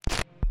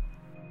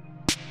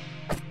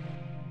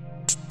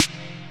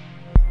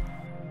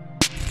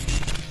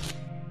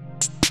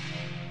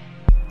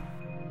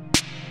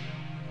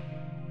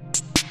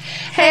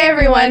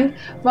everyone.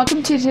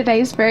 Welcome to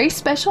today's very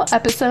special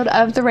episode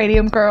of the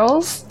Radium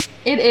Girls.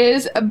 It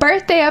is a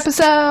birthday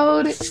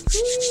episode.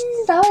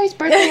 Valerie's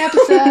birthday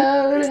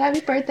episode. Happy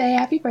birthday,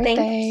 happy birthday.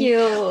 Thank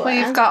you.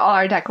 We've got all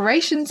our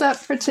decorations up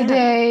for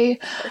today.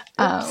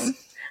 Got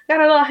a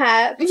little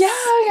hat. Yeah,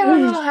 I got our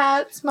little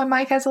hats. My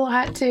mic has a little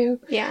hat too.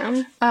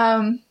 Yeah.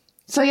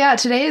 So yeah,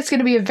 today is going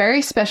to be a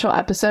very special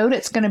episode.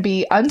 It's going to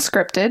be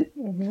unscripted.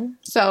 Mm-hmm.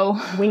 So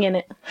winging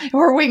it.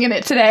 We're winging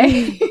it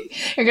today.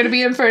 You're going to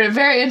be in for a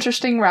very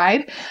interesting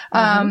ride.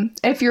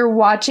 If you're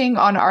watching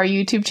on our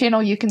YouTube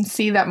channel, you can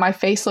see that my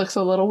face looks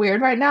a little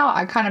weird right now.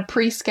 I kind of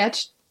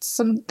pre-sketched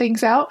some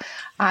things out.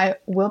 I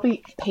will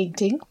be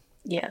painting.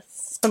 Yes.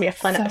 It's going to be a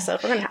fun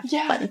episode. We're going to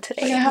have fun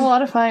today. We're going to have a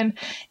lot of fun.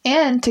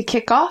 And to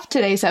kick off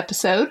today's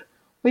episode,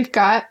 we've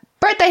got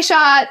birthday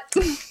shot.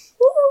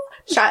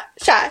 Shot.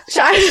 Shot.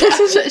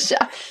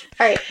 All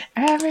right.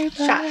 Everybody.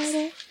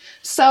 Shots.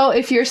 So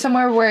if you're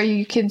somewhere where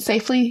you can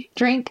safely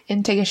drink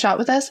and take a shot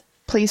with us,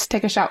 please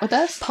take a shot with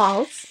us.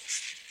 Pause.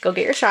 Go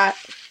get your shot.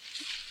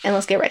 And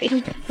let's get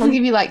ready. We'll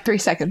give you like 3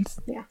 seconds.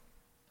 Yeah.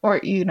 Or,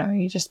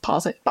 you just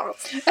pause it.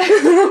 Pause.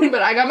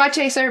 But I got my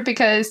chaser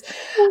because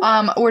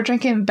we're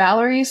drinking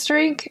Valerie's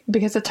drink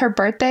because it's her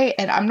birthday.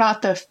 And I'm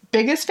not the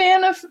biggest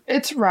fan of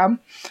its rum.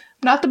 I'm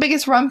not the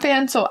biggest rum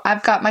fan, so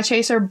I've got my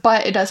chaser,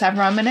 but it does have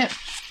rum in it.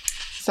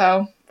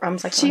 So,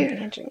 rum's like the only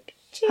thing I drink.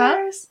 Cheers.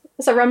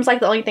 Huh? So rum's like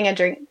the only thing I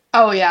drink.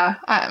 Oh, yeah.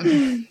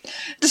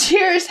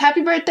 Cheers.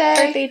 Happy birthday.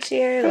 Birthday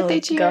cheers.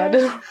 Birthday cheers. God.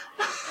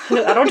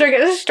 I don't drink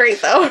it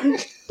straight, though.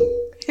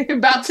 You're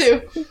about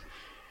to.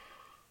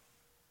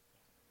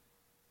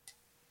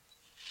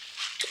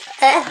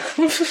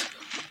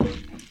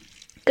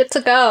 Good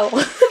to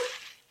go.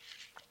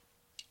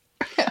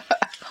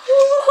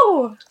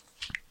 Ooh.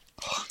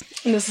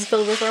 And this is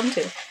filled with rum,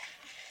 too.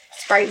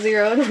 Sprite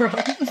Zero and rum.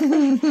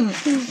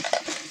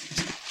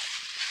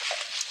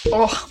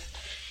 Oh.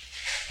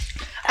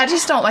 I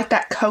just don't like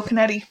that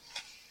coconutty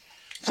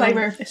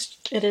flavor.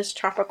 It is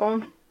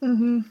tropical.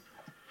 Mm-hmm.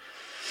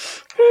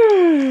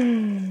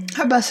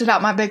 I busted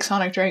out my big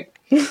Sonic drink.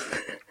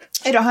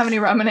 It don't have any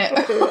rum in it.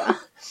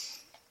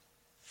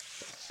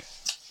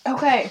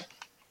 Okay.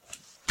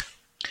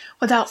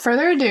 Without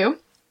further ado,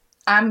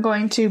 I'm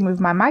going to move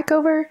my mic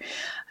over,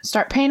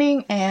 start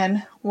painting,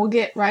 and we'll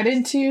get right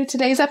into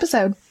today's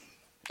episode.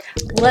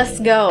 Let's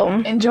go.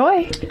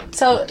 Enjoy.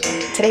 So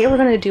today we're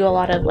going to do a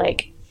lot of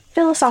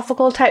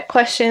philosophical type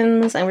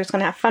questions, and we're just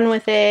going to have fun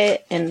with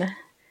it and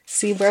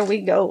see where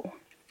we go.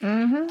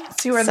 Mm-hmm.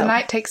 See where the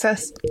night takes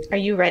us. Are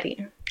you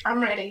ready?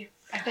 I'm ready,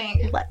 I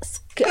think. Let's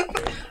go.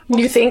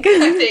 You think?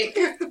 I think.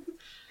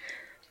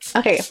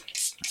 Okay.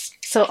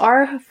 So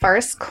our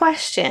first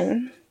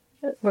question,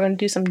 we're going to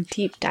do some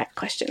deep dive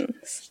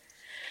questions.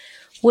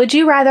 Would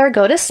you rather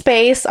go to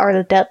space or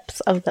the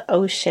depths of the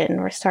ocean?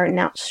 We're starting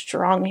out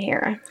strong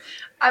here.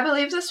 I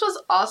believe this was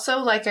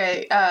also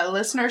a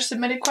listener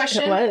submitted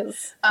question. It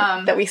was.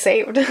 That we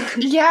saved.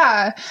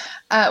 Yeah.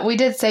 We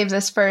did save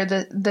this for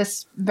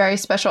this very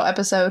special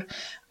episode.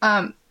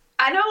 I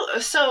know.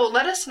 So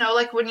let us know,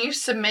 when you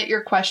submit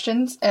your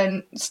questions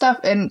and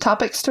stuff and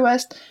topics to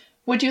us,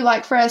 would you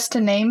like for us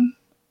to name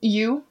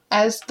you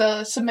as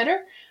the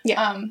submitter?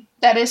 Yeah.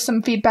 That is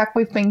some feedback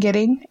we've been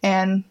getting.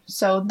 And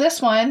so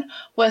this one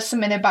was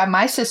submitted by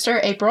my sister,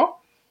 April.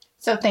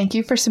 So thank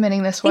you for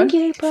submitting this one. Thank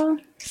you, April.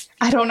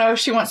 I don't know if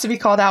she wants to be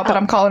called out, but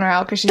I'm calling her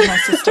out because she's my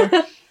sister.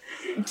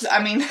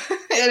 I mean,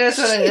 it is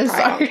what it is.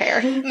 I don't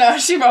care. No,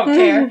 she won't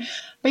care.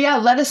 But yeah,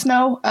 let us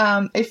know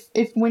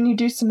if when you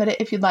do submit it,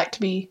 if you'd like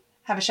to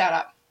have a shout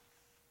out.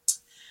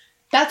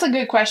 That's a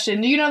good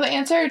question. Do you know the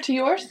answer to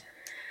yours?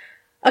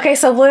 Okay,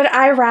 so would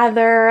I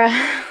rather...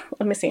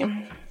 Let me see.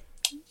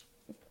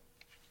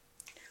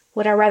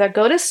 Would I rather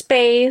go to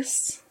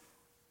space,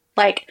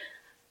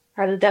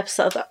 or the depths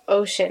of the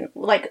ocean?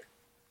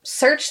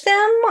 Search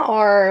them,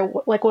 or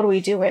what are we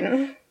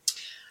doing?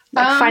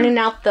 Finding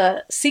out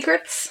the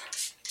secrets?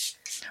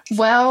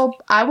 Well,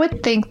 I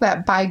would think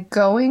that by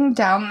going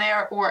down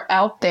there or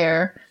out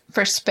there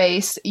for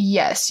space,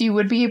 yes, you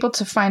would be able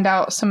to find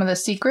out some of the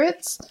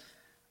secrets.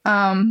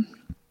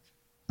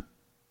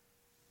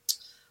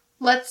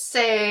 Let's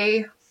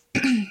say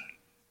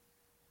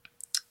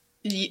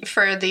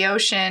for the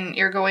ocean,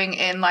 you're going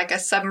in a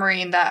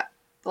submarine that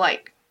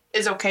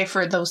is okay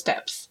for those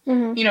depths.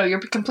 Mm-hmm. You're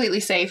completely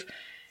safe.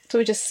 So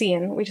we're just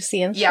seeing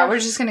Yeah, stuff? we're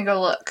just gonna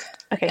go look.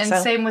 Okay, and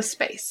so same with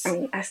space. I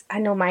mean, I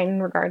know mine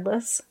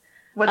regardless.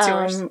 What's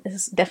yours?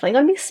 It's definitely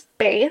gonna be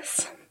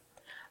space,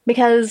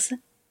 because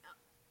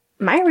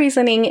my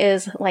reasoning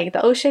is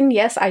the ocean.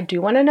 Yes, I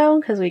do want to know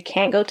because we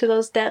can't go to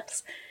those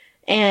depths,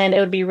 and it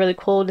would be really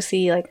cool to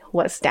see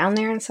what's down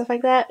there and stuff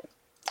like that.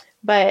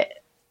 But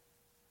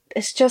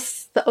it's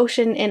just the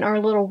ocean in our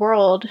little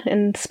world,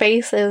 and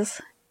space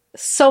is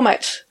so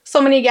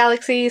many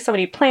galaxies, so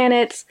many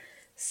planets,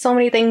 so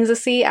many things to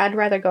see. I'd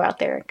rather go out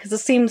there because it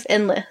seems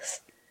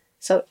endless.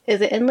 So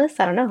is it endless?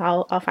 I don't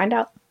know. I'll find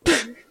out.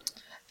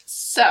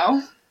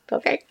 So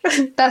okay.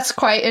 That's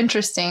quite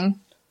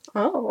interesting.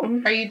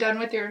 Oh. Are you done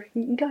with your...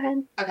 Go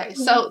ahead. Okay,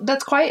 so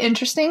that's quite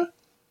interesting.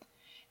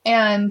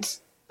 And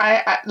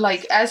I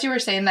like, as you were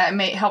saying that, it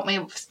may help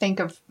me think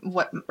of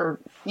what, or,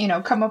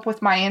 come up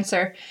with my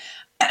answer.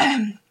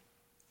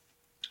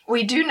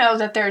 We do know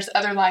that there's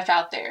other life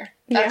out there.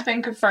 That's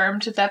been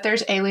confirmed, that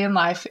there's alien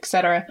life,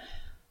 etc.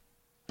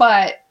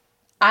 But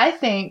I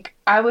think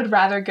I would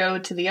rather go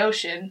to the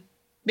ocean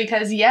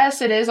because,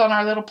 yes, it is on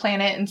our little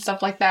planet and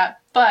stuff like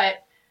that.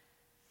 But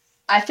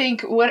I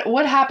think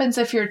what happens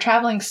if you're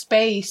traveling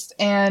space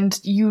and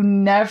you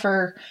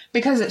never,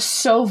 because it's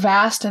so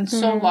vast and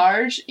so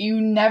large, you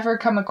never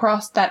come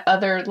across that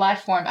other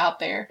life form out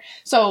there.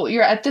 So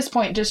you're at this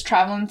point just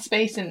traveling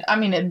space, and I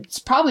mean, it's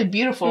probably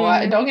beautiful.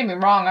 Don't get me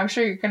wrong. I'm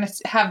sure you're going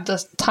to have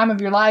the time of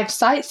your life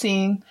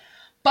sightseeing.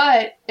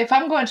 But if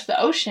I'm going to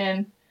the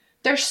ocean,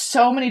 there's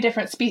so many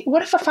different species.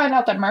 What if I find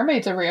out that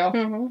mermaids are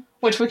real?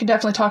 Which we could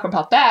definitely talk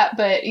about that.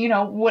 But,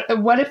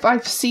 what if I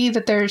see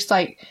that there's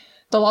like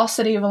the lost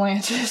city of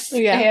Atlantis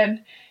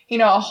and,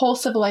 a whole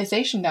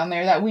civilization down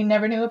there that we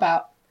never knew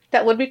about?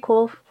 That would be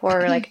cool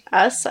for, like,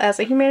 us as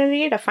a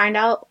humanity to find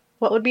out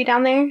what would be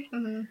down there.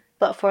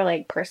 But for,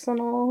 like,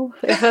 personal,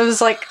 if it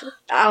was, like,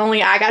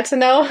 only I got to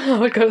know, I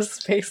would go to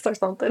space or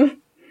something.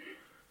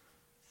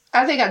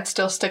 I think I'd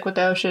still stick with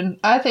the ocean.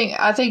 I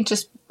think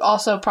just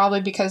also probably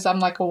because I'm,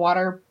 like, a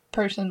water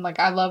person. Like,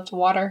 I loved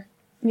water.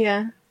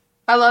 Yeah.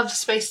 I loved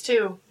space,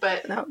 too,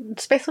 but... No,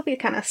 space would be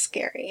kind of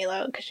scary,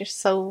 though, because you're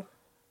so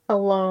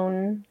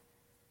alone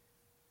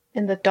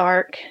in the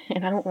dark,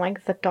 and I don't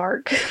like the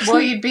dark. Well,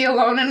 you'd be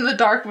alone in the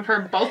dark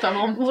for both of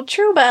them. Well,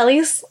 true, but at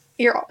least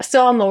you're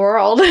still in the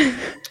world.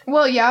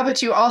 Well, yeah,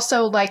 but you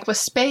also, like, with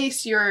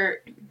space,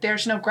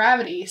 there's no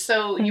gravity,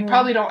 so you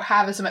probably don't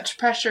have as much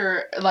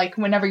pressure, like,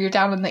 whenever you're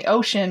down in the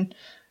ocean,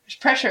 there's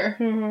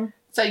pressure.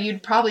 So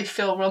you'd probably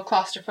feel real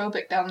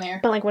claustrophobic down there.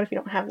 But, like, what if you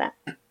don't have that?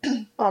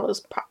 All those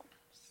problems.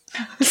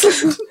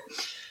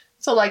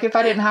 So, like, if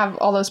I didn't have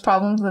all those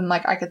problems, then,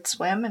 like, I could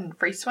swim and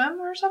free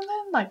swim or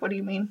something? Like, what do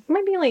you mean?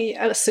 Maybe, like,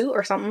 a suit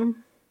or something.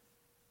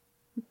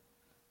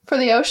 For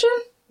the ocean?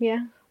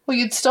 Yeah. Well,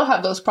 you'd still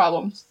have those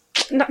problems.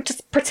 No,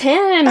 just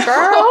pretend,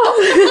 girl.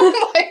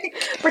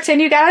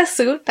 Pretend you got a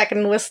suit that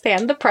can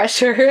withstand the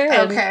pressure.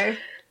 And okay.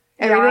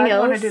 Everything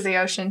else. I want to do the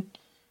ocean.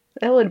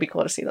 It would be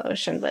cool to see the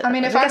ocean, but... I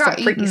mean, if I got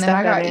eaten, then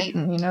I got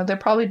eaten, They'd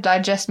probably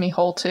digest me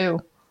whole,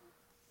 too.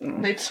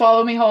 They'd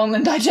swallow me whole and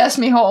then digest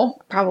me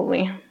whole.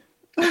 Probably.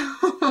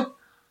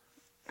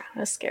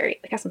 That's scary.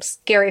 They got some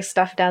scary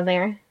stuff down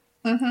there.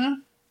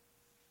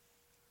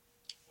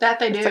 That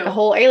they do. It's like a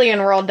whole alien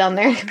world down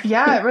there.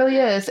 Yeah, it really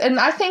is. And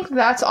I think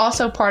that's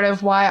also part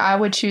of why I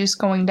would choose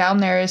going down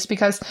there is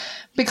because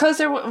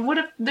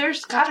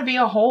there's got to be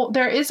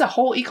there is a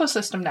whole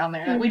ecosystem down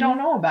there that we don't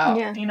know about.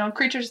 Yeah.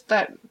 Creatures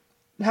that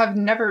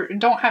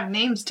don't have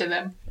names to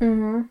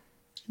them.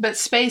 But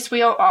space,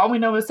 all we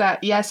know is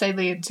that, yes,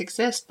 aliens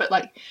exist, but,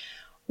 like,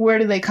 where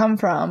do they come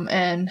from,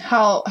 and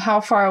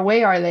how far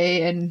away are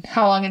they, and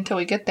how long until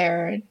we get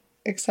there,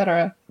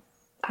 etc.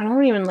 I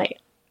don't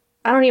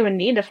even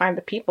need to find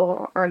the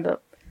people or the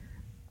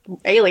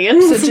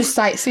aliens. So just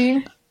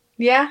sightseeing?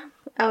 Yeah,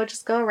 I would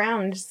just go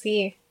around and just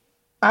see.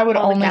 I would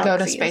only go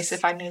to space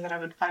if I knew that I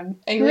would find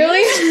aliens.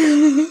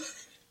 Really?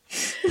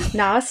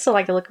 No, I still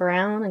like to look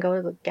around and go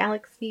to the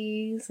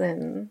galaxies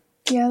and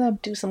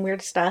do some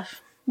weird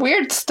stuff.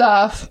 Weird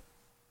stuff?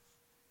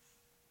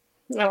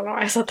 I don't know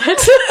why I said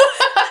that.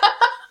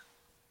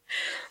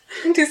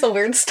 Do some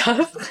weird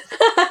stuff.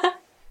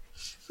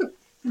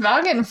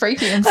 Not getting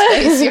freaky in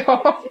space, yo.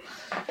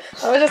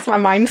 Oh, just my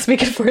mind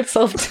speaking for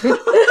itself, too.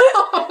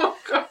 Oh,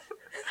 God.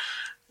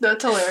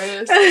 That's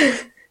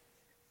hilarious.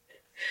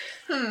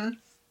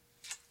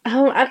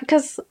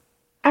 Because,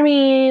 I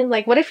mean,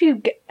 like, what if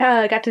you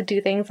got to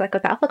do things, like,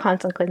 without the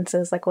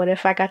consequences? Like, what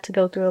if I got to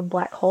go through a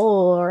black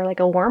hole or,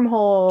 like, a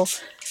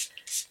wormhole?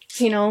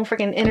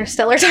 Freaking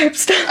interstellar type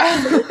stuff.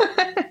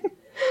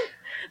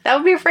 That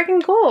would be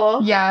freaking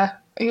cool. Yeah,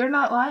 you're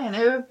not lying.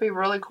 It would be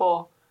really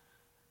cool.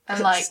 And,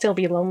 like, still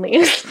be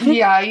lonely.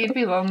 Yeah, you'd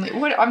be lonely.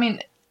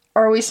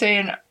 Are we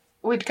saying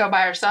we'd go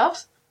by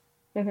ourselves?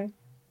 Oh,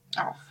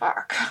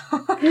 fuck.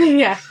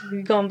 Yeah,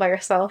 you're going by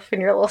yourself in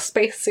your little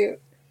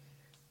spacesuit.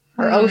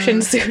 Or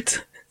ocean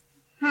suit.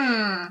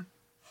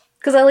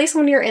 Because at least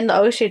when you're in the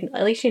ocean,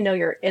 at least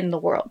you're in the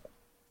world.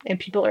 And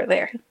people are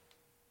there.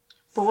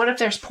 But what if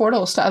there's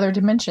portals to other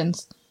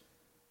dimensions?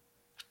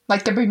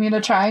 Like the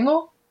Bermuda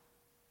Triangle?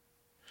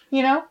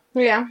 Yeah,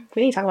 we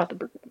need to talk about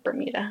the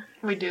Bermuda.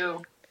 We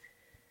do.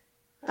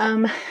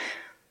 I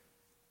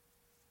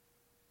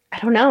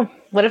don't know.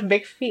 What if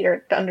Big Feet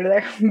are under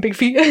there? Big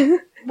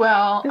Feet?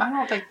 Well, I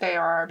don't think they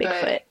are.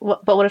 Bigfoot.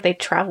 But what if they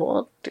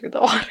travel through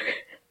the water?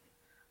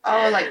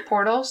 Oh, like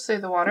portals through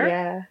the water?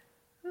 Yeah.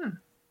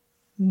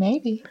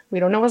 Maybe. We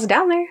don't know what's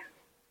down there.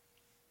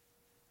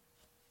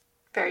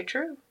 Very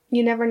true.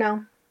 You never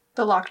know.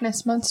 The Loch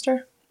Ness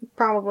Monster?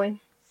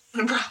 Probably.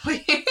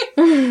 Probably.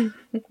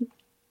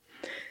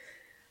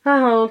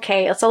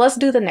 Okay, so let's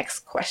do the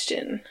next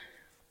question.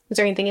 Is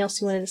there anything else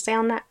you wanted to say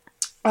on that?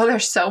 Oh,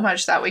 there's so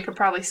much that we could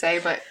probably say,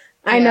 but...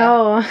 I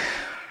know.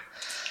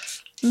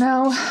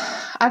 No.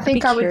 I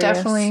think I would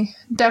curious.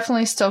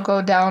 definitely still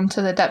go down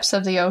to the depths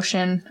of the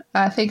ocean.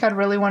 I think I'd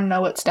really want to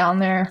know what's down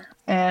there.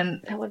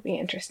 And That would be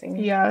interesting.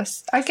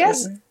 yes, I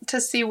guess to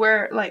see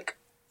where, like,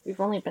 We've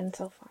only been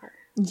so far.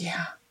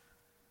 yeah.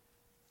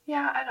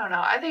 Yeah, I don't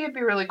know. I think it'd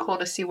be really cool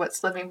to see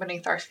what's living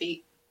beneath our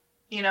feet,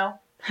 you know?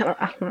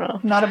 I don't know.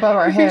 Not above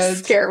our You heads.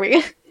 scare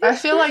me. I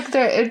feel like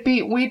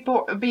we'd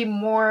be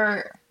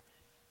more,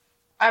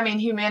 I mean,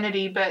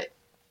 humanity, but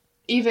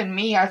even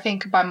me, I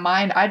think by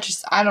mind, I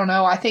don't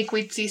know. I think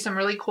we'd see some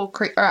really cool,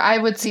 or I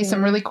would see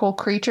some really cool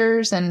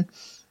creatures,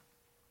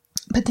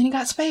 but then you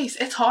got space.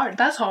 It's hard.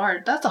 That's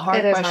hard. That's a hard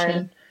It is question.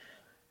 hard.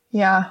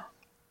 Yeah.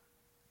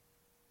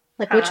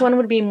 Like, which one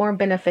would be more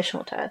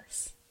beneficial to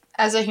us?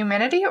 As a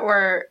humanity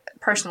or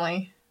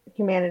personally?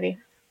 Humanity.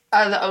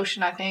 The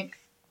ocean, I think.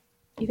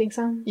 You think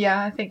so?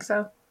 Yeah, I think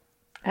so.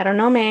 I don't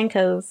know, man,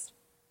 because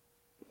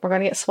we're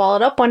going to get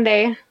swallowed up one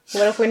day.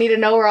 What if we need to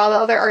know where all the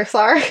other Earths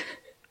are?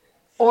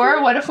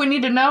 Or what if we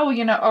need to know,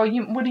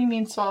 what do you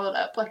mean swallowed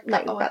up? Like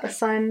About the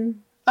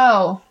sun.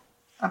 Oh.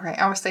 Okay,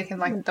 I was thinking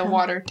like the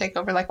water take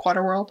over, like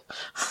Waterworld.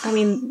 I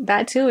mean,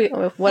 that too.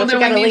 What if then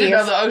we gotta we need leave? to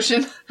know the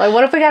ocean. Like,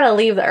 what if we gotta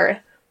leave the Earth?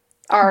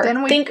 Or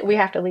Then we- think we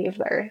have to leave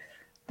the Earth?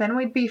 Then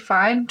we'd be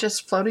fine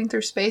just floating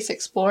through space,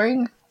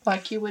 exploring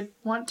like you would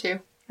want to.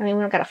 I mean,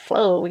 we don't gotta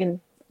float. We can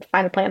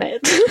find a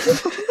planet.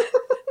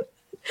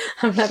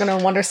 I'm not gonna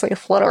wondrously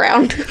float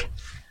around.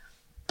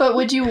 But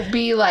would you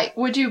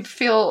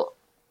feel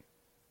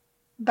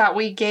that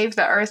we gave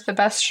the Earth the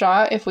best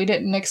shot if we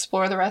didn't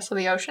explore the rest of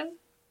the ocean?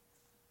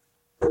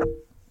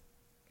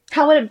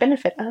 How would it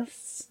benefit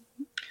us?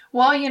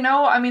 Well,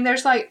 I mean,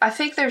 I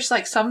think there's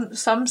like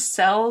some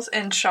cells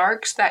in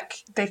sharks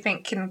that they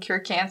think can cure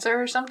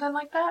cancer or something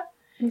like that.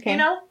 Okay.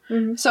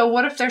 Mm-hmm. So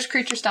what if there's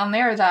creatures down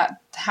there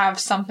that have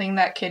something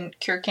that can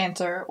cure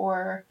cancer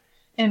or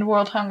end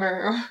world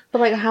hunger?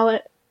 But like, how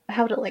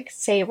would it like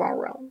save our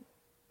realm?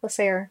 Let's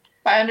say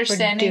By we're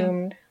understanding.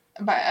 doomed.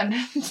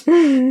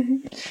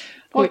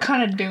 What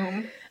kind of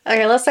doom?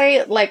 Okay, let's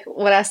say like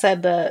what I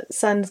said. The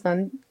sun's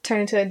gonna turn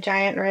into a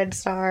giant red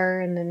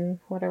star, and then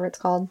whatever it's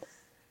called.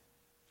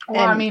 Well,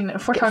 I And mean,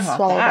 if we're get talking about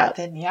swallowed that, up.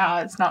 then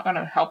yeah, it's not going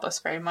to help us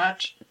very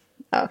much.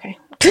 Okay.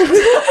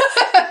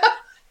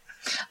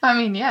 I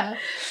mean, yeah.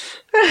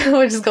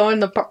 We'll just go in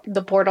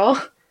the portal.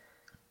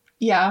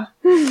 Yeah.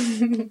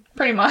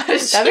 Pretty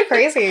much. That'd be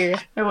crazy.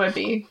 It would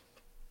be.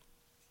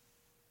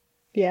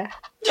 Yeah.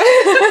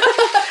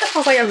 I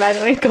was like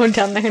imagining going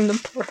down there in the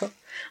portal.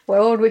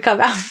 Where would we come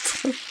out?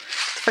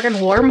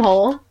 Freaking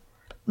wormhole.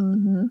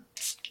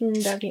 Mm-hmm.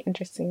 That'd be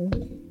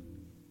interesting.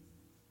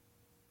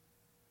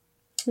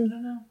 I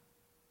don't know.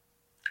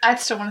 I'd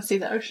still want to see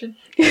the ocean.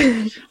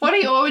 What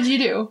would you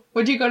do?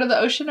 Would you go to the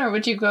ocean or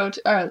would you go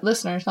to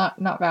listeners, not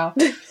Val?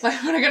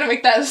 Like, we're gonna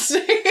make that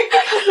mistake.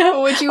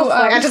 Would you?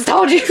 I just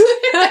told you.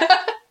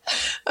 That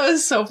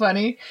was so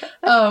funny.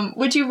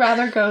 Would you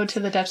rather go to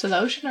the depths of the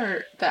ocean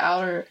or the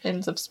outer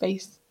ends of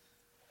space?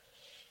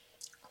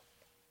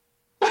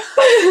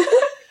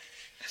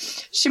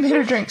 She made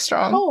her drink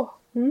strong. Oh.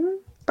 Hmm?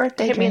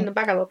 Birthday Hit me in drink. the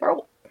back of the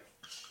throat.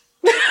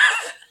 That's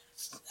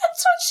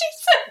what she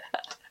said.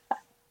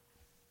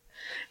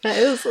 That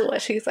is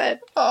what she said.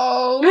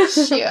 Oh,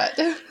 shit.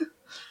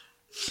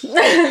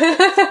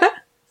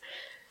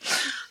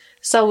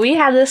 So we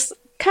have this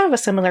kind of a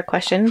similar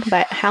question,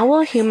 but how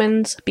will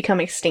humans become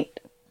extinct?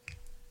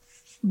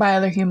 By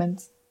other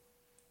humans.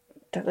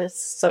 That is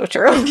so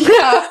true.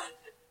 Yeah.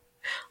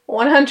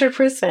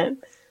 100%.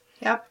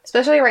 Yep.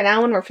 Especially right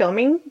now when we're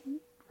filming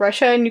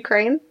Russia and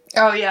Ukraine.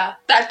 Oh, yeah.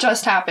 That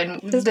just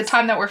happened. The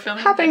time that we're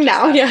filming. Happening that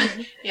now, just yeah.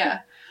 happened. Yeah.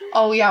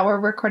 Oh, yeah, we're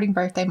recording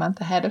birthday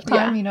month ahead of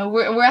time. Yeah.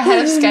 We're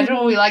ahead of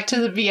schedule. We like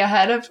to be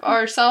ahead of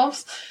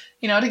ourselves,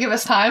 to give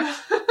us time.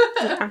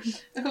 Yeah.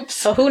 Oops.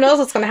 So who knows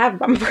what's going to happen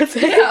on my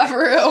birthday? Yeah, for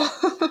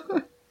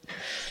real.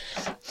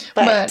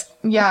 But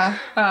yeah,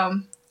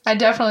 I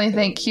definitely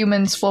think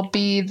humans will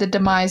be the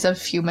demise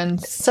of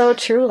humans. So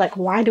true. Like,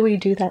 why do we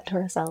do that to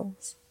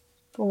ourselves?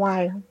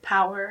 Why?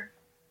 Power.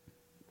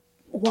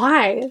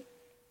 Why?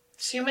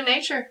 It's human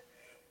nature.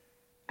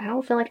 I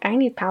don't feel like I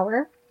need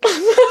power.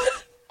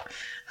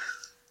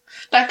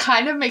 That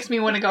kind of makes me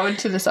want to go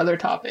into this other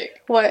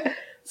topic. What?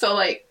 So,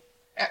 like,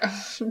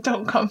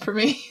 don't come for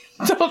me.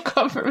 Don't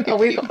come for me. Are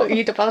we people.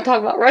 about to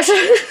talk about Russia?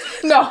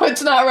 No,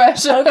 it's not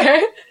Russia.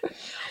 Okay.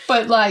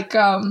 But, like,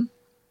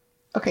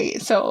 okay,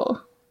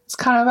 so it's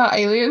kind of about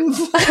aliens.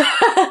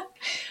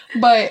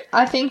 But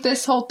I think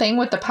this whole thing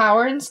with the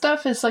power and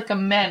stuff is like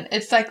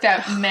it's like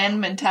that men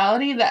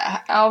mentality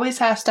that always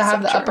has to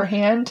have the upper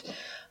hand.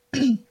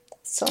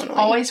 So annoying.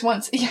 Always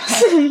wants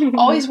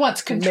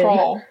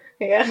control.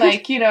 Yeah.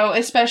 Like,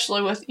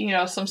 especially with,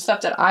 some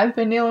stuff that I've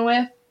been dealing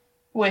with,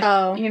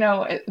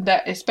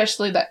 that,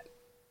 especially that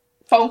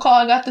phone call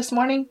I got this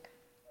morning.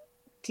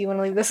 Do you want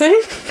to leave this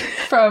in?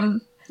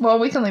 From, well,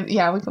 we can leave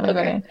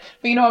that in.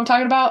 But you know what I'm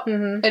talking about?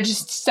 Mm-hmm. It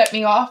just set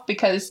me off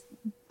because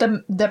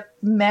the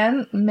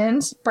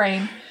men's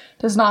brain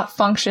does not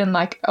function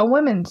like a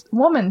woman's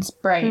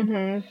brain.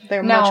 Mm-hmm.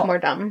 They're much more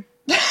dumb.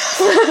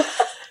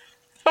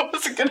 I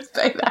wasn't going to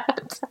say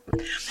that.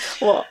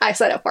 Well, I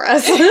said it for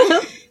us.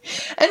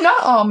 And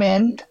not all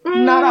men.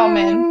 Not all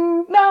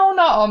men. No,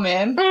 not all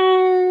men.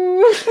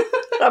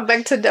 I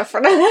beg to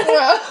differ.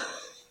 Well,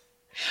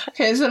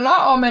 okay, so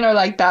not all men are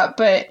like that,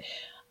 but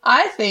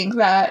I think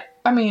that,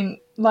 I mean,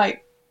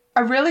 like,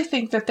 I really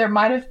think that there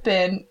might have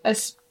been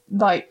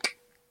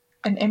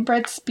an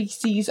inbred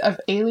species of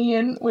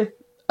alien with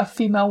a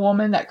female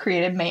woman that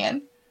created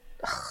man.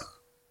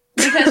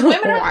 Because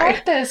women are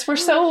like this. We're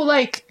so,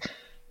 like,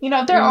 you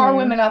know, there are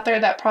women out there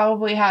that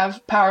probably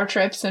have power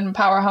trips and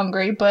power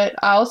hungry, but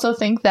I also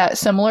think that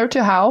similar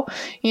to how,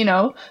 you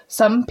know,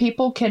 some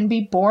people can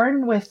be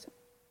born with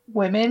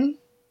women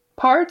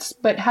parts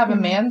but have a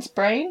man's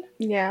brain.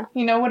 Yeah.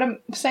 You know what I'm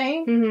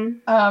saying?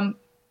 Mm-hmm.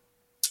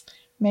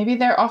 Maybe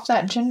they're off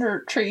that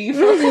gender tree.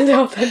 They're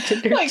off that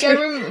gender tree.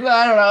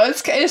 I don't know.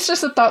 It's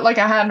just a thought like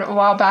I had a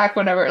while back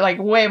whenever, like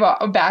way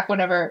back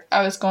whenever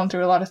I was going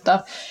through a lot of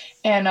stuff.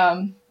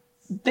 And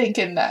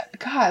thinking that,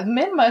 God,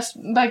 men must,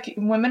 like,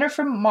 women are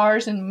from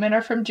Mars and men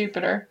are from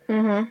Jupiter.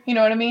 Mm-hmm. You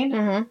know what I mean?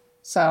 Mm-hmm.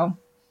 So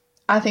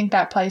I think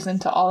that plays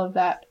into all of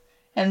that.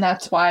 And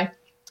that's why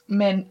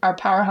men are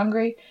power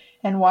hungry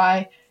and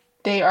why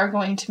they are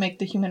going to make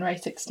the human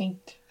race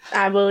extinct.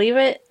 I believe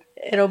it.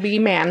 It'll be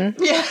man.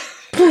 Yeah.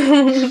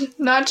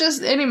 Not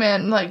just any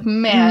man, like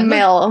man.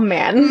 Male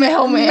man.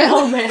 Male man.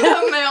 Male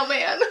man. Male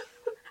man.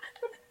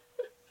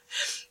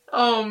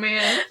 Oh,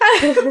 man.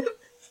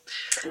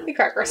 We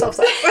crack ourselves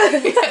up.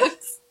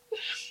 Yes.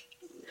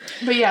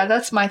 But yeah,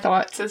 that's my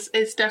thoughts.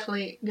 It's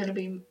definitely going to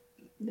be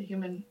the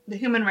human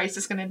race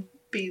is going to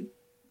be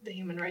the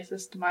human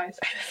race's demise.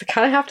 I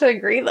kind of have to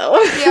agree, though.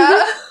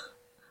 Yeah.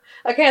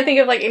 I can't think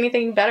of, like,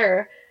 anything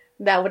better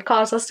that would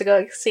cause us to go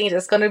extinct.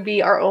 It's going to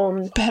be our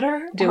own...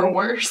 Better or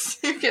worse?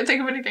 You can't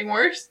think of anything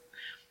worse?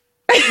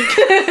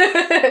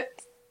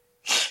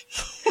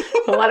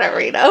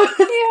 Whatever, you know?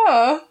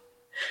 Yeah.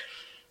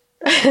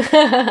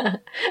 I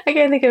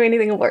can't think of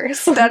anything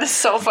worse. That is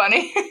so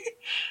funny.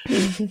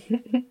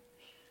 I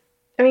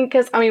mean,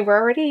 because, how many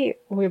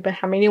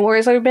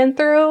wars have we been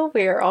through?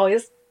 We are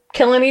always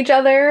killing each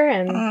other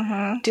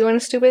and doing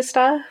stupid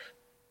stuff.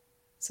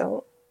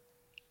 So,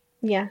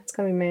 yeah, it's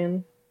going to be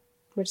man.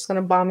 We're just going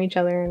to bomb each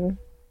other and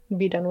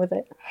be done with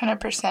it.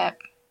 100%.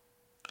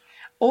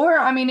 Or,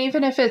 I mean,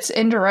 even if it's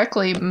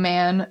indirectly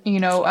man, you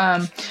know,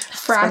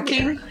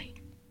 fracking.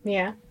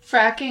 Yeah.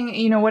 Fracking,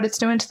 you know, what it's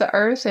doing to the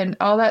earth and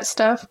all that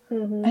stuff.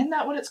 Mm-hmm. Isn't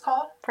that what it's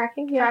called?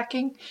 Fracking? Yeah.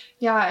 Fracking.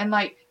 Yeah, and,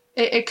 like,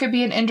 it could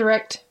be an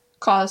indirect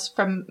cause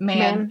from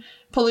man.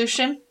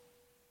 Pollution.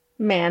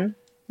 Man.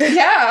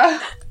 Yeah.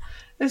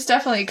 It's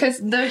definitely, because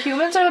the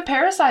humans are the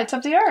parasites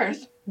of the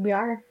earth. We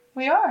are.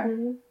 We are.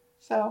 Mm-hmm.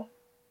 So...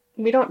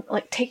 We don't,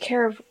 like, take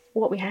care of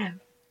what we have.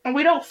 And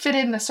we don't fit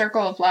in the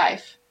circle of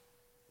life.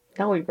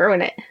 No, we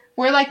ruin it.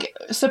 We're, like,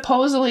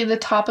 supposedly the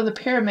top of the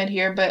pyramid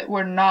here, but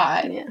we're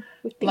not. Yeah,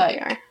 we think we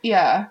are.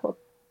 Yeah. Well,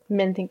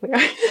 men think we are.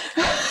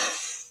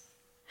 So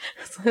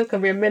it's going to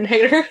be a men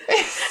hater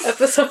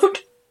episode.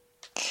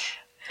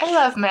 I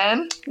love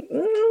men.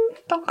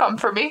 Don't come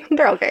for me.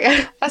 They're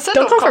okay. I said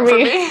don't come for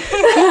me.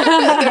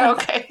 They're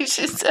okay,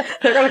 she said.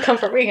 They're going to come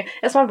for me.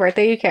 It's my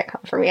birthday. You can't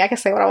come for me. I can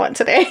say what I want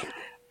today.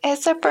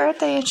 It's her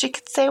birthday and she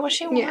can say what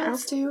she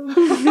wants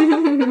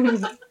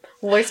to.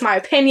 Voice my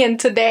opinion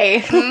today.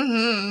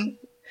 Mm-hmm.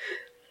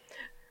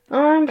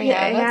 But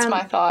yeah, that's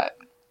my thought.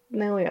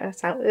 No, yeah,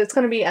 it's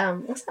gonna be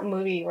what's that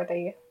movie where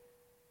they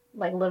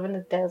like live in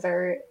the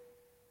desert?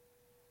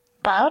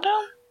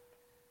 Biodome?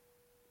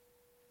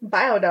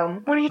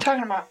 Biodome. What are you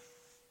talking about?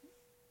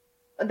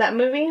 That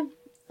movie?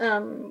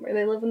 Where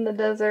they live in the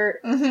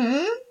desert.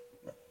 Mm-hmm.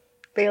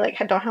 They like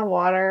don't have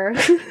water.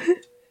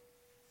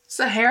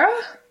 Sahara?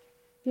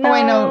 No. Oh,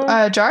 wait, no.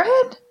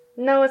 Jarhead?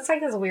 No, it's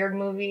like this weird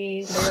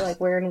movie. They're like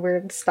wearing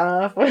weird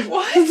stuff.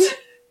 What?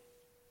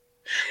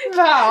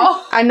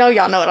 Val. I know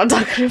y'all know what I'm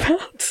talking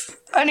about.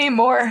 I need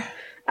more.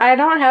 I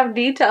don't have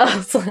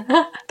details.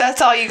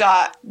 That's all you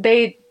got.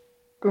 They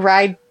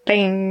ride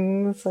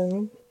things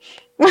and...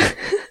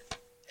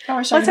 I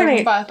wish I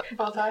could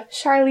both eyes.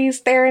 Charlize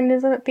Theron,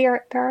 isn't it?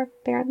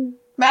 Theron?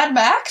 Mad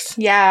Max?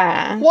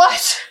 Yeah.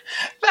 What?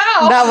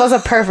 Val. That was a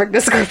perfect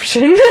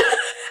description.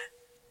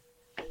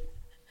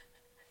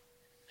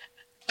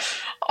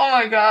 Oh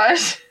my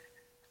gosh.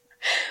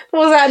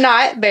 Was that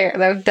not?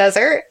 They're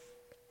desert.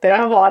 They don't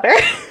have water.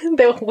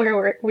 They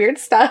wear weird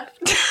stuff.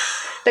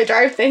 They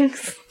drive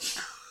things.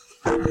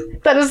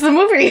 That is the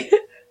movie.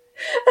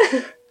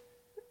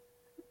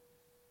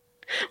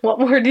 What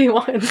more do you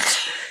want?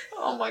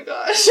 Oh my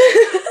gosh.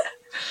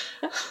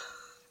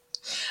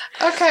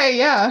 Okay,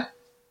 yeah.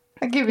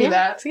 I'll give you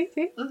that. See?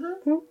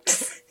 Mm-hmm.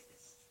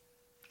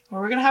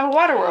 Well, we're gonna have a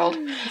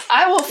Waterworld.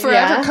 I will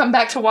forever come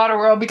back to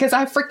Waterworld because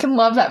I freaking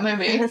love that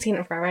movie. I haven't seen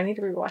it forever. I need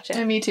to rewatch it.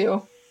 And me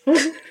too.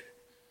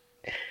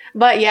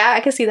 But yeah,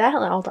 I can see that.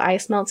 All the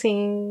ice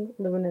melting,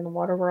 living in the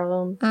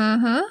Waterworld.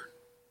 Mm-hmm.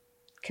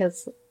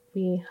 Because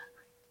we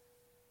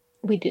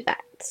do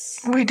that.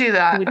 We do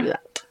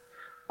that.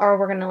 Or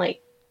we're gonna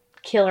like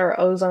kill our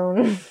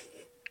ozone.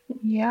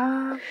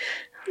 Yeah.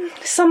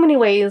 So many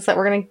ways that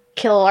we're gonna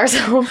kill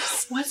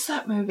ourselves. What's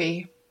that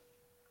movie?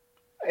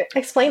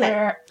 Explain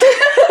it.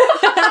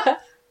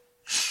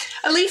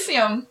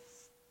 Elysium.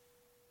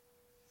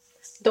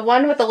 The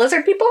one with the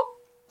lizard people?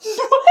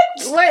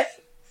 What?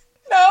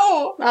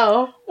 No.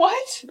 Oh.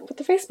 What? With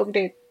the Facebook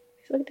dude.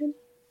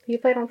 He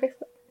played on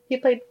Facebook. He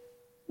played...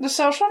 The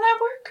Social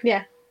Network?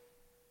 Yeah.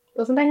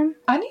 Wasn't that him?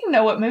 I need to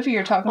know what movie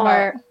you're talking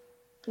about.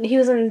 He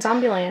was in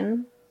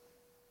Zombieland.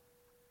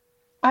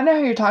 I know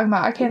who you're talking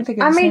about. I can't think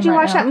of I his made name you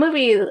right watch now. that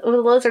movie with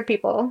the lizard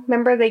people.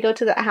 Remember they go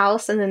to the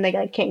house and then they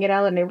like, can't get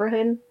out of the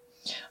neighborhood?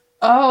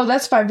 Oh,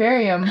 that's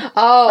Vivarium.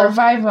 Oh. Or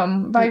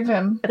Vivim.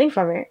 I think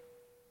from it.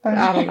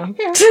 I don't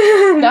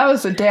know. That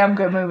was a damn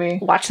good movie.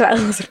 Watch that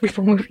lizard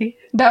people movie.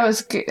 That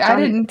was good. I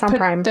didn't put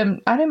Prime.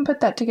 I didn't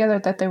put that together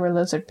that they were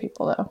lizard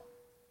people though.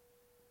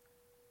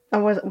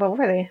 Oh, what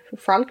were they?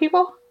 Frog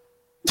people?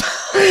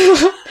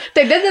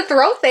 They did the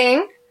throw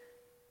thing.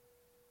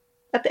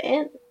 At the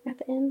end. Oh,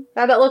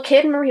 that little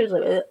kid, remember he was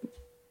like, ugh.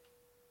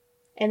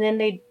 And then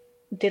they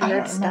did I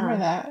weird don't stuff. remember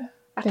that.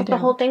 I thought the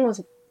whole thing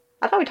was...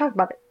 I thought we talked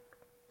about it.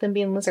 Them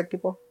being lizard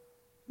people.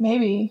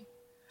 Maybe.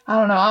 I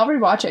don't know. I'll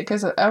rewatch it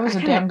because that was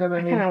a damn good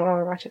movie. I kind of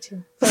want to watch it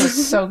too. It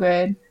was so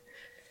good.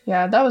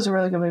 Yeah, that was a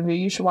really good movie.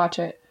 You should watch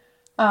it.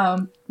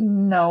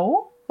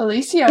 No.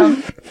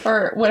 Elysium.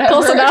 Or whatever.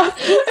 Close enough.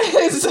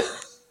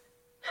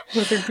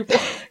 Lizard people.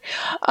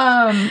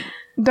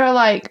 They're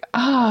like,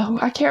 oh,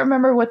 I can't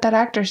remember what that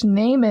actor's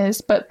name is,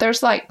 but they're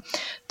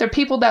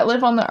people that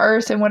live on the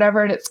earth and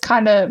whatever, and it's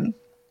kind of...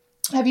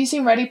 Have you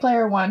seen Ready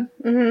Player One?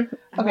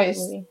 Mm-hmm.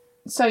 Okay,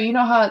 so you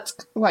know how it's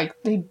like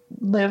they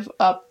live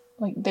up,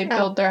 like they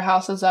build their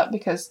houses up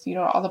because, you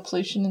know, all the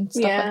pollution and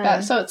stuff like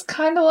that. So it's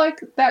kind of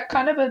like that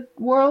kind of a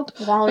world,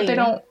 WALL-E. but they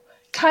don't...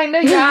 Kind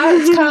of, yeah,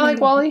 it's kind of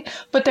like WALL-E,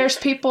 but there's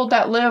people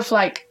that live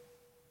like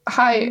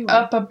high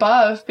up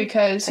above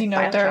because, you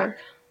know, they're...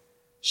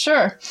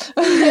 Sure.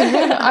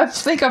 I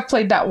think I've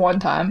played that one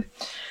time.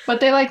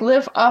 But they like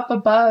live up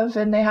above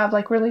and they have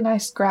like really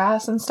nice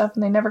grass and stuff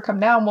and they never come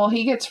down. Well,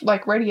 he gets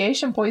like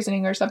radiation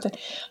poisoning or something.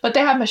 But they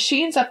have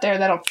machines up there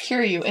that'll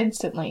cure you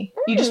instantly.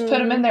 You just put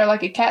them in there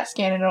like a CAT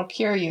scan and it'll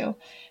cure you.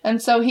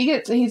 And so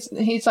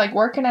he's like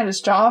working at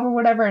his job or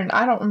whatever, and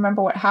I don't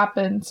remember what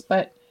happens,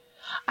 but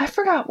I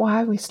forgot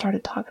why we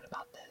started talking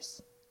about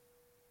this.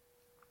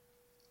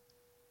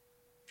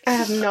 I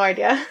have no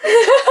idea.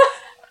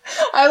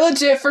 I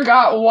legit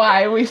forgot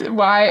why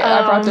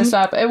I brought this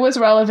up. It was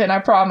relevant, I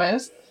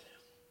promise.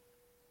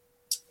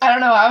 I don't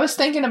know. I was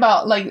thinking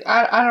about, like,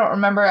 I don't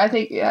remember. I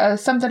think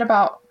something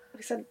about...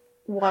 We said,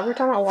 what? We're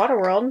talking about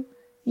Waterworld.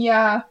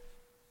 Yeah.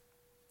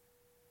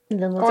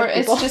 Or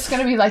it's just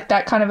going to be like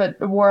that kind of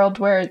a world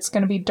where it's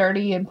going to be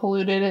dirty and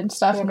polluted and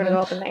stuff. We're going to go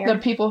up in the air. The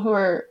people who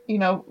are, you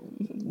know,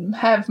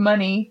 have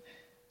money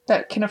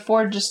that can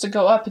afford just to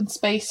go up in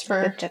space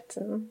for... The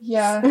Jetsons.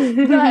 Yeah.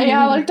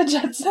 Yeah, like the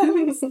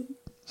Jetsons.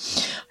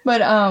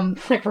 But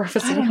like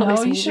Rufus I and don't know.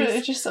 Elysium. You should.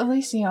 It's just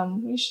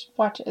Elysium. You should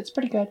watch it. It's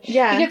pretty good.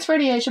 Yeah. He gets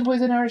radiation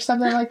poisoning or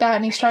something like that,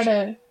 and he's trying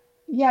to.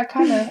 Yeah,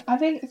 kind of. I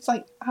think it's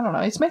like, I don't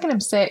know. It's making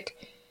him sick,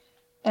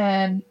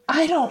 and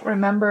I don't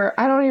remember.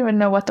 I don't even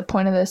know what the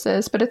point of this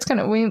is, but it's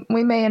gonna. We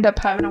may end up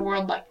having a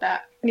world like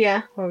that.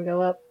 Yeah, where we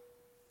go up.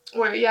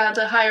 Where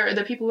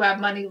the people who have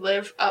money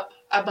live up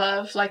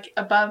above, like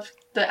above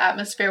the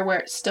atmosphere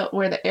where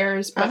the air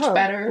is much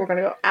better. We're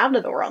gonna go out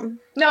of the world.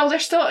 No, they're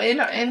still in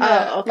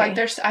the okay. like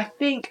there's I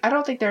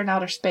don't think they're in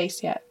outer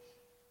space yet.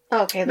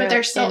 Okay, but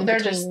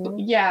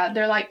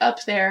they're like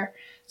up there.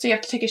 So you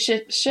have to take a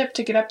ship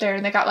to get up there,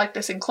 and they got like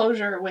this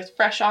enclosure with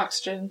fresh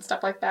oxygen and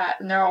stuff like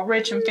that, and they're all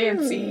rich and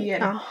fancy,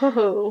 and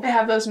they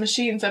have those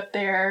machines up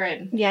there,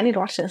 and yeah, I need to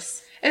watch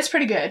this. It's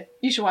pretty good.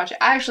 You should watch it.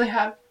 I actually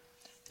have.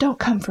 Don't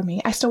come for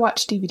me. I still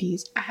watch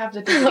DVDs. I have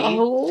the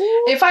DVD.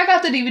 If I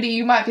got the DVD,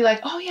 you might be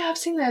like, oh yeah, I've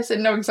seen this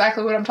and know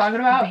exactly what I'm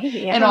talking about.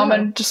 Maybe, and all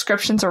my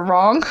descriptions are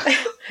wrong.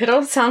 It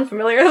don't sound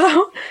familiar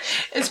though.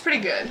 It's pretty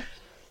good.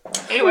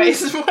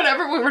 Anyways,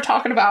 whatever we were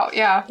talking about,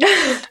 yeah.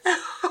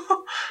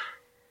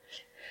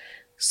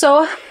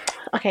 So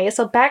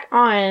back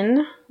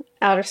on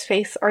outer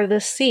space or the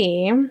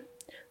sea.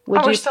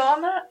 We're still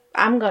on that?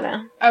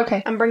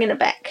 Okay. I'm bringing it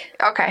back.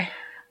 Okay.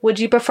 Would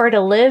you prefer to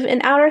live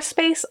in outer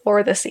space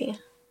or the sea?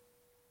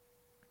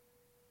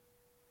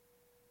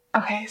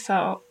 Okay,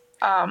 so,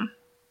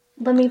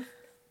 let me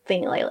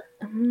think, Layla.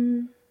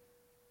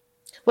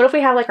 What if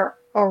we have, like,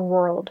 a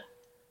world?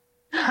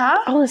 Huh?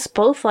 Oh, it's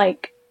both,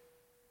 like...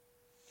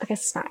 I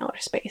guess it's not outer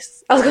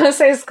space. I was gonna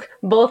say it's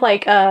both,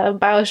 like,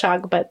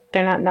 Bioshock, but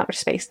they're not in outer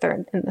space.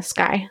 They're in the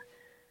sky.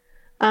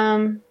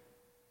 What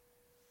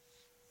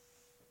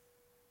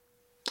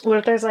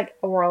if there's, like,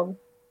 a world,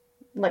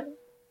 like,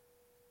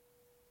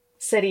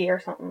 city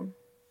or something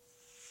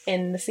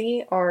in the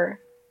sea or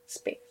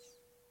space?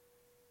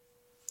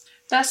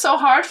 That's so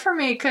hard for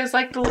me because,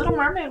 like, The Little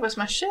Mermaid was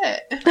my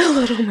shit. The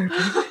Little Mermaid.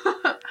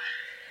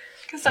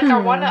 Because, like,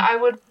 I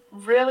would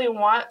really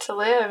want to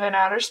live in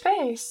outer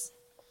space.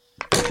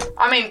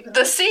 I mean,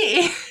 the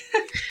sea.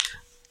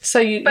 So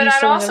But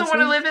I'd also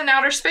want to live in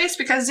outer space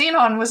because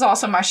Xenon was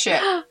also my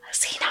shit.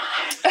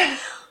 Xenon.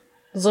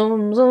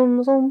 Zoom,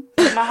 zoom, zoom.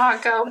 my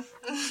heart go.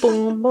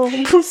 Boom, boom.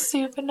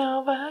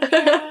 Supernova.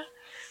 Yeah.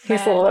 He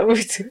saw that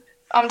movie too.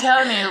 I'm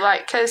telling you,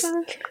 like, because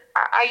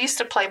I used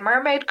to play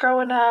mermaid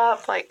growing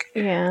up. Like,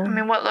 yeah. I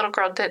mean, what little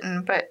girl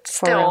didn't? But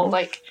still,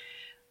 like,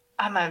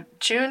 I'm a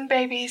June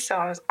baby, so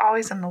I was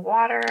always in the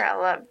water. I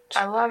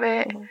love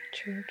it. Oh,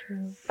 true.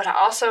 But I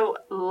also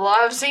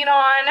love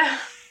Xenon.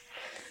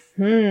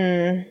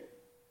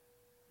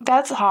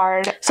 That's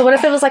hard. So what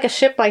if it was like a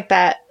ship like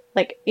that,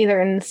 like either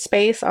in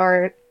space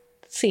or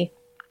sea?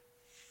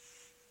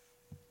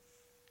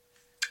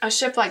 A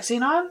ship like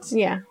Xenon's?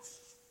 Yeah.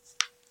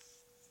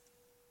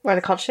 What are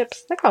they called,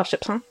 ships? They're called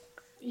ships, huh?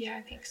 Yeah,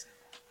 I think so.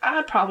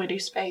 I'd probably do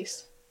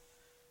space.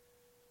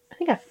 I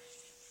think I'd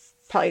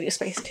probably do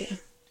space too.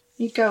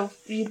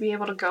 You'd be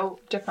able to go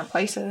different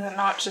places and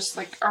not just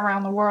like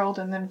around the world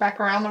and then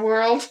back around the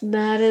world.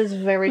 That is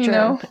very true. You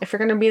know? If you're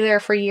going to be there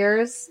for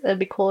years, it'd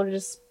be cool to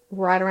just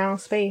ride around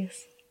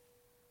space.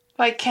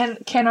 Like,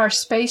 can our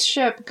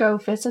spaceship go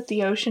visit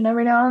the ocean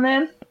every now and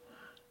then?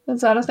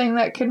 Is that a thing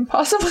that can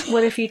possibly...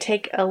 What if you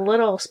take a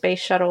little space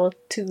shuttle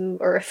to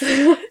Earth?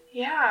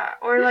 Yeah,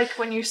 or like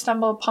when you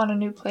stumble upon a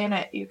new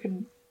planet, you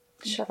can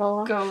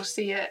shuttle go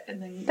see it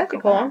and then That'd go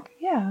be cool. back.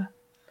 Yeah.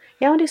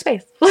 Yeah, I want to do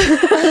space.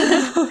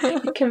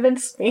 You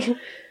convinced me.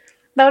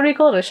 That would be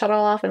cool to shuttle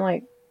off and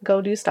like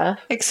go do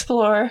stuff.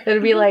 Explore.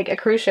 It'd be like a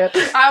cruise ship.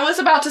 I was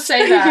about to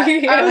say that.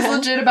 Yeah. I was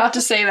legit about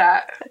to say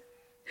that.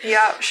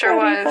 Yeah, sure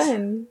That'd was. be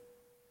fun.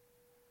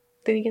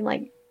 Then you can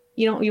like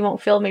you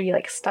won't feel maybe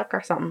like stuck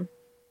or something.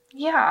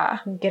 Yeah.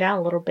 Get out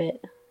a little bit.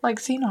 Like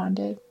Xenon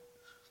did.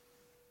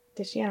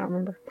 Did she? I don't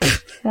remember.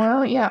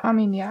 Well, yeah. I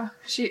mean, yeah.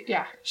 She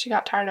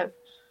got tired of...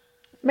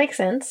 Makes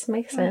sense.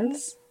 Makes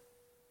sense.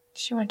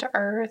 She went to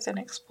Earth and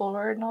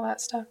explored and all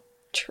that stuff.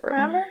 True.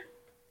 Remember?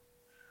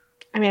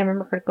 I mean, I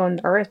remember her going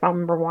to Earth, but I don't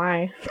remember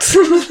why.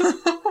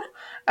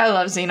 I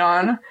love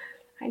Xenon.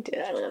 I did.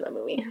 I love that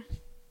movie.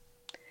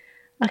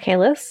 Okay,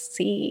 let's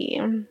see.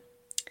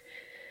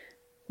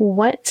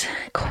 What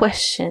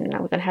question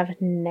are we going to have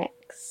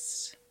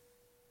next?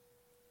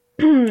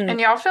 And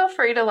y'all feel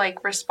free to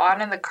like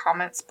respond in the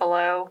comments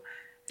below.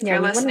 If you're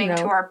listening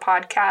to our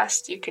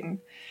podcast, you can...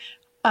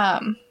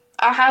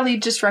 I highly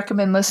just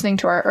recommend listening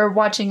to or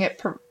watching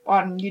it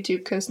on YouTube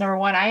because number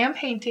one, I am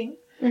painting.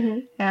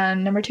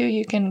 And number two,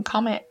 you can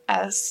comment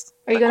as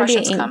Are you going to be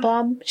an ink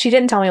blob? She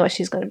didn't tell me what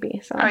she's going to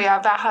be. So. Oh yeah,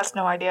 that has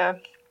no idea.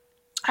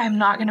 I'm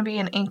not going to be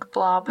an ink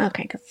blob.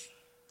 Okay, because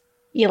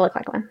you look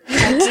like one.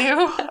 I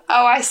do?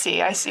 Oh, I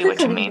see. I see what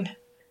you mean.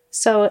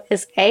 So,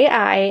 is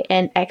AI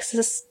an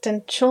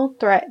existential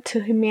threat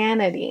to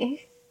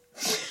humanity?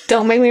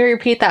 Don't make me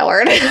repeat that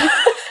word.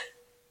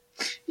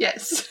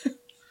 Yes.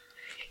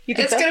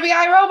 It's going to be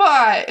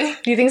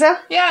iRobot. Do you think so?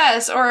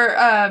 Yes, or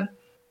I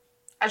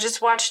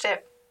just watched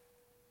it.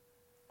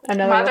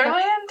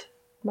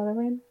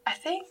 Motherland? I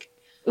think.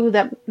 Ooh,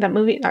 that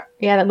movie.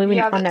 Yeah, that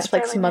movie on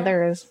Netflix, really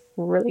Mother, is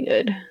really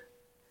good.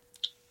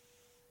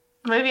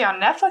 A movie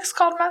on Netflix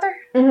called Mother?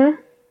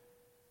 Mm-hmm.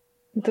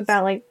 It's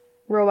about, like,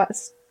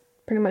 robots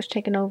pretty much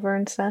taking over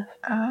and stuff.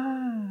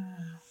 Oh.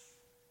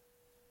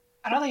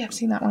 I don't think I've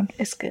seen that one.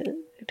 It's good.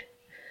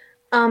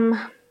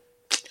 I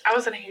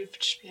wasn't a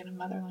huge fan of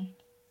Motherland.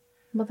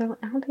 Motherland?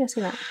 I don't think I've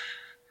seen that.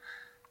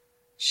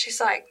 She's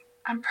like,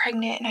 I'm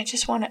pregnant and I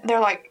just want to... They're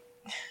like,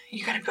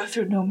 you gotta go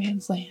through no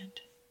man's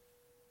land.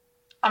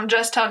 I'm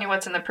just telling you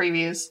what's in the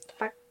previews.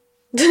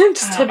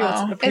 Just tell me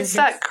what's in the previews. It's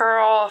that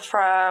girl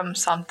from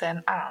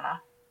something. I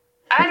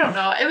don't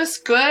know. It was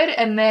good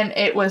and then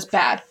it was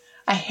bad.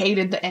 I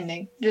hated the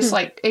ending. Just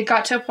like, it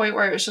got to a point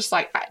where it was just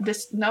like,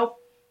 nope.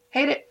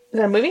 Hate it. Is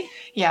that a movie?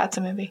 Yeah, it's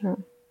a movie.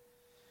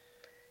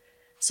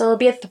 So it'll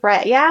be a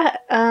threat. Yeah.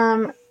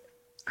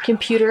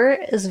 Computer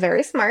is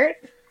very smart.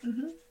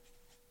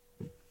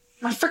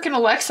 My freaking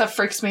Alexa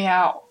freaks me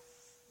out.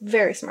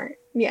 Very smart.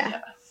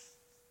 Yeah.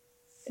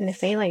 And if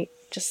they like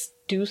just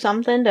do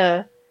something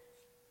to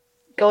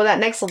go that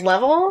next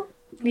level,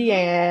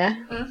 yeah,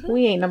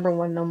 we ain't number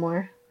one no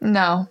more.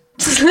 No.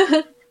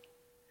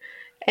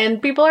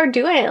 And people are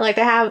doing it. Like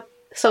they have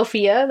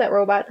Sophia, that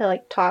robot that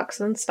like talks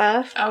and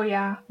stuff. Oh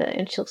yeah.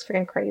 And she looks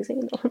freaking crazy.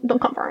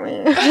 Don't come for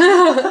me.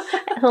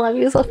 I love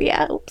you,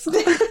 Sophia. Oops.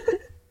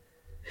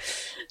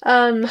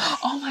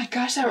 Oh my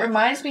gosh, that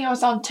reminds me. I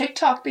was on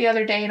TikTok the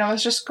other day and I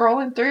was just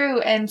scrolling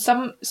through and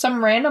some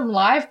random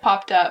live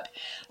popped up.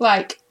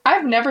 Like,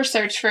 I've never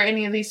searched for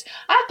any of these.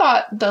 I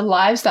thought the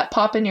lives that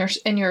pop in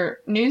your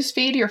news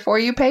feed, your For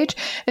You page,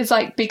 is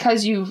like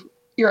because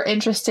you're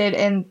interested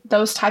in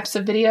those types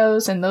of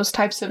videos and those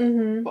types of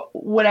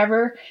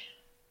whatever.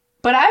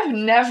 But I've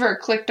never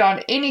clicked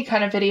on any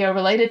kind of video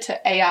related to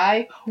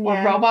AI or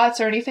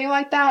robots or anything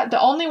like that. The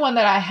only one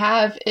that I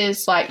have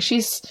is like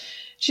she's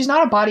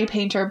not a body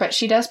painter, but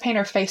she does paint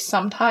her face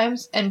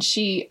sometimes, and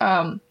she's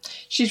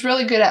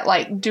really good at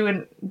like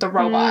doing the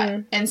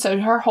robot, and so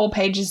her whole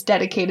page is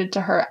dedicated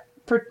to her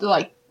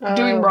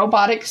doing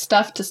robotic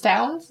stuff to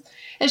sounds.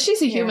 And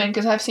she's a human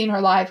because I've seen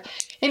her live.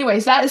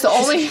 Anyways, that is the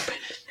only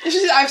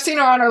I've seen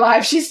her on her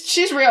live.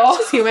 She's real.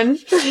 She's human.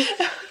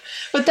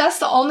 But that's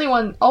the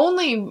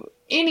only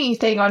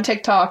anything on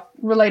TikTok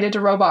related to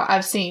robot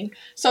I've seen.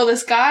 So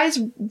this guy's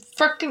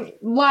freaking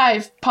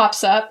live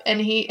pops up,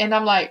 and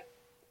I'm like,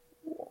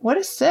 what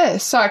is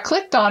this? So I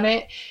clicked on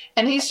it,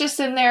 and he's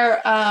just in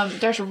there.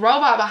 There's a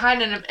robot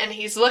behind him, and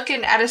he's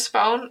looking at his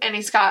phone, and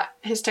he's got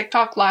his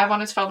TikTok live on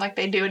his phone like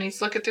they do, and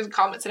he's looking through the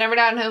comments, and every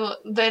now and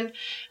then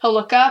he'll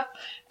look up,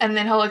 and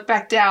then he'll look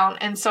back down.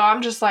 And so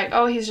I'm just like,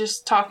 oh, he's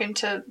just talking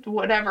to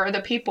whatever,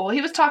 the people.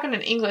 He was talking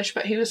in English,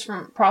 but he was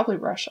from probably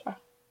Russia.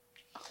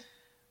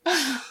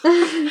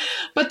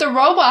 But the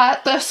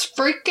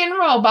freaking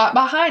robot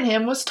behind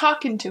him was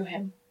talking to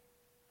him.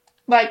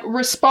 Like,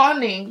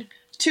 responding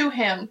to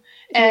him.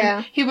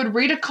 And he would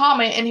read a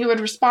comment and he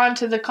would respond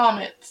to the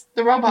comments.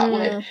 The robot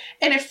would.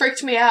 And it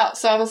freaked me out.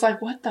 So I was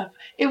like, what the?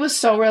 It was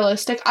so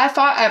realistic. I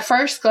thought at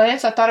first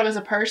glance, I thought it was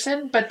a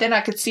person. But then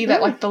I could see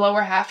that like the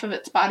lower half of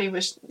its body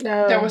was,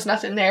 there was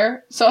nothing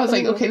there. So I was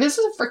like, okay, this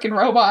is a freaking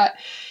robot.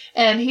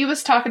 And he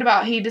was talking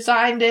about he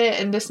designed it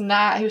and this and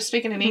that. He was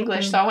speaking in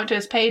English. So I went to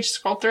his page,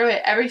 scrolled through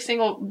it. Every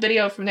single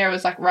video from there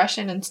was like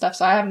Russian and stuff.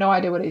 So I have no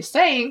idea what he's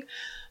saying.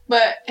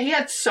 But he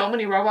had so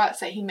many robots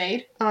that he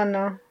made. Oh,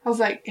 no. I was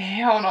like,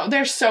 hell no.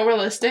 They're so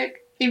realistic.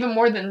 Even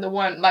more than the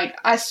one. Like,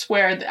 I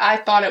swear that I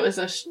thought it was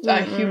a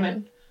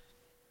human.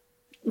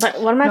 But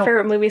one of my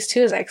favorite movies,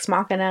 too, is Ex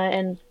Machina.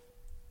 And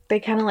they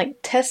kind of,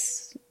 like,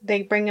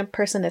 they bring a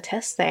person to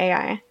test the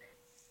AI.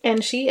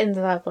 And she ends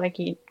up, like,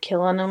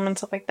 killing them and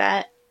stuff like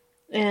that.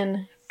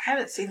 And I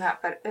haven't seen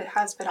that, but it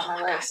has been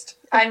on my list.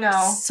 I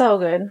know. So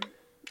good.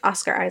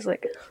 Oscar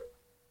Isaac.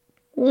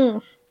 I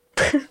don't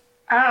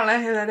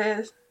know who that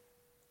is.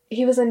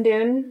 He was in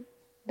Dune,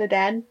 the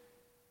dad.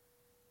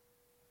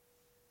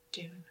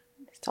 Dune.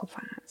 It's so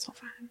fine.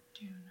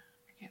 Dune.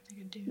 I can't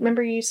think of Dune.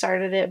 Remember you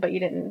started it, but you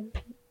didn't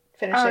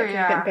finish it because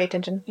you couldn't pay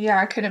attention. Yeah,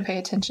 I couldn't pay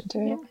attention to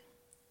it.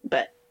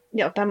 But,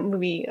 that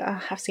movie,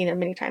 I've seen it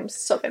many times.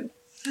 So good.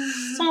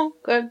 So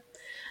good.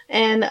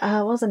 And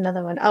what was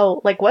another one?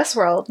 Oh, like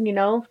Westworld,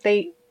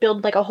 they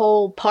build like a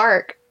whole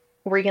park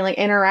where you can like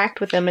interact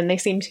with them and they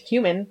seem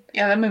human.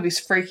 Yeah, that movie's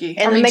freaky.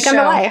 And then they come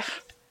to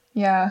life.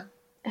 Yeah.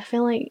 I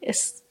feel like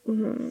it's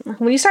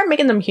when you start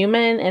making them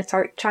human and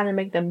start trying to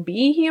make them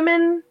be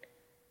human,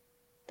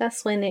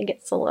 that's when it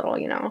gets a little,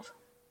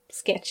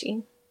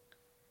 sketchy.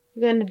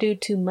 You're gonna do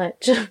too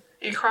much.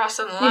 You're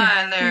crossing the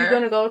line there. You're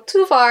gonna go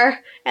too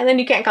far and then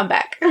you can't come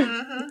back.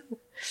 Mm-hmm.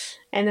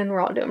 And then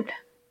we're all doomed.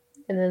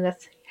 And then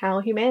that's how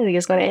humanity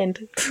is going to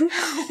end.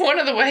 One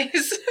of the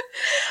ways.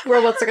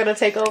 Robots are going to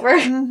take over.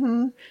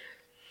 Mm-hmm.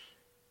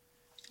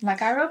 Like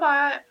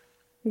iRobot.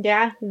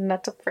 Yeah, and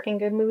that's a freaking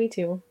good movie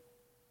too.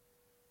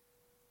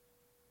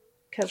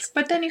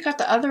 But then you got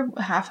the other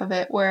half of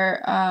it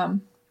where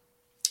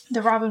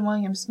the Robin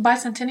Williams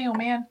Bicentennial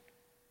Man.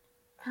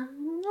 I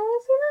don't know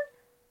what's in it.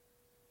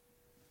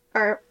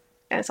 Or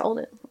it's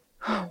old.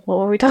 What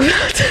were we talking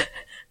about?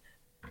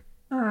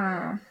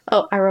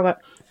 Oh, iRobot.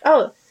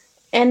 Oh,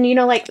 and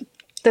like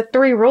the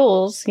 3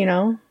 rules,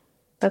 that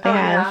they have.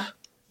 Yeah.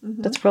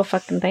 Mm-hmm. That's a real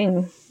fucking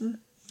thing. Mm-hmm.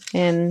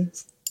 And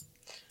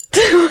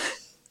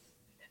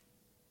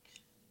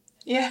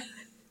yeah.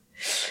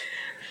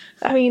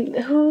 I mean,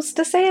 who's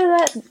to say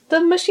that the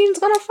machine's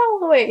gonna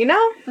follow it,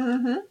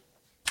 Mm-hmm.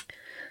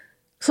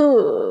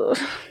 So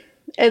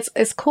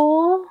it's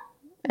cool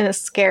and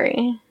it's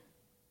scary.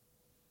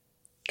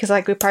 Because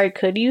we probably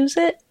could use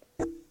it,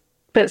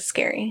 but it's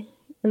scary.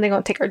 And they're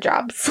gonna take our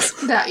jobs.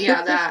 that.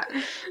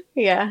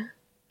 Yeah.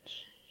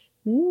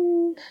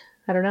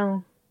 I don't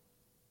know.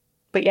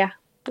 But yeah,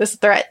 it's a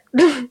threat.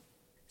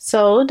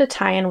 So, to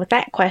tie in with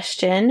that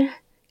question,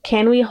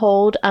 can we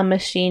hold a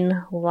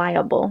machine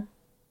liable?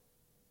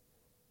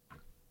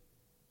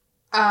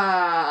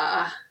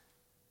 That's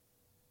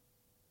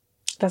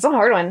a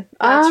hard one.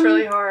 That's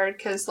really hard,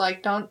 because,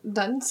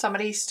 doesn't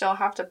somebody still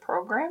have to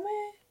program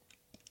it?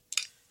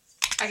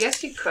 I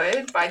guess you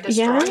could by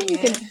destroying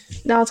it.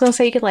 No, I was gonna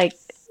say you could,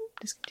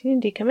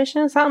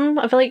 decommission or something.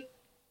 I feel like,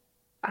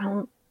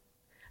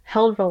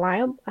 held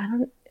reliable?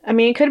 I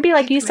mean, it could be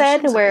like you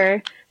said,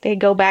 where they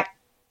go back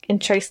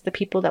and trace the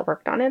people that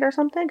worked on it or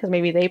something, because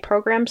maybe they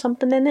programmed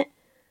something in it.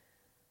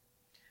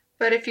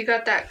 But if you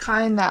got that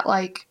kind that,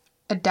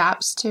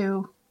 adapts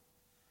to,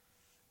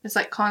 it's,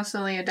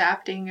 constantly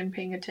adapting and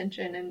paying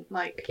attention and,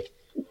 Like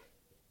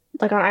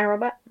on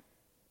iRobot?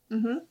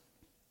 Mm-hmm.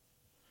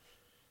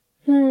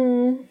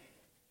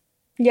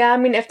 Yeah, I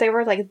mean, if they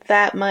were,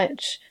 that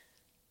much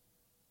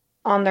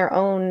on their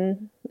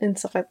own and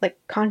stuff like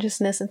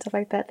consciousness and stuff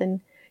like that,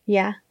 then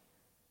yeah.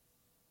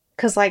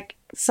 Because,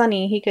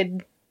 Sonny, he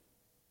could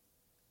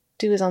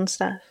do his own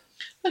stuff.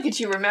 Look at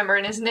you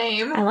remembering his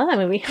name. I love that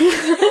movie.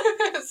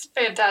 It's a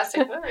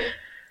fantastic movie.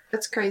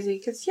 That's crazy.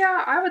 Because,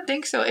 yeah, I would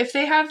think so. If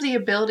they have the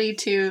ability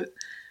to,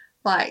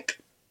 I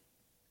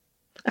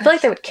feel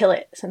like they would kill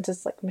it since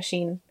it's,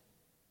 machine.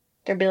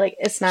 They'd be like,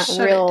 it's not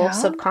real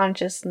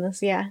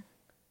subconsciousness. Yeah.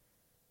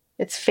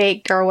 It's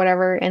fake or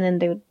whatever. And then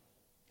they would,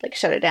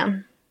 shut it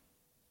down.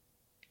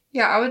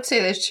 Yeah, I would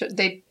say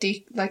they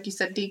like you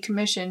said,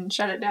 decommission,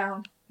 shut it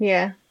down.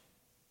 Yeah.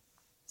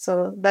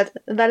 So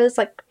that is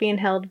being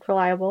held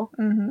reliable.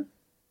 Mm-hmm.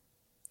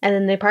 And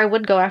then they probably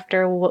would go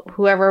after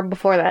whoever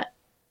before that.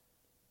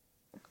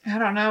 I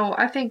don't know.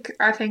 I think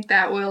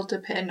that will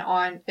depend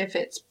on if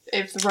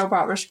the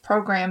robot was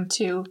programmed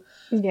to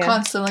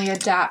constantly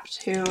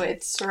adapt to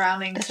its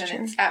surroundings and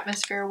its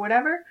atmosphere or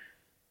whatever.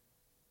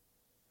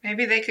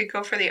 Maybe they could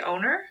go for the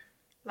owner,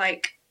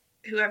 like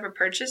whoever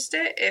purchased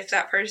it, if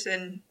that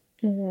person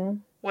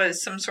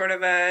was some sort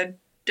of a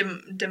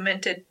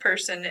demented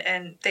person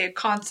and they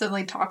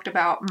constantly talked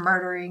about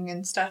murdering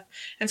and stuff.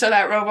 And so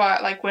that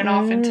robot like went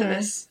off into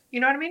this, you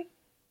know what I mean?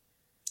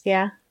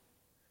 Yeah.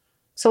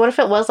 So what if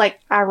it was like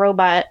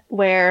iRobot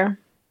where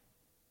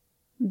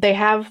they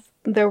have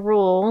their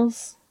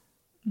rules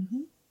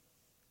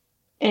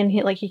and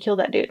he killed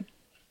that dude?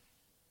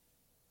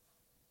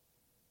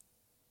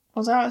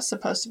 Well, that was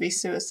supposed to be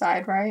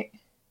suicide, right?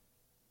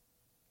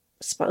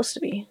 Supposed to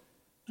be.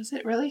 Was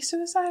it really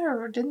suicide,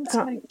 or didn't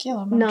somebody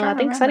kill him? No, I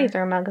think Sunny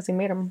threw him out because he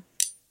made him.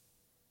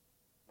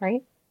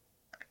 Right?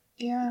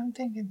 Yeah, I'm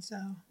thinking so.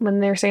 When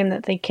they're saying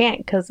that they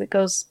can't because it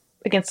goes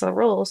against the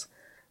rules.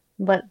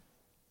 But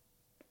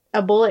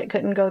a bullet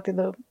couldn't go through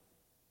the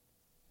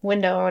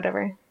window or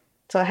whatever.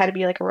 So it had to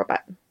be like a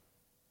robot.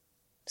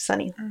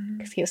 Sunny.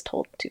 Because he was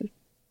told to.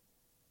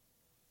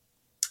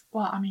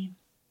 Well, I mean,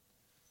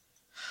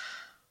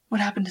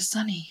 what happened to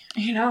Sunny?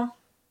 You know?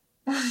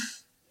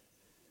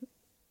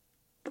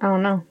 I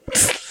don't know.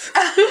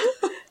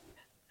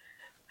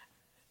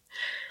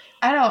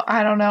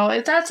 I don't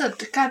know. That's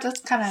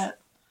kind of.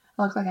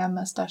 I look like I have a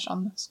mustache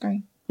on the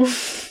screen.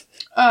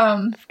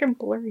 Freaking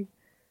blurry.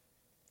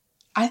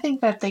 I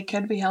think that they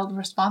could be held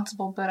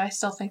responsible, but I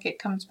still think it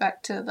comes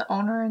back to the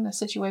owner and the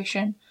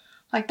situation.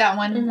 Like that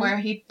one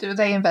where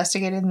they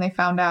investigated and they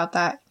found out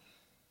that,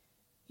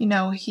 you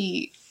know,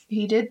 he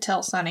did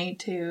tell Sunny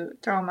to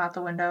throw him out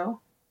the window.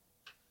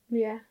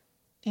 Yeah.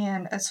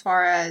 And as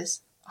far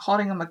as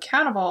holding him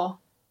accountable,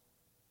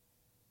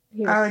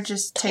 I would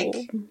just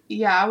take...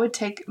 Yeah, I would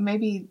take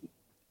maybe...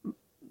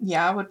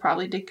 Yeah, I would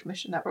probably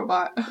decommission that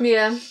robot.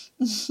 Yeah.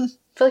 I feel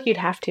like you'd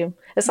have to.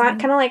 It's not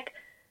kind of like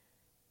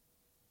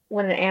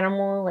when an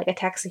animal like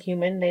attacks a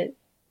human, they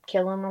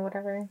kill him or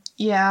whatever.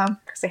 Yeah.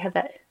 Because they have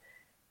that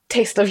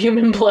taste of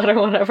human blood or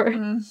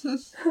whatever.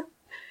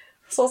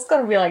 So it's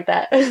going to be like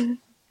that.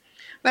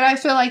 But I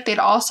feel like they'd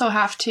also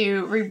have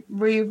to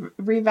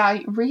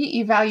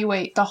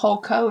reevaluate the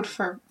whole code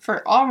for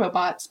all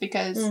robots,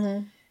 because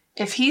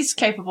if he's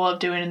capable of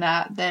doing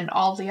that, then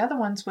all the other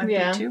ones would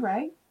be too,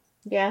 right?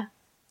 Yeah.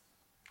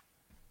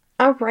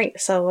 All right,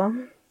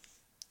 so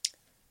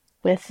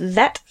with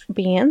that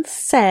being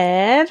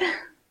said,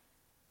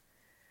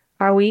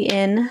 are we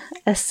in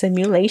a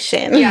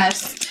simulation?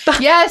 Yes.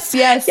 Yes.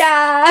 Yes.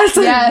 Yes.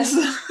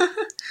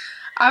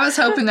 I was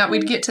hoping that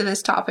we'd get to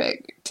this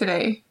topic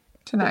tonight.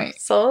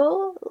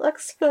 So,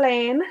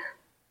 explain.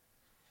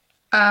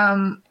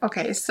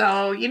 Okay,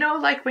 so, you know,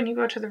 like when you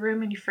go to the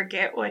room and you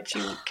forget what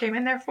you came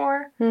in there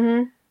for?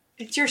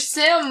 It's your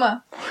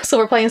sim. So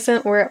we're playing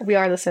Sims. We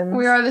are the Sims.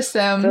 We are the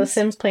Sims. The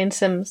Sims playing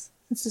Sims.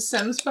 It's the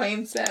Sims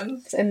playing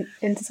Sims. It's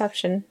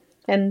Inception.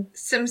 And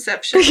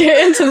Simception.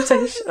 Yeah,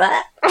 Inception.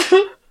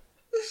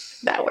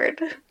 That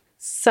word.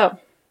 So,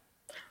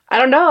 I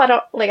don't know. I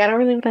don't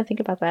really want to think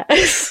about that.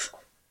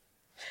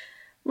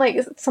 Like,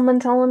 is someone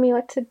telling me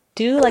what to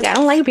do? Like, I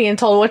don't like being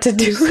told what to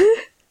do.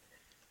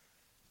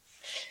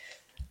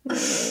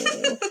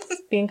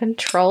 Being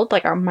controlled?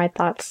 Like, are my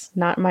thoughts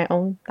not my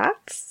own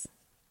thoughts?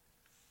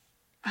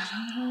 I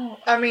don't know.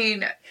 I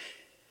mean,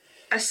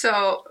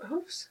 so,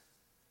 oops.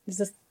 Is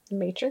this the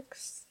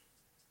Matrix?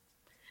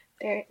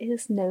 There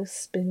is no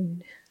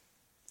spoon.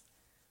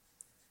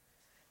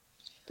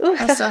 Ooh,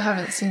 I still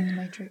haven't seen The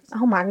Matrix.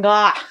 Oh my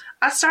god.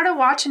 I started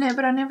watching it,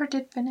 but I never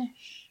did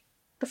finish.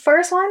 The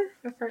first one?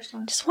 The first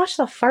one. Just watch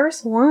the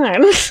first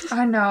one.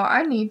 I know.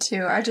 I need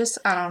to. I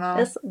don't know.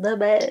 It's the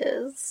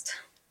best.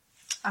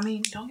 I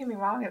mean, don't get me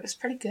wrong. It was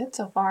pretty good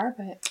so far,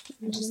 but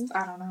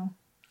I don't know.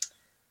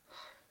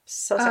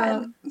 So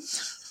sad.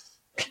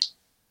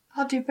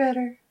 I'll do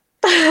better.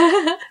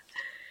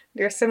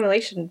 Your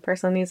simulation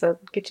person needs to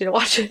get you to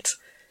watch it.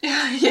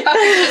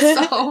 Yeah.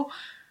 So...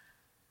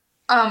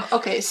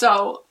 okay,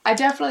 so I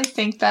definitely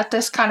think that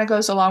this kind of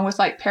goes along with,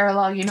 like,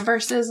 parallel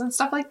universes and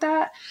stuff like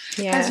that.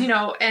 Yeah. Because, you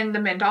know, and the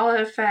Mandela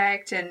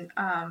effect, and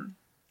I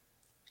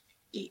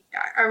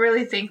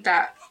really think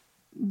that,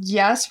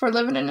 yes, we're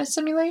living in a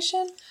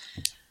simulation.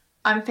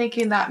 I'm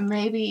thinking that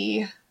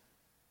maybe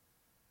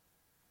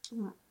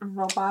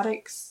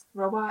robots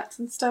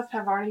and stuff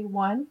have already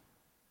won.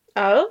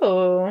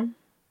 Oh.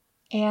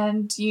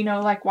 And, you know,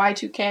 like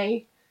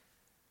Y2K...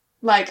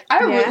 Like,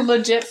 I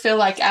legit feel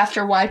like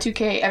after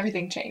Y2K,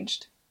 everything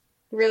changed.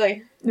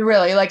 Really?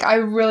 Really. Like, I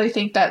really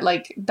think that,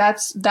 like,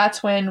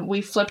 that's when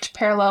we flipped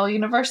parallel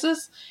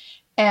universes.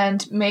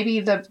 And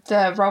maybe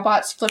the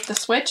robots flipped the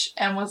switch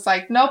and was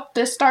like, nope,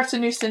 this starts a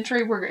new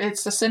century.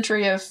 It's the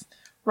century of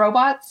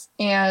robots.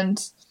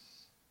 And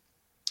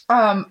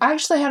I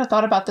actually had a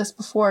thought about this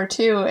before,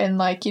 too. And,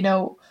 like, you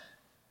know,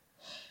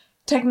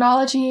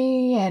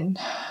 technology and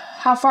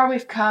how far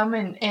we've come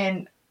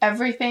and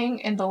everything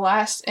in the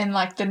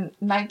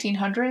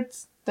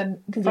 1900s, from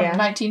Yeah.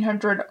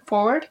 1900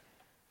 forward.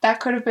 That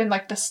could have been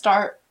like the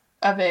start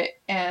of it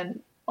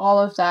and all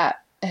of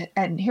that.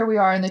 And here we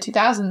are in the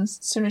 2000s.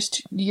 As soon as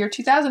the year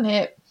 2000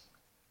 hit,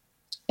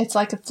 it's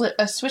like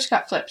a switch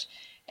got flipped.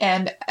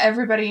 And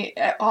everybody,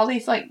 all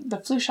these, like, the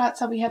flu shots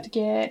that we had to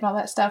get and all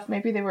that stuff,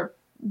 maybe they were,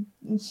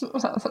 I'm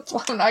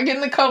not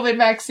getting the COVID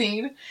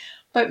vaccine,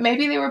 but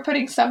maybe they were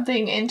putting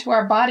something into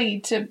our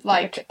body to,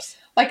 like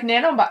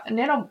nano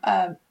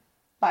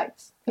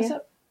bites. Is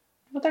that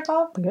what they're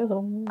called?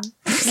 Nanobites.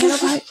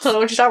 Nanobites. I don't know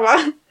what you're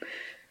talking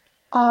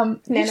about.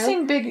 You've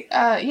seen big,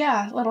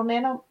 little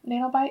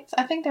nanobites.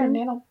 I think they're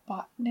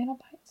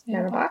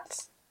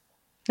nanobites.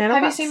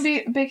 Have you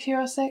seen Big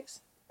Hero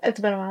 6? It's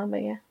been a while,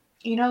 but yeah.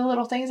 You know the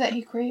little things that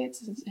he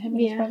creates, him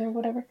and his brother,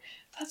 whatever.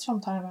 That's what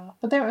I'm talking about.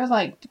 But they were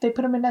like, they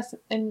put them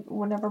in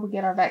whenever we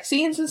get our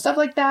vaccines and stuff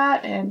like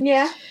that, and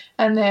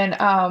and then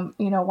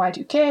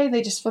Y2K,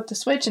 they just flip the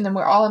switch, and then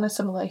we're all in a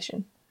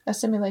simulation.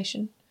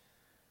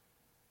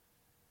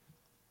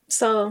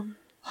 So,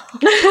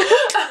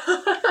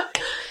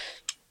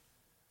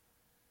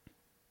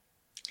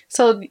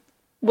 so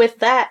with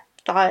that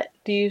thought,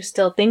 do you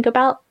still think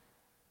about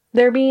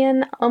there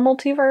being a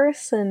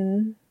multiverse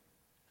and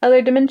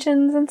other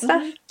dimensions and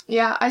stuff? Mm-hmm.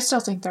 Yeah, I still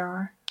think there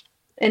are.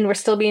 And we're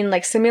still being,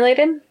 like,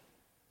 simulated?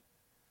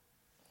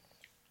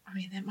 I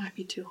mean, that might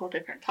be two whole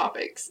different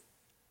topics.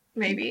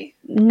 Maybe.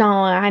 No,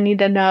 I need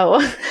to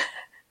know.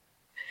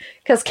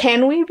 Because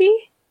can we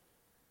be?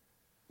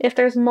 If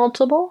there's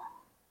multiple?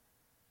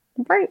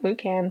 Right, we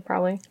can,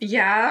 probably.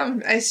 Yeah,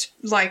 it's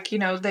like,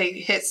 they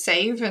hit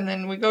save and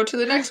then we go to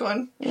the next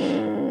one.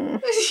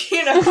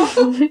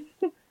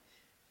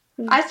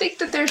 I think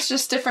that there's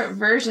just different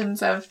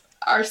versions of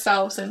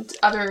ourselves and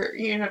other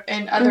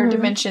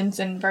dimensions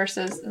and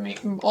verses. I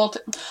mean, oh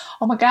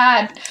my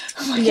god,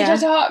 why can't I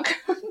talk?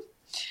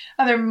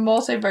 Other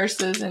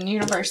multiverses and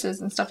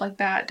universes and stuff like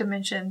that,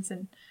 dimensions,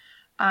 and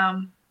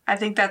I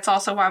think that's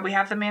also why we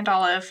have the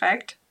Mandela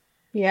effect.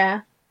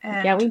 Yeah,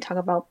 and we can talk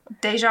about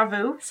deja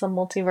vu, some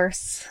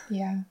multiverse.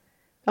 Yeah.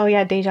 Oh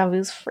yeah, deja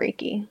vu's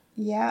freaky.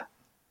 Yeah,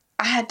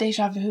 I had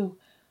deja vu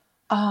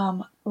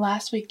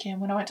last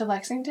weekend when I went to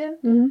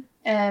Lexington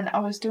and I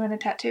was doing a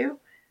tattoo.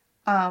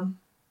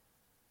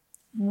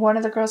 One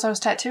of the girls I was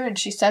tattooing,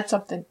 she said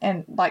something,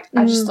 and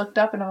I just looked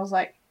up and I was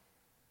like,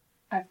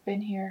 I've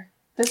been here.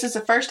 This is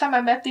the first time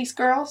I met these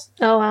girls.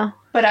 Oh wow.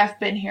 But I've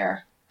been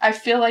here. I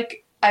feel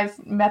like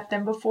I've met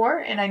them before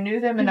and I knew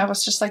them and I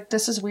was just like,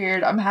 this is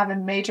weird. I'm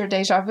having major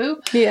deja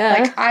vu.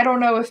 Yeah. I don't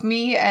know if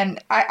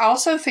and I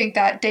also think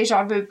that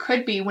deja vu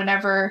could be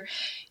whenever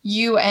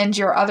you and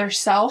your other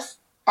self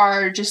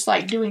are just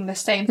doing the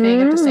same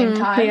thing at the same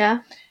time.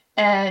 Yeah.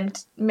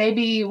 And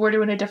maybe we're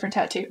doing a different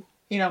tattoo.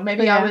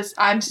 Maybe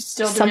I'm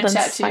still doing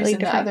tattoos in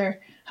the other.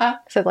 Huh?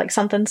 So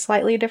something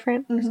slightly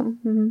different?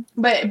 Mm-hmm.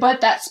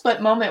 But that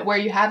split moment where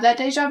you have that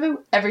deja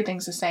vu,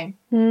 everything's the same.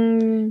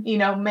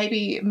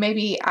 Maybe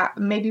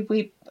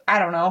we, I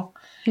don't know.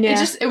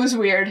 Yeah. It was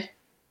weird.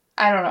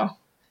 I don't know.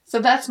 So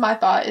that's my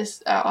thought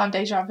is on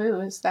deja vu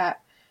is that,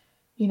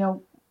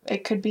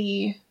 it could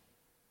be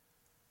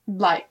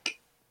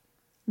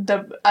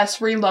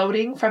us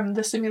reloading from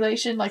the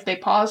simulation, they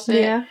paused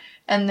it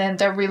and then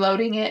they're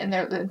reloading it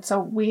and so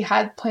we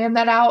had planned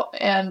that out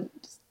and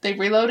they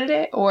reloaded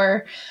it,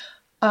 or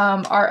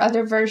our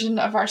other version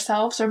of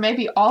ourselves, or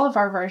maybe all of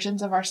our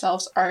versions of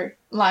ourselves are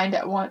lined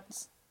at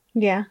once.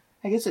 Yeah.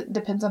 I guess it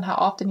depends on how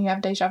often you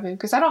have deja vu,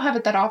 because I don't have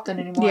it that often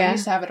anymore. I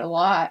used to have it a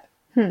lot.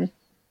 I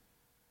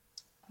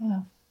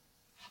don't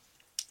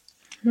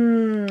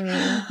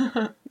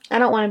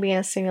want to be in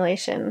a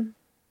simulation.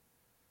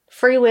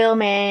 Free will,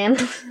 man.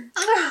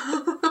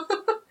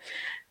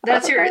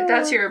 That's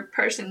your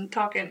person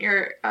talking,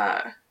 your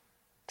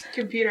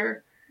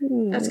computer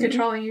that's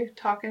controlling you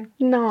talking.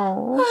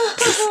 No.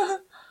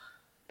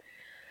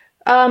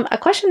 A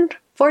question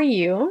for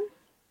you.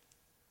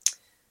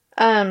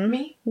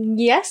 Me?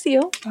 Yes,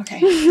 you. Okay.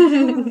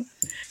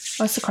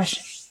 What's the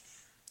question?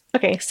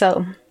 Okay,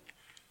 so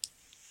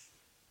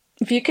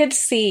if you could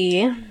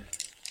see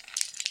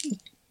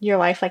your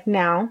life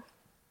now,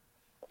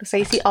 say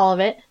you see all of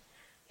it,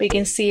 but you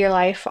can see your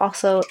life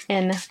also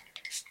in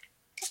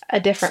a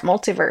different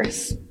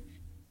multiverse,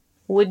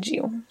 would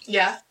you?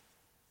 Yeah.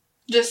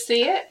 Just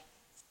see it?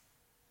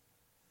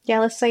 Yeah,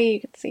 let's say you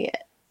could see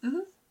it. Mm-hmm.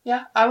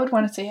 Yeah, I would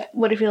want to see it.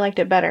 What if you liked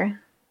it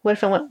better? What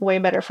if it went way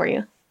better for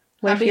you?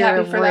 What I'd be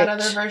happy for that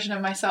other version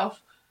of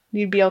myself.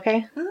 You'd be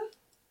okay? Mm-hmm.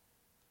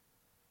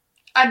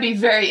 I'd be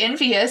very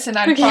envious and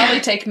I'd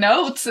probably take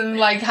notes and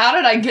how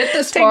did I get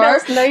this far?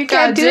 Notes. No, you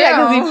can't do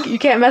that because you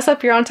can't mess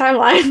up your own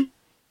timeline.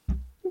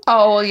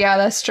 Oh, well, yeah,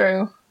 that's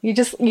true. You're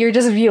just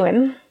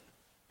viewing.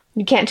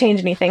 You can't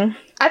change anything.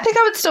 I think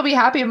I would still be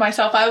happy with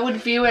myself. I would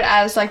view it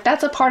as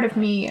that's a part of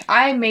me.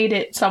 I made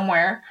it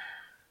somewhere.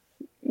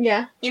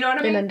 Yeah. You know what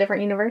I mean? In a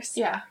different universe?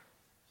 Yeah.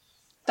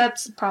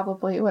 That's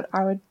probably what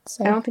I would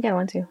say. I don't think I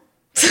want to.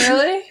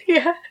 Really?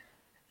 Yeah.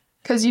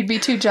 Because you'd be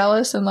too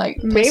jealous and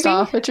pissed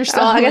off at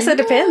yourself. I guess it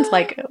depends.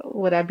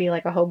 Would I be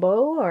a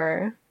hobo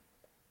or?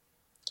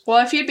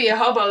 Well, if you'd be a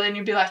hobo, then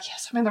you'd be like,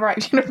 yes, I'm in the right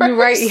universe. You're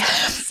right.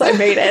 Yes, I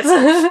made it.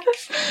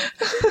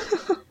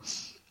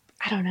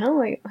 I don't know.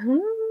 Like,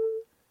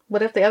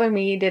 what if the other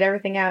me did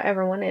everything I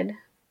ever wanted?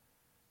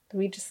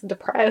 We just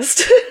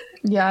depressed.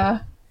 Yeah.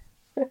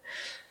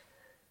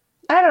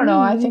 I don't know.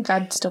 I think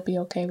I'd still be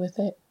okay with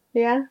it.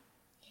 Yeah?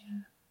 Yeah.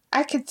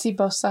 I could see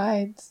both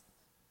sides.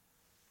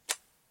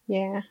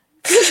 Yeah.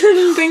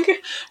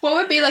 What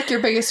would be like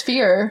your biggest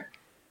fear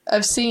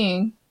of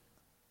seeing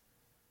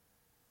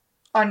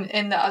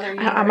in the other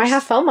universe? I might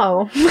have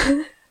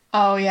FOMO.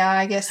 Oh, yeah,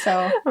 I guess so.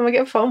 I'm gonna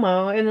get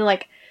FOMO. And then,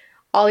 like,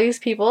 all these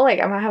people, like,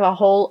 I might have a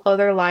whole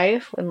other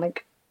life and,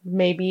 like,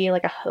 maybe,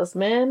 like, a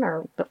husband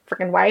or a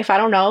freaking wife. I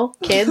don't know.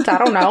 Kids. I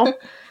don't know.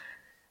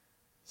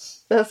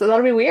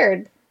 That'll be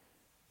weird.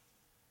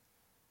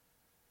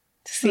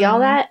 To see all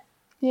that?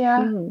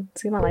 Yeah.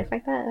 See my life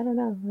like that? I don't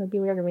know. That'd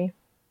be weird to me.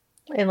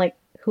 And, like,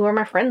 who are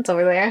my friends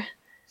over there?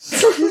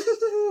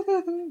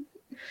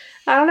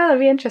 I don't know.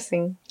 That'd be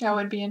interesting. That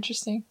would be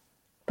interesting.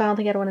 But I don't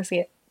think I'd want to see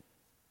it.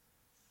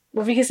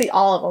 Well, if you could see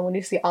all of them, would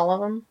you see all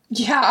of them?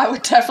 Yeah, I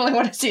would definitely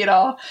want to see it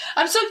all.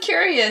 I'm so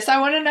curious. I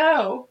want to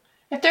know.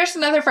 If there's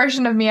another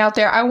version of me out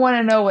there, I want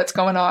to know what's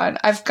going on.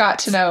 I've got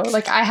to know.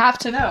 Like, I have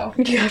to know.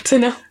 You have to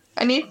know.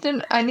 I need to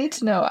know.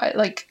 That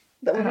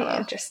would be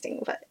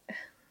interesting, but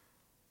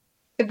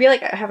it'd be like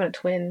having a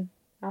twin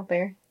out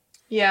there.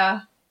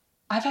 Yeah.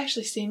 I've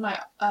actually seen my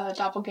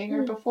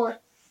doppelganger before.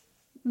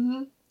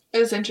 Mm-hmm. It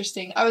was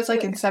interesting. I was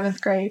like in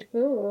 7th grade.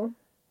 Ooh.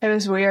 It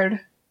was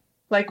weird.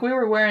 Like, we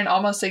were wearing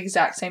almost the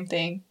exact same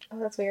thing. Oh,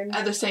 that's weird.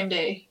 At the same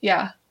day.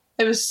 Yeah.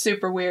 It was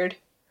super weird.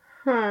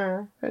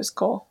 Huh. It was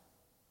cool.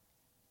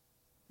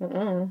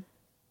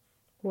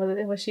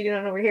 What's she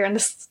doing over here in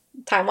this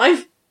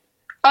timeline?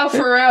 Oh,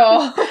 for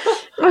real?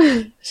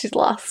 She's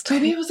lost.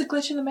 Maybe it was a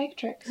glitch in the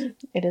Matrix.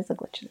 It is a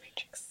glitch in the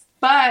Matrix.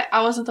 But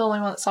I wasn't the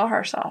only one that saw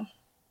her, so.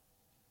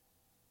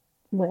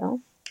 Well,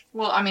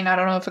 I mean, I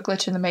don't know if a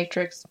glitch in the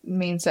Matrix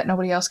means that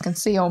nobody else can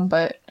see them,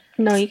 but...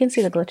 No, you can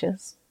see the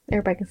glitches.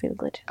 Everybody can see the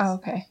glitches. Oh,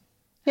 okay.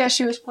 Yeah,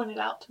 she was pointed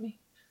out to me.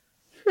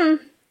 Yeah,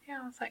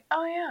 I was like,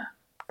 oh, yeah.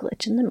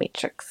 Glitch in the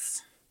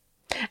Matrix.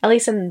 At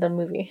least in the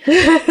movie.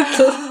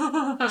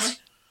 I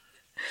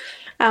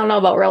don't know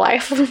about real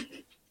life.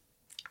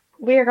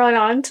 We are going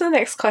on to the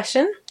next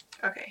question.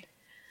 Okay.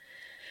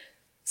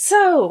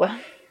 So,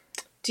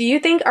 do you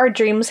think our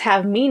dreams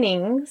have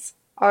meanings?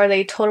 Are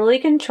they totally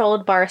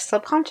controlled by our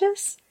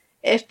subconscious?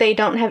 If they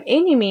don't have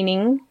any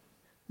meaning,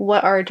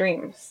 what are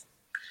dreams?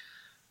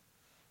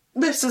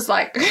 This is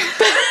like... this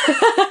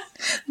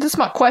is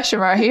my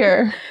question right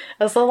here.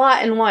 That's a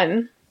lot in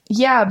one.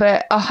 Yeah,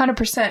 but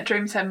 100%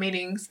 dreams have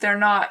meanings. They're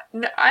not...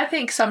 I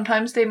think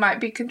sometimes they might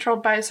be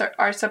controlled by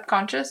our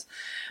subconscious,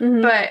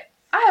 but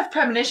I have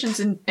premonitions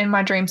in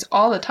my dreams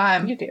all the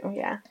time. You do,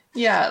 yeah.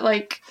 Yeah,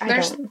 like,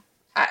 there's...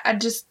 I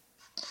just...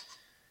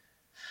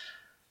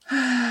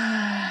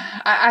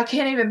 I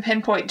can't even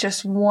pinpoint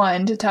just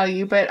one to tell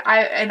you, but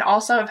and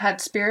also I've had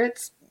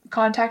spirits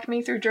contact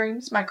me through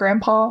dreams. My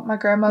grandpa, my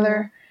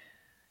grandmother.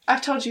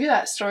 I've told you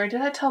that story.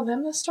 Did I tell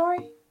them the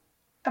story?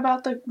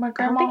 About my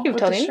grandma? I don't think you've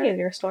told any of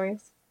your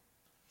stories.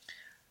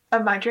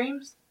 Of my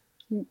dreams?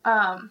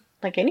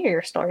 Like any of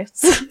your stories.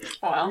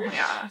 Well,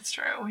 yeah, that's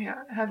true.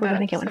 Yeah, We're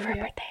gonna get one for her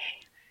birthday.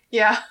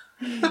 Yeah.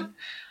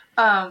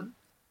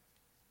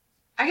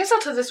 I guess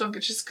I'll tell this one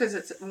just because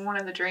it's one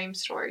of the dream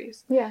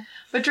stories. Yeah.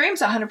 But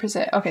dreams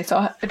 100%. Okay,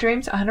 so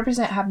dreams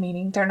 100% have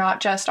meaning. They're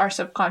not just our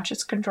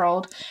subconscious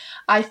controlled.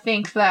 I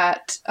think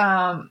that,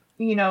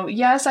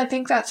 yes, I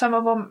think that some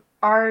of them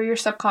are your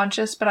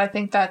subconscious, but I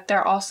think that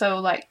they're also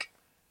like,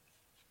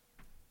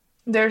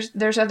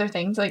 there's other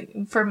things.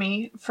 Like for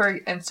me,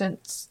 for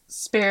instance,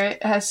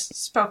 spirit has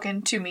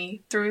spoken to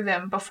me through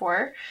them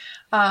before.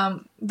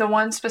 The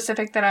one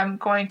specific that I'm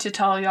going to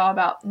tell y'all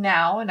about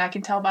now, and I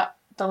can tell about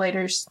the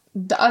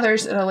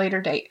others at a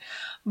later date.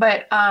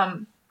 But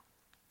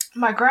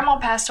my grandma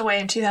passed away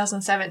in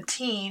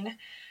 2017,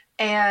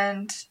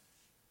 and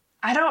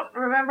I don't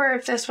remember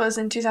if this was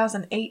in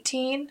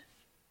 2018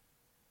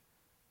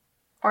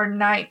 or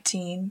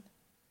 19.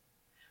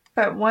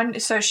 But it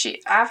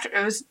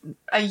was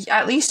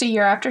at least a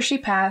year after she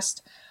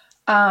passed,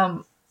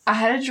 I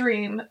had a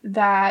dream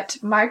that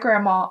my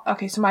grandma,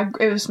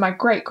 it was my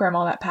great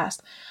grandma that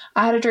passed.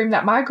 I had a dream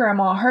that my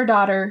grandma, her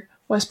daughter,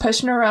 was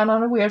pushing her around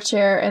on a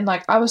wheelchair, and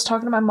like I was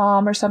talking to my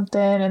mom or something,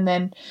 and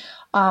then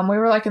we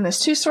were like in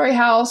this 2-story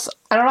house.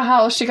 I don't know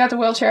how she got the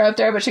wheelchair up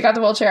there, but she got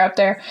the wheelchair up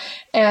there,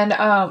 and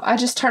I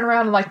just turn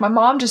around and like my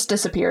mom just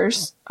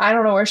disappears. I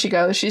don't know where she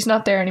goes. She's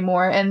not there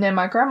anymore. And then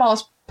my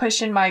grandma's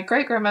pushing my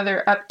great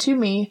grandmother up to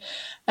me,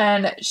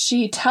 and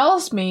she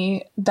tells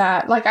me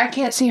that like I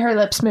can't see her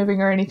lips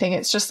moving or anything.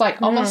 It's just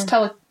like almost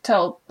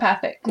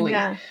telepathically.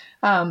 Yeah.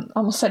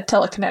 Almost said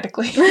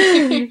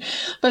telekinetically,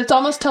 but it's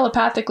almost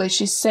telepathically.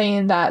 She's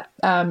saying that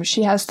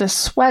she has this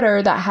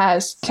sweater that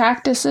has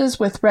cactuses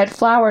with red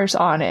flowers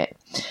on it.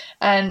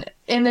 And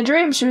in the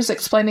dream, she was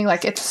explaining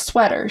like it's a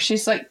sweater.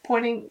 She's like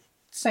pointing,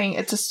 saying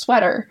it's a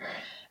sweater,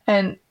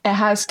 and it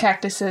has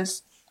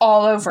cactuses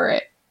all over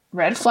it,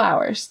 red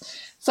flowers.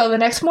 So the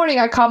next morning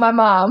I call my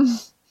mom.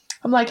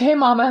 I'm like, hey,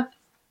 Mama.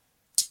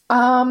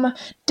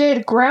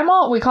 Did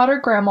Grandma, we called her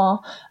Grandma,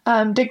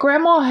 did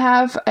Grandma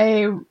have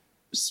a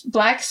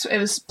black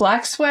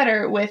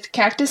sweater with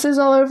cactuses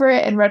all over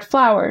it and red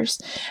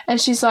flowers? And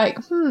she's like,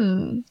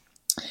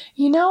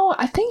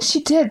 I think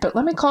she did, but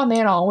let me call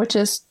Nana, which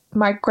is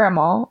my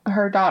grandma,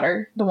 her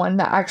daughter, the one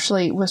that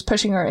actually was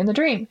pushing her in the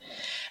dream.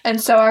 And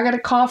so I got a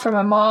call from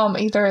my mom,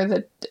 I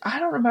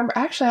don't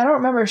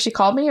remember if she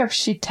called me or if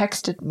she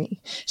texted me.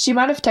 She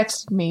might have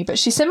texted me, but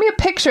she sent me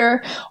a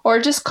picture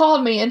or just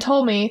called me and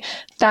told me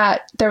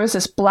that there was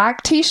this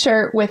black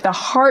t-shirt with a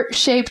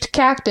heart-shaped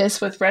cactus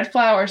with red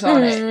flowers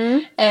on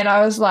it. And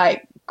I was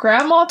like,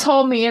 Grandma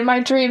told me in my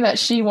dream that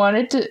she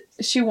wanted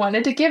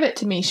to give it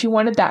to me. She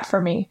wanted that for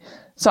me.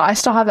 So I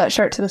still have that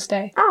shirt to this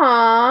day.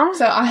 Aww.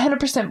 So I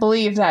 100%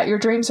 believe that your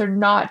dreams are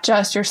not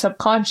just your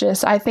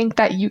subconscious. I think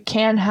that you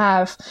can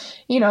have,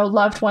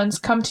 loved ones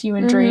come to you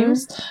in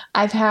dreams.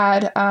 I've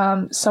had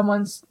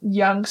someone's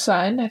young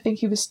son, I think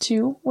he was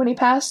 2 when he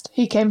passed.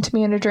 He came to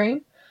me in a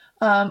dream.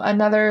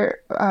 Another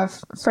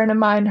friend of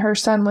mine, her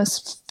son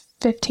was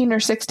 15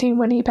 or 16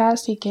 when he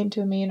passed. He came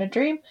to me in a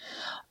dream.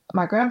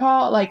 My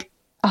grandpa,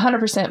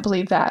 100%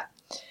 believe that.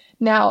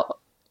 Now,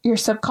 your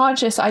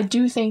subconscious, I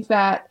do think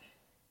that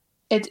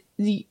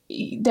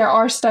there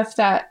are stuff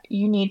that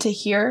you need to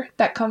hear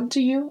that come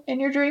to you in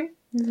your dream.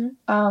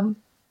 And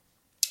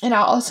I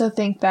also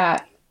think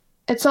that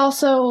it's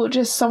also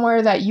just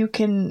somewhere that you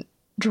can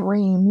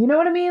dream. You know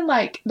what I mean?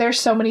 There's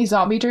so many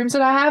zombie dreams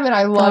that I have, and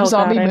I love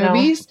zombie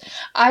movies.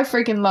 I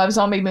freaking love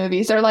zombie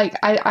movies. They're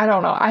I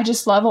don't know. I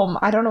just love them.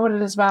 I don't know what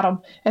it is about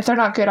them. If they're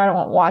not good, I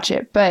don't watch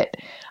it. But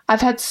I've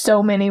had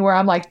so many where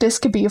I'm like, this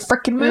could be a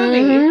freaking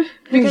movie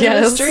because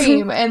of this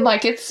dream. And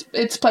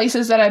it's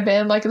places that I've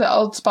been, like the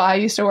old spa I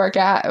used to work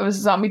at. It was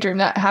a zombie dream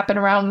that happened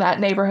around that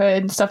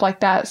neighborhood and stuff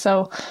like that.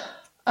 So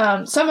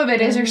some of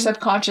it is your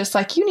subconscious.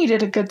 You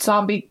needed a good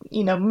zombie,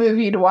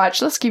 movie to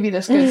watch. Let's give you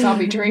this good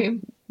zombie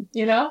dream,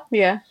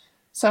 Yeah.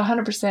 So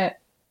 100%.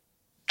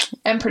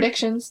 And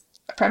predictions,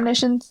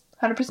 premonitions,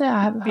 100%.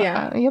 I have.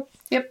 Yeah.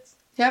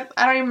 Yep.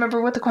 I don't even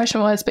remember what the question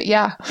was, but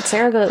yeah.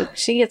 Sarah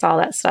she gets all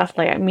that stuff.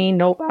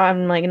 Nope.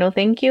 I'm like, no,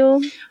 thank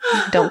you.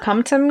 Don't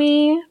come to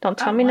me. Don't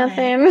tell me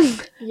nothing.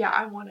 Yeah,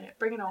 I want it.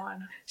 Bring it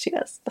on. She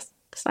goes, that's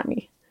not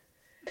me.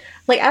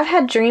 I've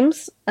had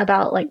dreams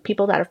about,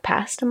 people that have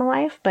passed in my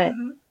life, but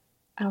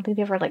I don't think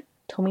they ever,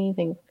 told me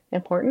anything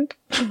important.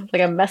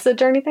 A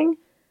message or anything.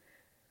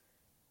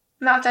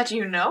 Not that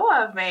you know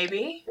of,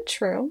 maybe.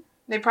 True.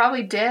 They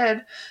probably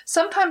did.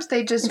 Sometimes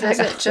they just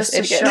visit just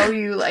to show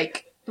you,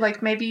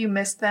 maybe you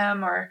missed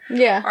them or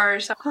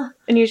something.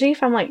 And usually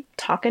if I'm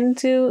talking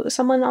to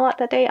someone a lot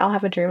that day, I'll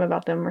have a dream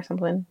about them or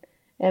something.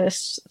 And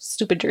it's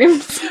stupid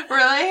dreams.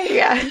 Really?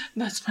 Yeah.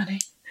 That's funny.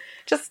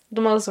 Just the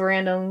most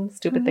random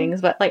stupid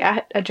things. But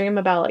I dream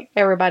about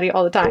everybody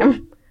all the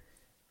time.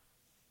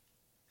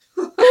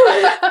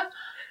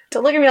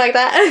 Don't look at me like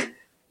that.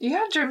 You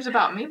had dreams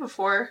about me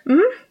before.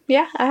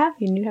 Yeah, I have.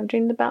 You have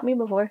dreamed about me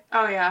before.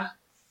 Oh yeah.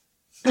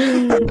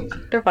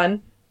 They're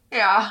fun.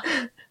 Yeah.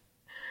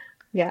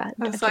 Yeah.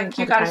 It's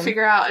you gotta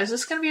figure out, is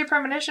this gonna be a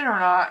premonition or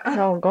not?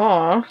 Oh,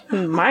 God.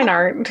 Mine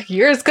aren't.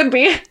 Yours could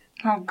be.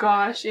 Oh,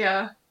 gosh,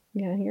 yeah.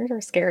 Yeah, yours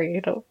are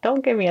scary.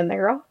 Don't get me in there,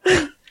 girl.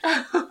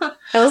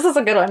 This is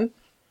a good one.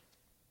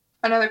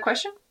 Another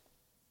question?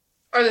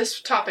 Or this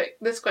topic?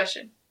 This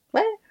question?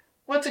 What?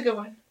 What's a good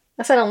one?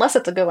 I said unless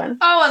it's a good one.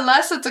 Oh,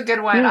 unless it's a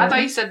good one. I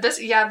thought you said this.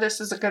 Yeah,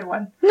 this is a good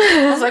one.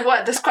 I was like,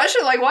 what? This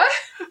question? What?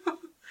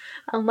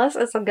 Unless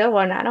it's a good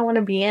one, I don't want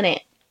to be in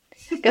it.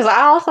 Because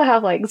I also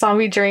have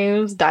zombie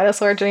dreams,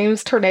 dinosaur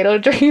dreams, tornado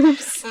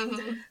dreams.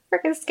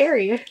 Freaking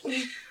scary.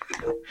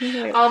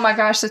 Oh my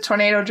gosh, the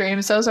tornado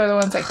dreams. Those are the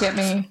ones that get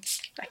me.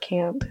 I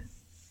can't.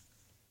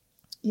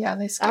 Yeah,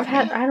 they scare I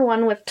had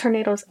one with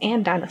tornadoes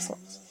and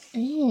dinosaurs.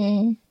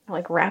 Mm.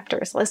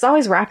 Raptors. It's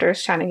always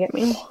raptors trying to get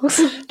me.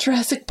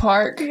 Jurassic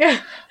Park. Yeah.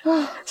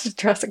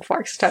 Jurassic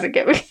Park's trying to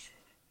get me.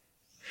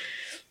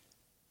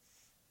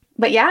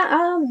 But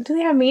yeah, do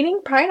they have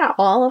meaning? Probably not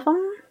all of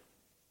them.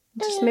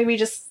 Maybe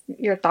just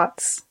your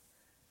thoughts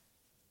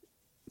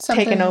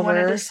taking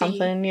over or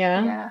something.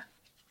 Yeah.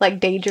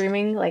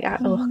 Daydreaming.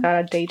 Oh God,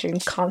 I daydream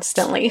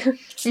constantly.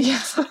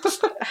 Yeah.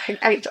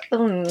 I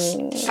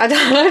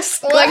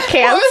just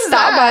can't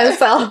stop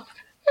myself.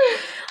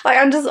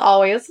 I'm just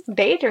always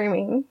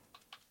daydreaming.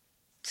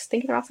 Just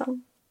thinking about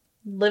something.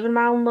 Living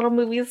my own little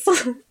movies.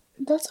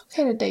 That's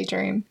okay to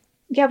daydream.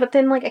 Yeah, but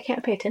then I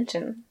can't pay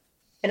attention.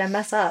 And I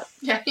mess up.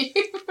 Yeah, you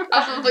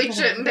probably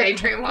shouldn't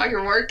daydream while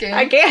you're working.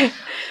 I can't.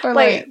 Or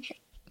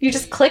you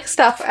just click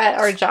stuff at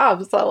our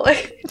job, so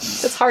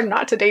it's hard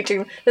not to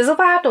daydream. This is if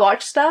I have to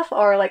watch stuff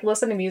or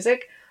listen to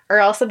music, or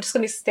else I'm just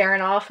gonna be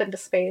staring off into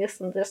space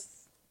and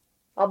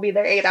I'll be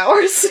there 8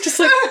 hours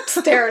just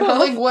staring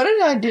off. What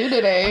did I do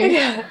today?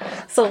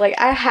 Yeah. So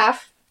I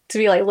have to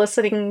be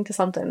listening to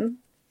something.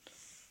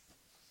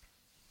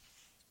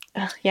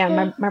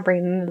 Yeah. My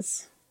brain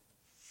is,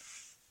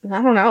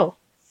 I don't know,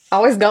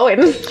 always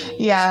going.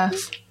 Yeah.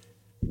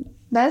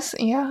 That's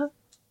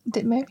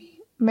maybe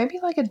Maybe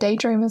like a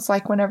daydream is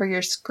like whenever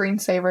your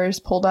screensaver is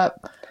pulled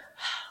up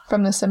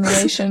from the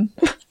simulation.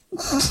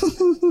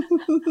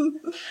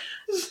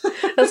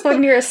 That's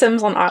when you're a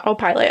Sims on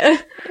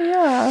autopilot.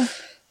 Yeah.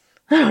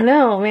 I don't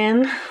know,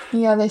 man.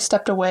 Yeah, they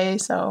stepped away,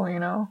 so, you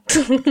know,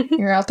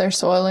 you're out there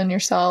soiling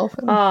yourself.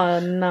 And... Oh,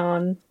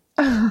 no.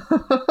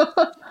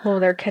 Oh,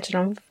 they're catching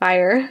on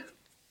fire.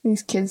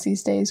 These kids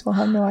these days will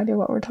have no idea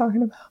what we're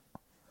talking about.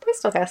 They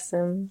still got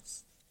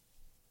Sims.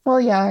 Well,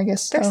 yeah, I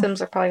guess Their so.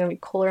 Sims are probably going to be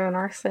cooler than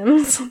our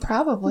Sims.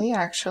 Probably,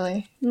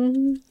 actually.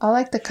 Mm-hmm. I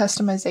like the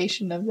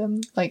customization of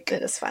them. Like,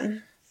 it is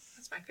fun.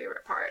 That's my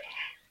favorite part.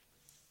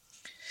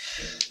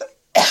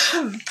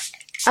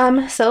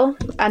 So,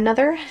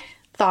 another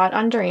thought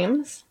on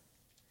dreams.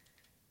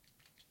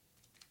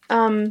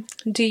 Do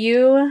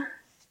you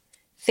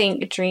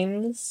think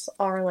dreams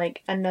are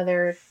like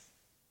another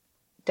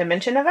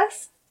dimension of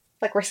us?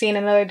 Like we're seeing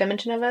another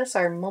dimension of us,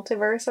 or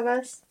multiverse of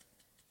us?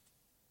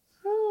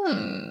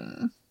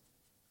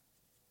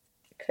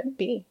 Could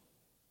be.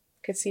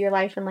 Could see your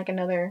life in like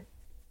another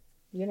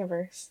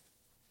universe.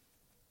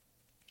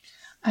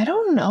 I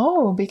don't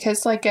know,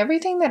 because like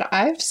everything that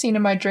I've seen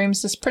in my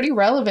dreams is pretty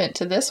relevant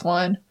to this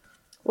one.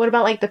 What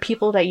about like the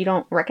people that you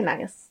don't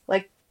recognize?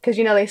 Like, because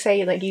you know they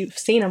say like you've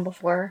seen them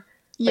before,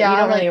 but Yeah, you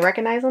don't like, really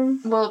recognize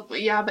them. Well,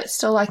 yeah, but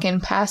still like in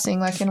passing,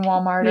 like in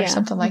Walmart or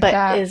something like but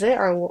that. Is it,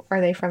 or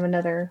are they from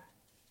another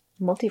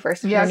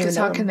multiverse? Yeah, because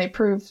how can they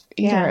prove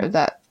either of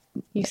that?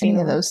 You've seen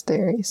any of those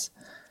theories?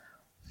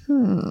 I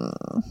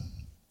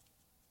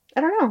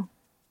don't know.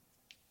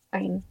 I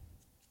mean,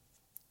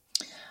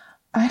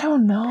 I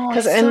don't know.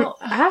 Because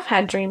I've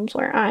had dreams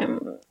where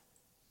I'm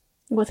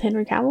with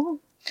Henry Cavill.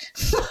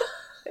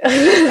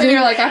 And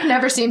you're like, I've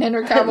never seen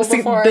Henry Cavill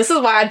before. This is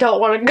why I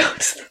don't want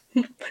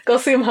to go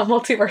see my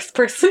multiverse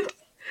person.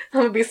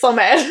 I'm gonna be so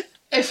mad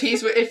if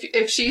she's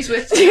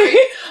with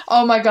you.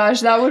 Oh my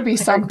gosh, that would be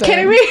something.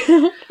 Are you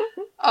kidding me?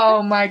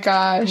 Oh my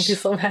gosh, I'd be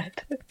so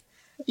mad.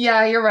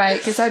 Yeah, you're right,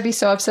 because I'd be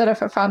so upset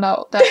if I found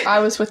out that I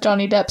was with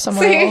Johnny Depp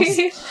somewhere else.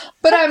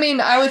 But I mean,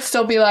 I would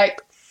still be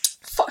like,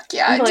 fuck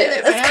yeah, I did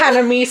it, man. It's kind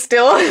of me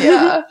still.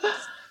 Yeah.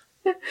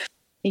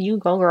 You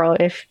go, girl,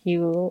 if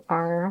you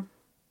are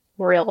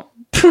real.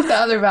 The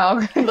other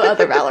Valerie. The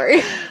other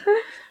Valerie.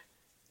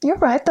 You're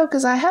right, though,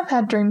 because I have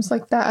had dreams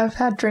like that. I've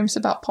had dreams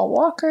about Paul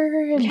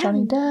Walker and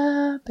Johnny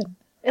Depp.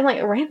 And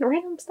like,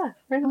 random stuff.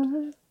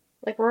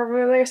 Like,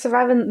 we're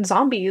surviving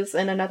zombies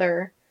in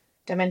another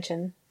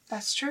dimension.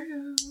 That's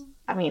true.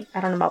 I mean,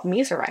 I don't know about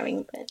me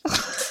surviving, but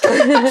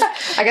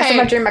I guess in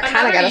my dream I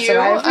kind of gotta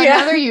survive.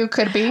 Another you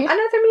could be.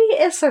 Another me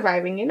is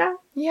surviving, you know?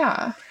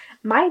 Yeah.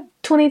 My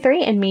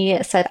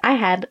 23andMe said I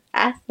had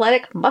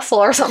athletic muscle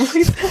or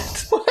something like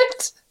that.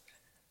 What?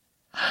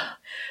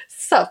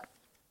 So,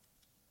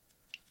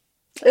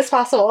 it's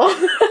possible.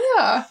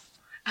 Yeah.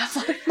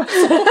 Athletic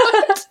muscle.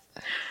 What?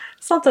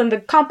 Something, the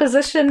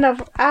composition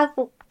of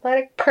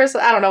athletic person.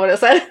 I don't know what it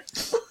said.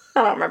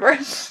 I don't remember.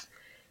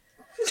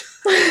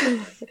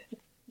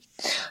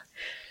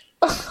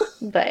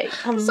 But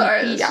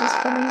sorry,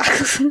 yeah.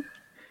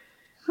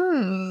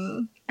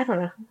 I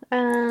don't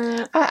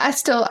know. I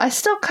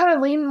still kind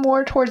of lean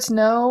more towards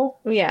no.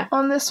 Yeah.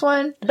 On this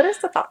one, but it's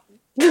the thought.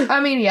 I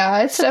mean, yeah,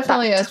 it's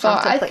definitely a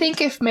thought. I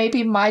think if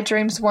maybe my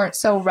dreams weren't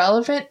so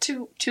relevant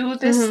to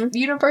this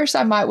universe,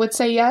 I would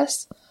say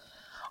yes.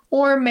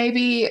 Or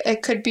maybe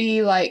it could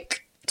be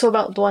like, so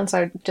about the ones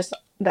that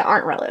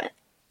aren't relevant.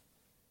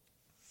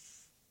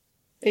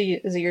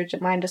 Is your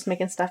mind just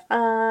making stuff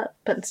up,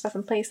 putting stuff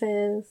in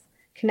places,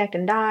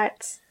 connecting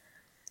dots?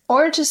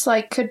 Or just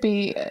like could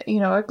be, a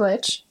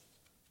glitch.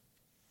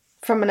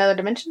 From another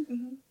dimension?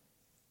 Mm-hmm.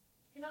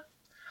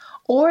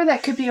 Or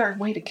that could be our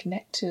way to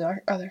connect to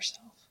our other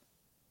self.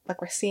 Like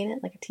we're seeing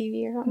it, like a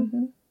TV or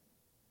something?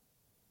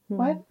 Mm-hmm.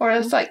 What? Or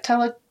it's like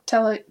telepathy?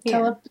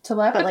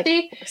 But like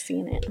we're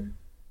seeing it.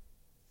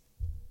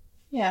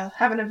 Yeah,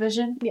 having a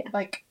vision. Yeah.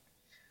 Like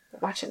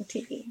watching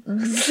TV.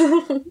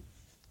 Mm-hmm.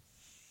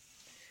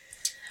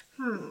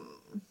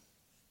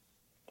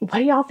 What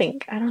do y'all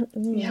think? I don't.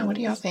 Yeah, what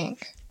do y'all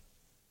think?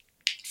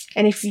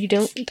 And if you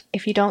don't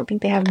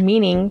think they have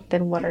meaning,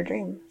 then what are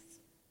dreams?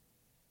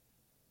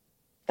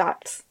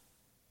 Thoughts,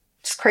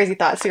 just crazy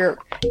thoughts. You're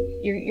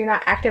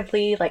not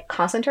actively like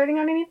concentrating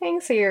on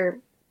anything, so your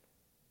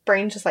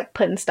brain's just like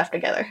putting stuff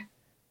together.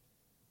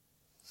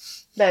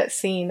 That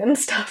scene and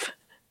stuff.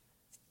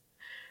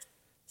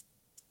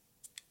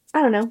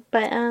 I don't know,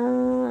 but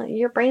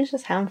your brain's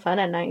just having fun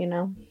at night,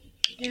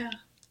 Yeah.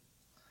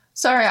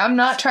 Sorry, I'm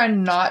not trying to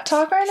not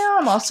talk right now.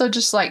 I'm also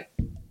just like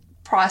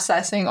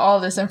processing all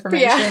this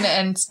information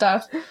and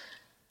stuff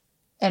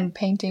and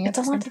painting. It's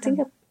a lot to think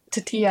about.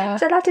 Yeah.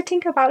 It's a lot to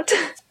think about.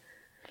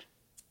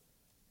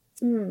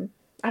 I don't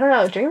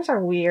know. Dreams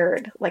are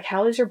weird. Like,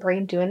 how is your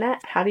brain doing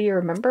that? How do you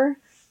remember?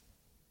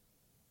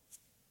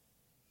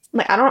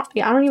 Like, I don't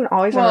even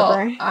always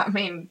remember. I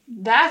mean,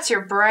 that's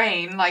your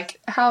brain.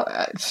 Like, how...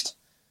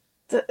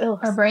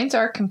 our brains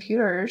are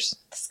computers.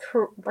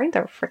 Brains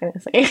are freaking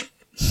insane.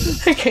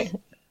 Okay.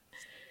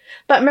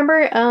 But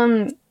remember, I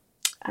don't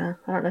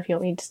know if you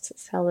want me to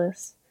tell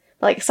this,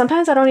 Like,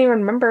 sometimes I don't even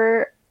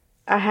remember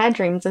I had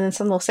dreams, and then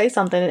someone will say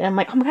something, and I'm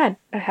like, oh my god,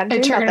 I had a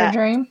dream about that. A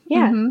dream?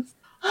 Yeah. Mm-hmm.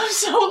 I'm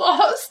so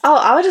lost. Oh,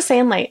 I was just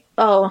saying, like,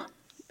 oh,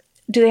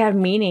 do they have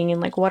meaning, and,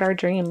 like, what are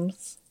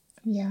dreams?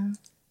 Yeah.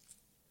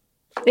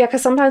 Yeah,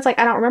 because sometimes, like,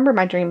 I don't remember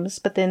my dreams,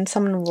 but then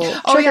someone will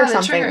trigger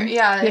something.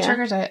 It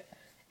triggers it.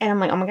 And I'm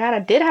like, oh my god, I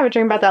did have a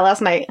dream about that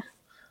last night.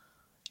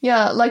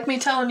 Yeah, like me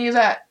telling you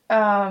that,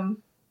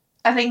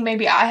 I think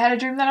maybe I had a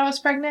dream that I was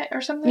pregnant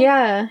or something.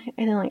 Yeah.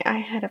 And then, like, I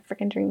had a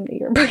freaking dream that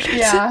you were pregnant.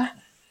 Yeah.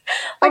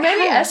 Or Like,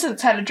 maybe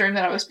Essence had a dream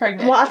that I was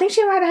pregnant. Well, I think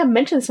she might have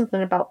mentioned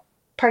something about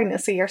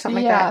pregnancy or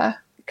something like that.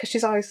 Because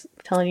she's always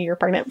telling you you're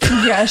pregnant.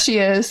 Yeah, she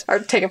is. Or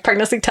take a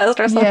pregnancy test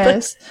or something.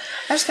 Yes.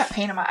 I just got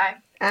pain in my eye.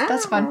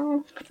 That's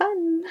fun.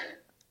 Fun.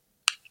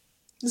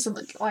 Does it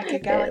look like a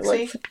galaxy? It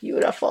looks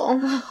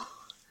beautiful.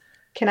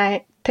 Can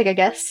I take a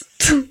guess?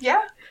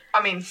 Yeah.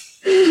 I mean,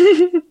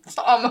 it's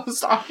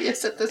almost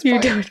obvious at this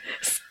point. You're doing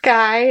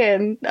sky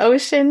and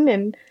ocean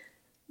and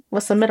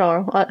what's the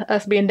middle?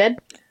 Us being dead?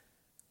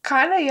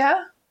 Kinda,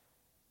 yeah.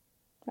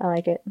 I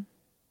like it.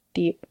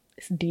 Deep.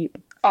 It's deep.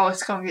 Oh,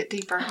 it's gonna get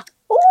deeper.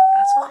 Ooh.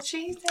 That's what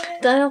she said.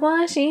 That's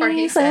what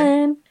she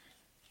said.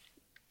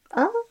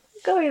 Oh,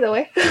 go either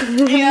way.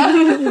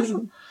 Yeah.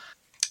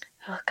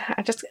 Oh god,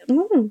 I just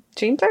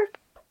dreams are.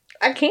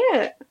 I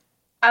can't.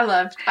 I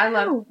love.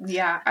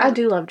 Yeah, I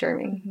do love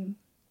dreaming. Mm-hmm.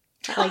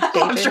 I like I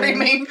love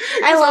dreaming.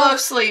 I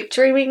love sleep.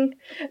 Dreaming.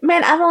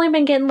 Man, I've only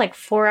been getting like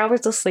 4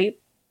 hours of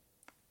sleep,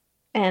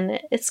 and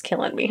it's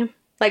killing me.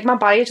 Like my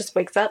body just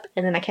wakes up,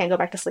 and then I can't go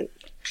back to sleep.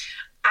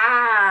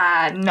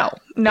 No,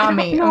 not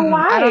me.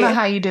 Why? I don't know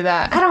how you do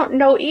that. I don't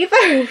know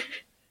either.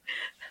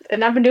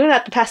 And I've been doing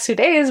that the past 2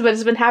 days, but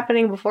it's been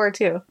happening before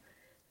too.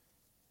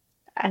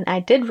 And I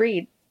did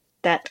read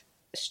that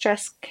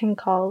stress can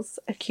cause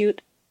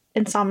acute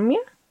insomnia.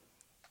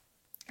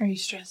 Are you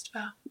stressed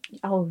about?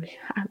 Oh,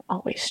 I'm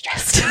always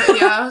stressed.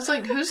 Yeah, I was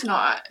like, who's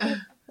not?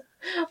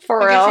 For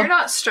like, real. if you're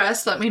not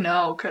stressed, let me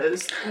know,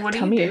 because what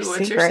Tell do me you do? your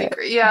What's secret. your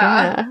secret?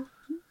 Yeah.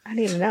 I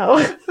need to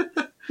know.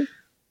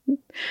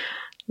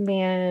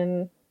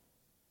 Man.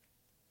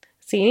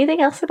 See,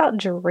 anything else about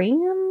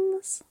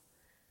dreams?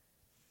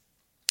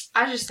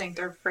 I just think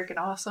they're freaking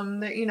awesome.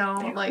 That, you know,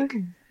 They're like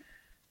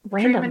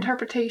random dream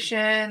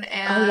interpretation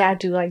and Oh yeah, I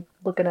do like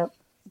looking up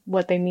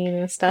what they mean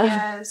and stuff.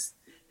 yes.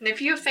 And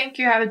if you think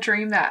you have a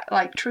dream that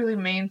like truly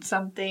means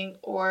something,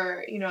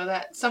 or you know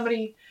that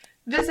somebody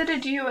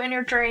visited you in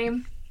your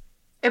dream,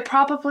 it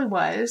probably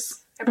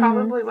was. It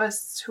probably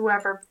was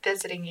whoever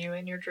visiting you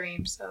in your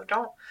dream. So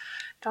don't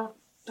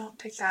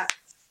take that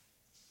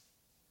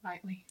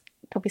lightly.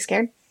 Don't be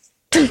scared.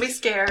 Don't be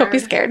scared. Don't be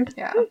scared.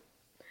 Yeah.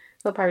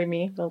 It'll probably be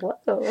me, but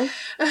what?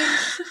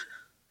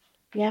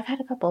 Yeah, I've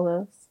had a couple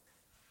of those.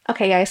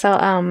 Okay, guys,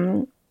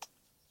 so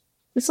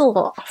this is a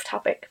little off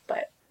topic,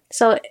 but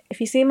so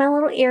if you see my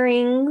little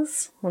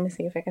earrings, let me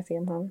see if I can see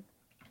them home.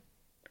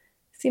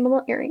 See my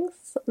little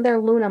earrings? They're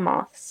Luna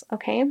moths,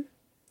 okay?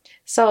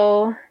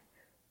 So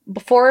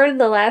before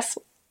the last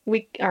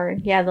week,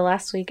 the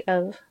last week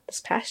of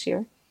this past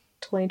year,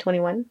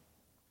 2021,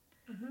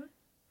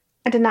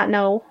 I did not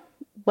know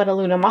what a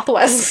Luna moth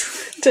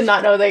was. Did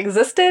not know they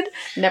existed.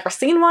 Never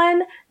seen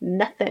one.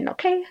 Nothing,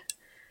 okay?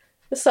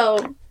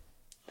 So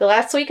the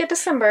last week of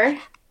December,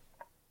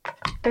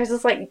 there's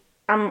this like,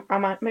 I'm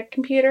at my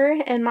computer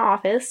in my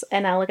office,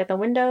 and I look at the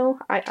window.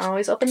 I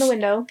always open the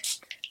window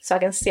so I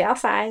can see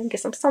outside, get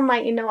some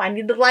sunlight, you know, I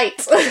need the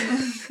lights.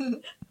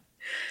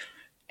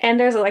 And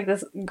there's like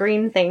this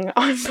green thing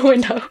on the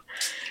window.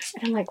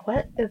 And I'm like,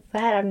 what is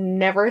that? I've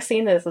never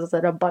seen this. Is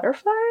it a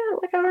butterfly?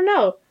 Like, I don't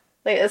know.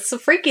 Like, it's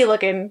freaky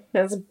looking.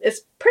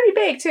 It's pretty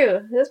big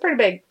too. It's pretty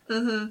big.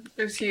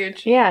 It's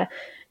huge. Yeah.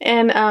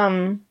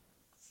 And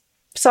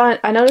so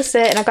I noticed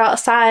it, and I go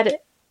outside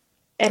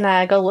and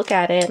I go look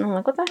at it, and I'm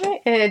like, what the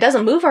heck? And it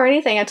doesn't move or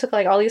anything. I took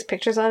like all these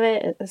pictures of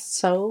it. It's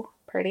so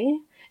pretty.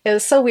 It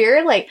was so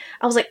weird. Like,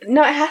 I was like,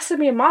 no, it has to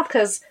be a moth,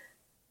 because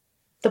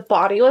the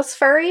body was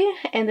furry,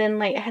 and then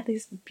like it had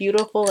these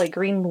beautiful like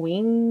green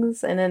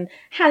wings, and then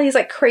had these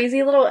like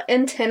crazy little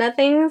antenna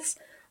things.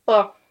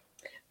 Oh,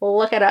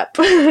 look it up.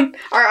 Or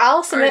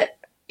I'll submit.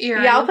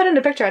 Yeah, I'll put in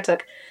a picture I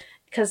took,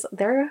 because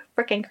they're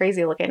freaking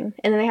crazy looking.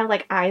 And then they have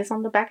like eyes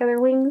on the back of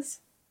their wings.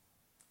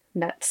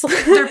 Nuts.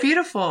 They're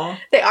beautiful.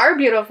 They are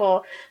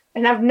beautiful.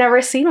 And I've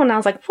never seen one. I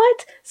was like,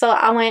 what? So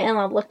I went and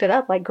I looked it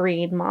up, like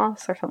green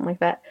moths or something like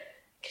that.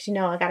 Because, you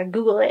know, I gotta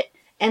Google it.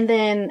 And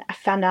then I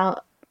found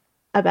out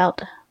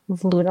about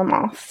Luna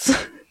moths.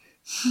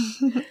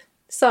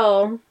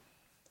 So,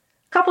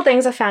 a couple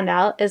things I found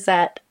out is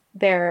that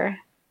they're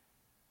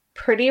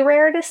pretty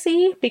rare to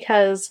see,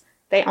 because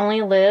they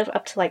only live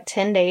up to like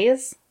 10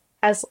 days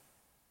as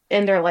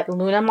in their like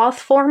Luna moth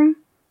form.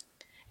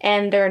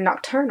 And they're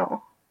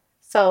nocturnal.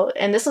 So,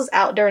 and this was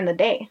out during the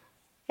day.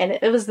 And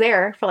it was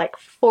there for like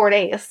 4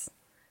 days.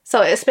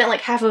 So it spent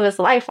like half of its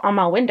life on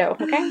my window,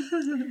 okay?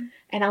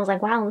 And I was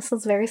like, wow, this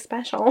is very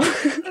special.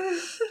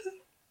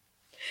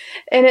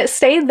 And it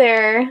stayed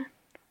there.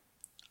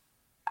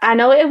 I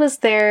know it was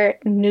there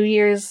New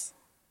Year's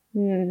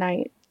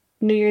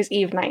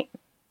Eve night.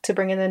 to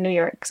bring in the new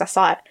year because I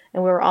saw it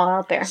and we were all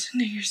out there.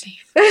 New Year's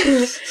Eve.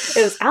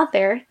 It was out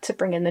there to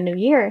bring in the new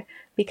year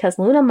because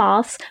Luna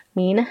moths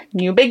mean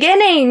new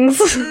beginnings.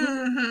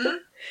 Mm-hmm.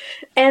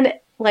 And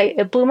like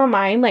it blew my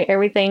mind, like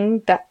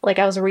everything that like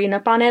I was reading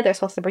up on it. They're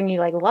supposed to bring you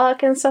like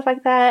luck and stuff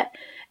like that.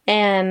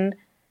 And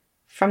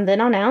from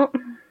then on out,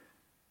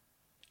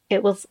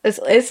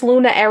 it's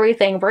Luna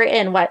everything. We're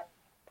in what?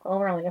 Well,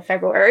 we're only in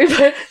February,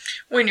 but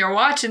when you're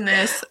watching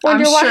this,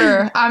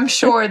 I'm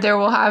sure there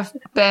will have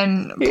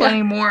been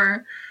plenty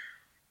more.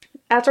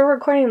 After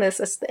recording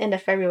this, it's the end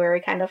of February,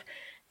 kind of,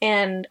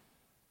 and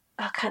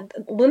oh god,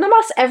 Luna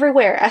moths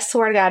everywhere. I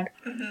swear to God.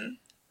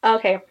 Mm-hmm.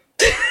 Okay.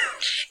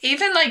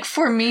 Even like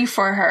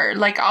for her,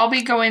 like I'll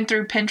be going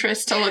through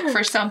Pinterest to look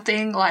for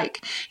something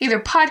like either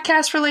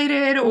podcast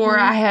related or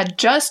I had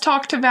just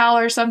talked to Val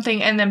or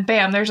something, and then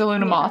bam, there's a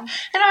Luna moth,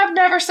 and I've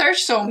never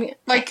searched them.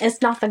 Like it's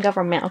not the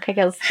government, okay,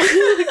 guys.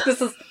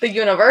 This is the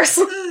universe.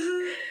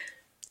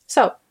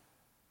 So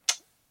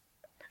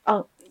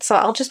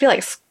I'll just be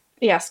like,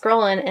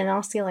 scrolling, and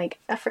I'll see like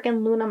a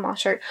freaking Luna moth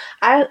shirt.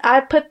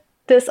 I put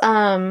this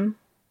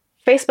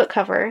Facebook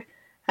cover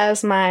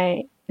as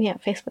my. Yeah,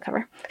 Facebook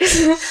cover.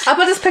 I'll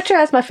put this picture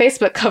as my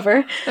Facebook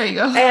cover. There you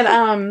go.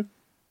 And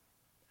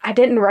I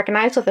didn't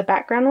recognize what the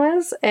background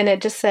was, and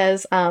it just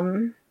says,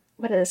 what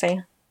did it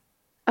say?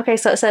 Okay,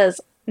 so it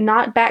says,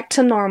 not back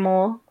to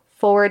normal,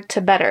 forward to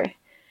better.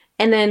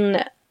 And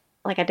then,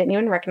 like, I didn't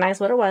even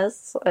recognize what it was,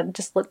 so I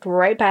just looked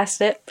right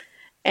past it,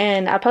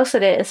 and I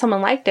posted it, and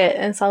someone liked it,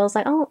 and so I was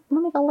like, oh,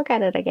 let me go look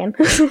at it again.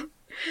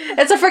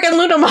 It's a freaking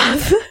Luna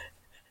moth.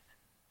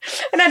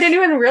 And I didn't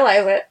even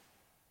realize it.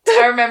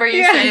 I remember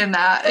you saying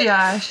that.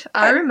 Yeah,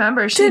 I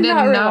remember. She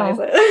didn't know. I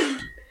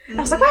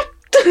was like, what?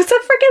 It's a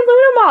freaking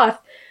Luna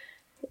moth.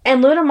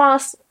 And Luna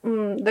moths,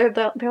 they're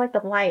like the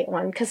light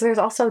one, because there's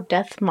also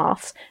death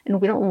moths, and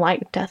we don't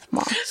like death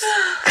moths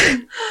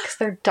because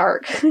they're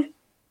dark.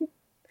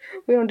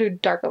 We don't do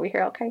dark over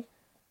here, okay?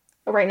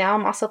 Right now,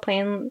 I'm also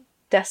playing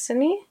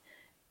Destiny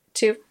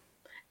 2,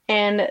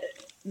 and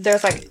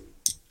there's like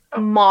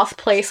moth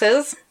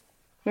places,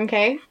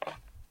 okay?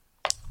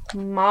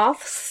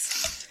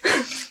 Moths.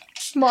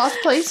 Moth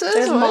places?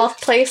 There's moth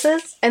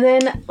places. And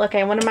then,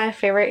 okay, one of my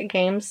favorite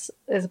games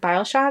is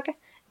BioShock.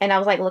 And I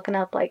was like looking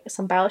up like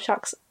some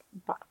BioShock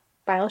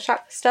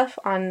stuff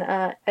on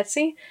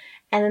Etsy.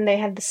 And then they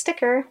had the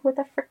sticker with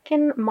a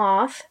freaking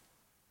moth.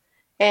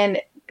 And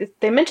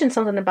they mentioned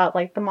something about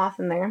like the moth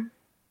in there.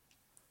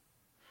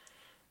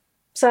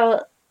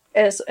 So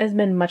it's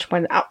been much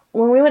more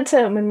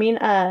than when me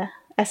and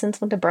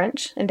Essence went to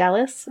brunch in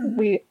Dallas,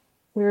 we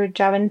were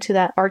driving to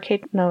that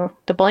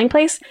the bowling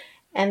place.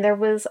 And there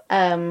was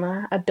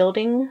a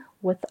building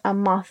with a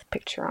moth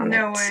picture on it.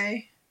 No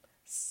way.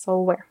 So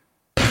where?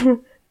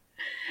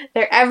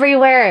 They're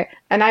everywhere.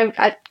 And I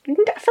feel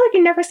like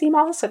you never see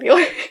moths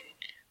anywhere.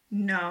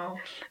 No.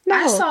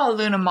 I saw a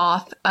Luna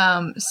moth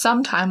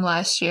sometime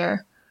last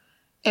year.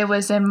 It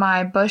was in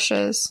my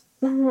bushes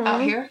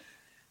out here.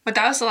 But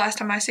that was the last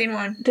time I seen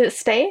one. Did it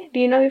stay?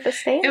 Do you know if it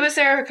stayed? It was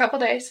there a couple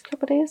days.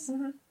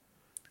 Mm-hmm.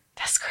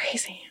 That's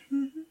crazy.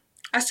 Mm-hmm.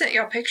 I sent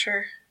you a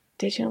picture.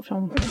 Did you?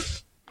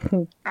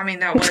 I mean,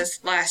 that was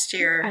last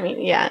year. I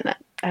mean, yeah,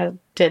 I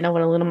didn't know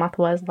what a Luna moth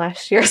was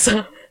last year,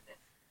 so.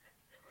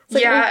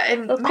 Like, yeah,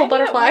 and a cool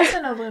butterfly. It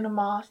wasn't a Luna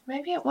moth.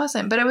 Maybe it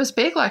wasn't, but it was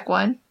big like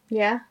one.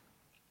 Yeah.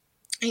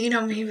 You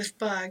know me with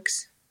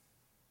bugs.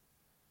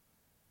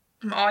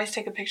 I'm always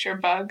take a picture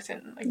of bugs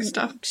and like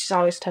stuff. She's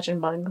always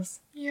touching bugs.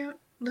 Yeah,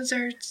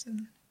 lizards.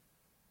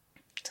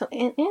 So,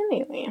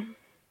 anyway.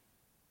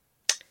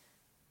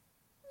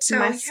 So,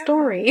 my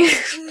story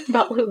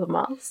about Luna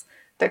moths.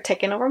 They're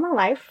taking over my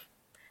life.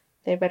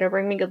 They better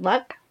bring me good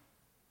luck.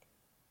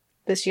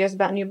 This year's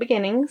about new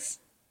beginnings.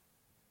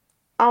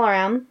 All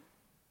around.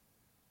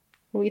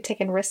 We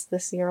taking risks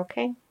this year,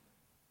 okay?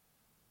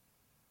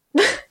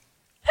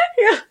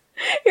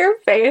 your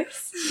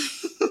face.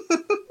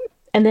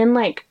 And then,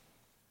 like,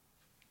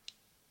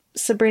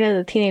 Sabrina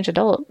the teenage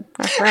adult,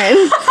 our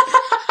friend.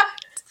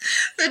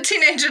 The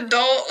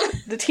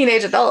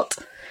teenage adult.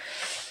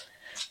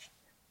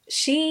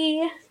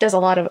 She does a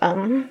lot of,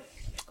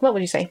 what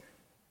would you say?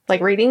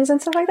 Like readings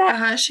and stuff like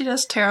that? She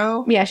does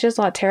tarot. Yeah, she does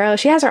a lot of tarot.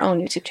 She has her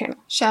own YouTube channel.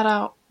 Shout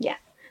out. Yeah.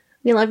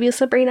 We love you,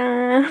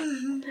 Sabrina.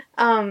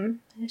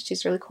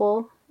 She's really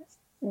cool.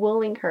 We'll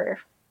link her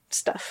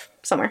stuff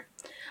somewhere.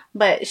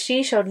 But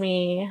she showed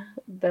me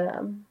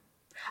the...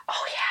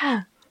 Oh,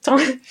 yeah.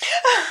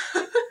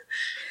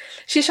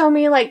 She showed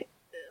me, like,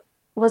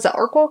 was it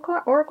Oracle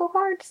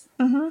cards?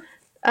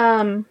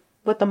 Mm-hmm.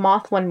 What the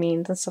moth one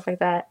means and stuff like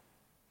that.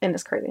 And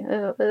it's crazy.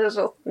 It was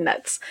just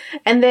nuts.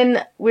 And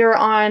then we were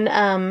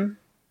on,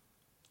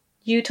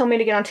 you told me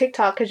to get on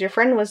TikTok because your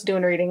friend was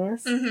doing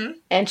readings. Mm-hmm.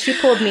 And she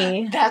pulled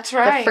me That's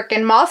right. the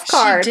freaking moth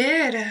card. She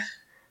did.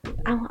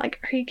 I'm like,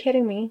 are you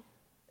kidding me?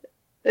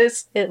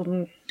 It's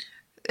getting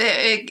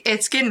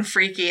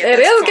freaky. It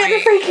is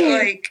getting freaky.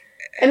 Like,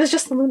 and it's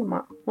just the Luna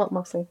moth. Well,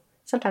 mostly.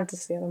 Sometimes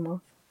it's the other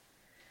moth.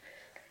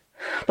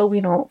 But we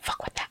don't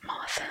fuck with that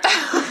moth.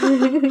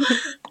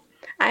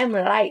 I'm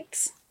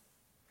lights.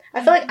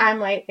 I feel like I'm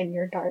light and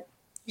you're dark.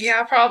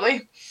 Yeah,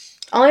 probably.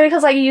 Only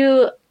because, like,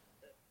 you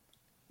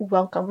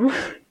welcome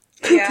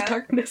Yeah. the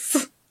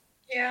darkness.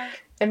 Yeah.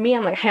 And me,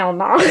 I'm like, hell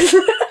no.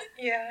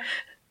 Yeah.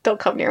 Don't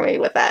come near me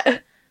with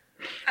that.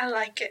 I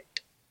like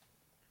it.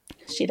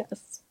 She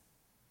does.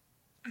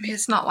 I mean,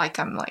 it's not like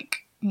I'm,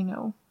 like, you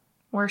know,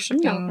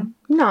 worshipping.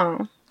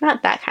 No,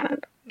 not that kind of.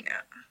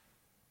 Yeah.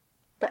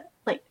 But,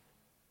 like,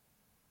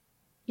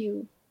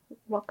 you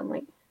welcome,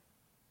 like,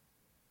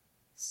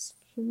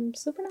 some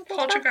supernatural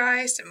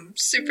Poltergeist and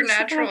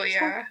supernatural, Supernatural.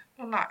 yeah.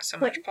 Well, not so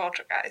much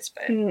poltergeist,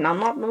 but... No,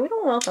 we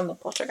don't welcome the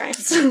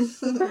poltergeist.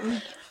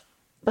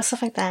 But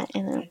stuff like that,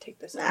 and then take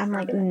this I'm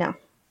like, no.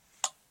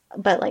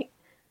 But, like,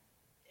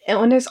 and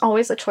when there's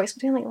always a choice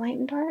between, like, light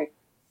and dark,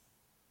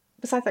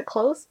 besides, like,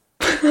 clothes,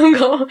 I'm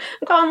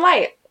going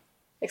light.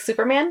 Like,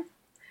 Superman,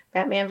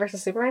 Batman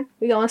versus Superman,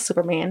 we go on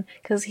Superman,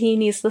 because he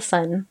needs the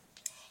sun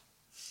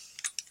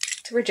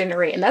to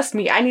regenerate, and that's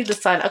me. I need the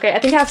sun. Okay, I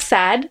think I have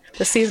SAD,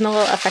 the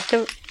seasonal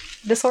affective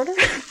disorder.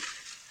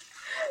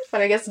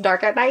 When it gets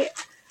dark at night.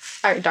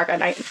 Alright, dark at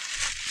night.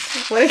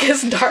 When it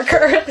gets dark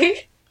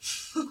early.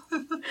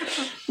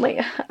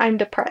 Like, I'm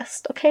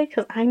depressed, okay?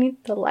 Because I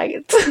need the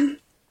light.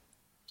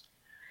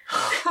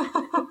 I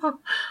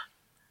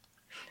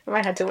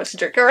might have too much to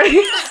drink already.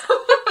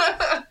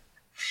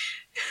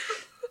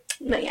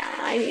 But yeah,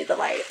 I need the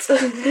light.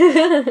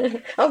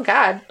 Oh,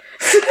 God.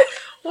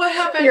 What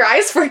happened? Your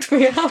eyes freaked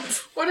me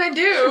out. What'd I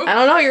do? I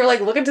don't know, you were,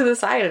 like, looking to the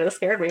side and it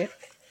scared me. I'm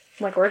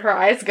like, where'd her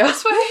eyes go?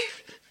 This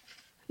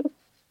way?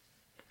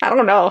 I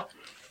don't know.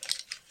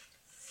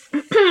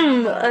 This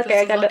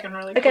Okay, is looking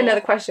really I got cool.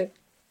 another question.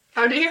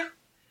 Oh, do you?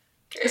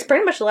 It's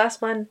pretty much the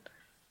last one.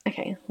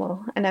 Okay,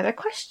 well, another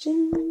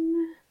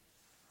question.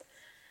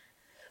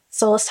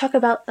 So let's talk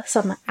about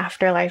some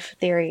afterlife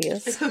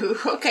theories. Ooh,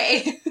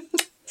 okay.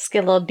 Let's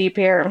get a little deep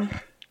here.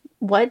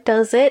 What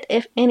does it,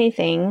 if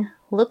anything,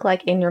 look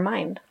like in your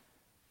mind?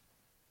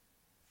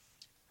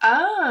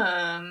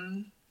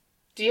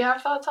 Do you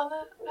have thoughts on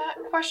that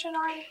question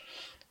already?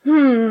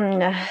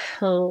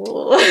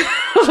 Oh.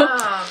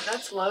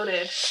 That's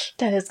loaded.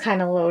 That is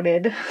kind of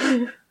loaded.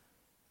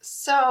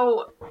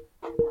 So,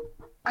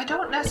 I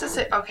don't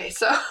necessarily... Okay,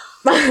 so...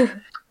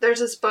 There's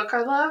this book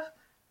I love,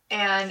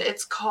 and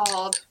it's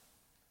called...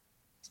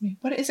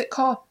 What is it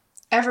called?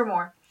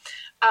 Evermore.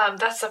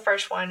 That's the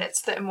first one.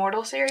 It's the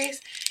Immortal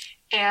series.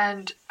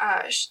 And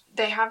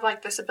they have,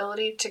 like, this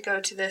ability to go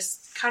to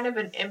this kind of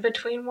an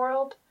in-between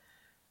world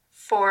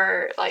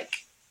for, like,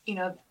 you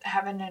know,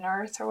 heaven and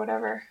earth or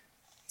whatever.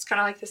 It's kind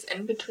of like this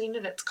in-between,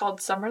 and it's called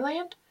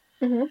Summerland.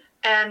 Mm-hmm.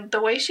 And the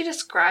way she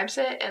describes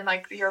it and,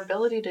 like, your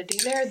ability to do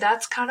there,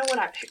 that's kind of what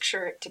I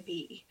picture it to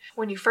be.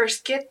 When you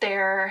first get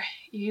there,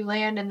 you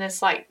land in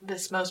this, like,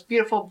 this most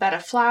beautiful bed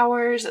of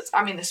flowers.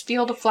 This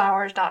field of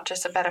flowers, not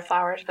just a bed of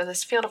flowers, but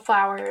this field of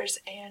flowers.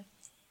 And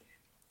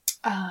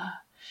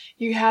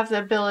you have the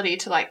ability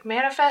to, like,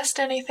 manifest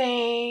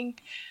anything.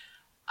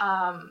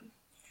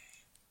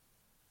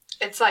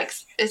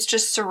 It's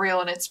just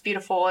surreal and it's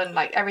beautiful and,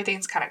 like,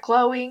 everything's kind of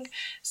glowing.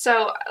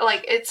 So,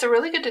 like, it's a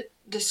really good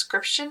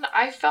description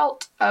I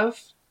felt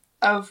of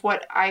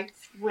what I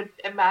would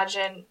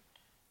imagine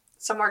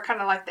somewhere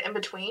kind of like the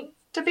in-between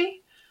to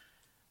be.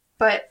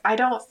 But I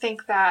don't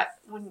think that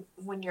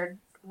when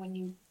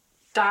you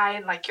die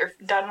and, like, you're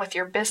done with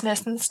your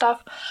business and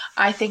stuff,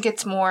 I think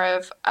it's more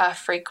of a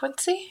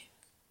frequency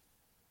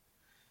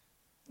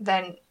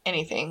than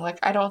anything. Like,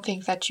 I don't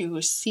think that you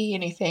see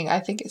anything. I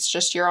think it's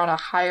just you're on a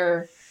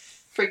higher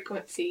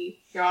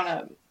frequency.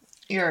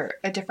 You're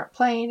a different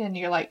plane, and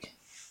you're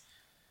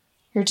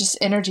just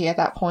energy at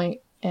that point.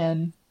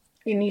 And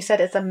you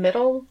said it's a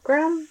middle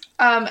ground?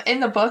 In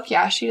the book,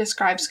 yeah, she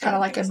describes kind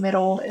of like a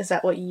middle. Is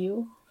that what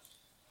you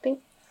think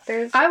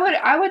there's?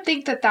 I would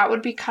think that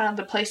would be kind of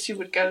the place you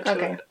would go to.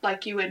 Okay.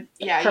 Like, you would,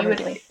 yeah,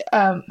 Permanently.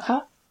 you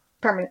would,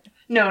 Permanent.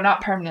 No,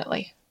 not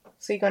permanently.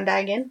 So you gonna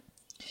die again?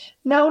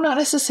 No, not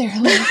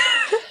necessarily.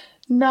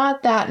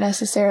 Not that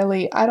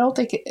necessarily. I don't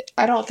think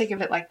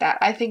of it like that.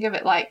 I think of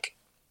it like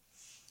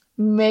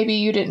maybe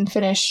you didn't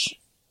finish,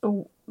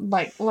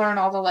 like, learn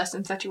all the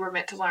lessons that you were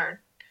meant to learn.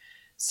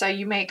 So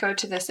you may go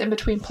to this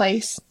in-between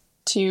place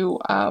to,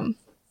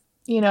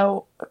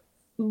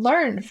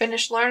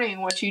 finish learning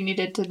what you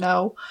needed to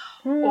know.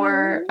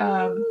 Or,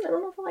 I don't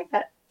know if I like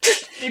that.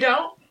 You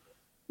don't?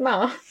 No.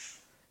 I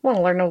want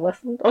to learn no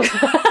lessons.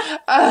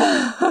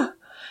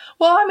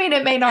 Well, I mean,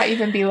 it may not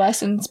even be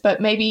lessons,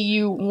 but maybe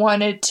you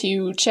wanted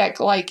to check,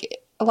 like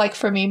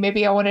for me,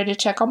 maybe I wanted to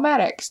check on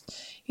Maddox,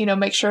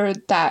 make sure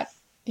that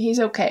he's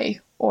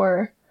okay.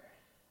 Or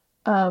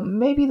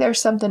maybe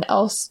there's something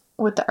else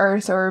with the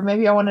earth, or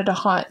maybe I wanted to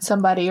haunt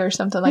somebody or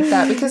something like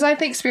that, because I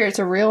think spirits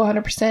are real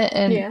 100%,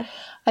 and yeah.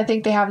 I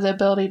think they have the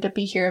ability to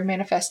be here and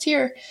manifest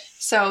here.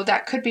 So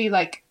that could be,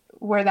 like,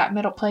 where that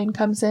middle plane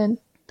comes in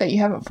that you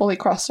haven't fully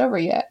crossed over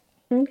yet.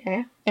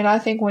 Okay. And I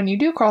think when you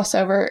do cross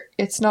over,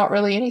 it's not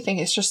really anything.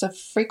 It's just a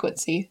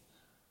frequency.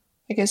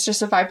 Like, it's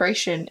just a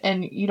vibration.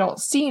 And you don't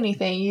see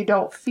anything. You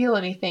don't feel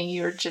anything.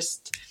 You're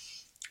just...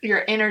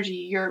 your energy,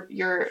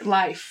 your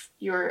life,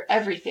 your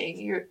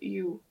everything.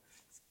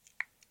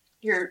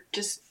 you're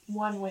just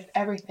one with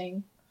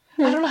everything.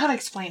 I don't know how to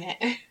explain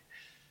it.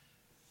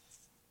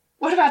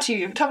 What about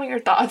you? Tell me your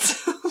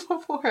thoughts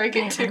before I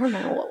get to... I don't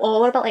know.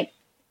 Well, what about, like,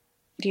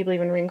 do you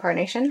believe in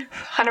reincarnation?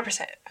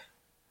 100%.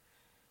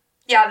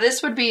 Yeah,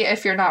 this would be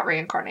if you're not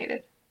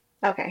reincarnated.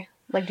 Okay.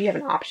 Like, do you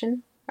have an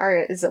option?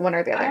 Or is it one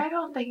or the other? I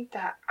don't think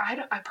that...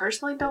 I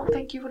personally don't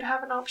think you would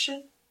have an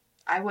option.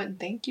 I wouldn't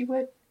think you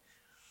would.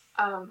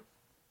 I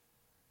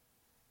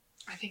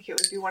think it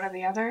would be one or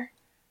the other.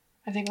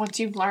 I think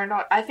once you've learned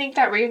all... I think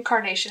that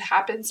reincarnation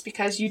happens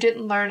because you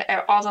didn't learn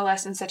all the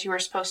lessons that you were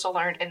supposed to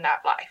learn in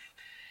that life.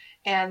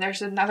 And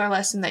there's another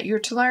lesson that you're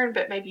to learn,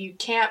 but maybe you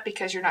can't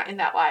because you're not in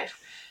that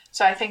life.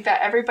 So I think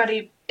that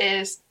everybody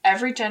is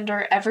every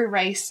gender, every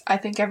race. I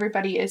think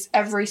everybody is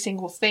every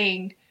single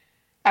thing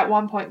at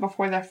one point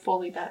before they're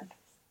fully done.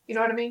 You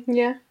know what I mean?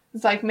 Yeah.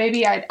 It's like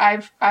maybe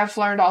I've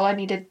learned all I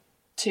needed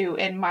to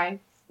in my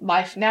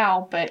life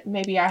now, but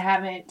maybe I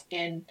haven't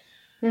in,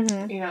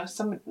 you know,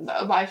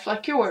 a life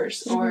like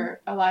yours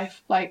or a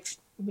life like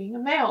being a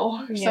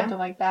male or something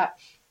like that.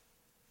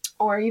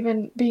 Or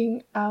even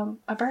being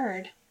a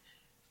bird.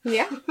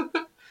 Yeah.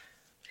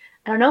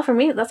 I don't know. For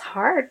me, that's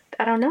hard.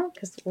 I don't know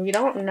because we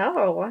don't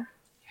know.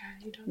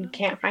 Yeah, you don't know. You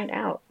can't find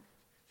out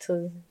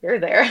till you're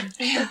there.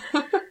 Yeah.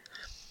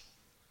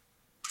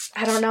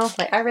 I don't know.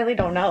 Like, I really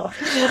don't know.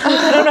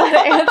 I don't know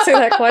how to answer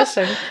that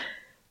question.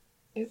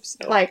 Oops.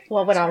 Like,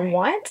 what would I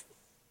want?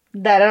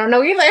 That I don't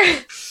know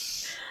either.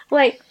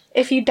 Like,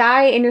 if you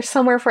die and you're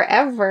somewhere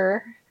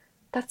forever,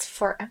 that's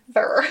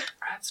forever.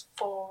 That's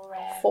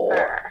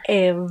forever.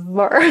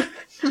 Forever.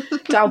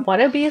 Do I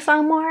want to be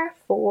somewhere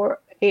forever?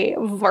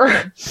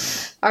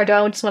 Or do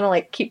I just want to,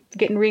 like, keep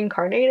getting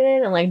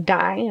reincarnated and, like,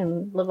 die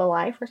and live a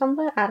life or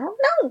something? I don't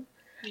know.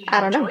 I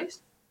don't know.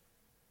 Choice?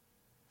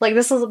 Like,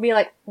 this will be,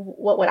 like,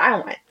 what would I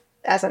want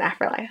as an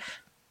afterlife?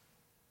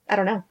 I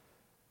don't know.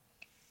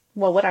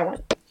 What would I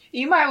want?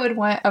 You would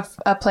want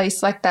a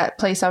place like that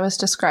place I was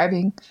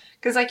describing.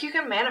 Because, like, you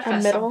can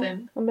manifest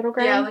something. A middle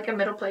ground? Yeah, like a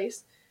middle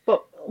place.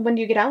 But when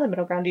do you get out of the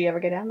middle ground? Do you ever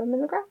get out of the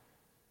middle ground?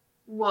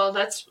 Well,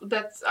 that's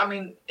I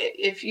mean,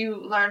 if you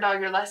learned all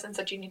your lessons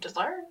that you need to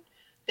learn,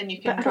 then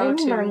you can but go I don't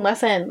to... learn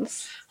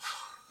lessons.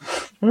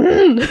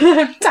 I'm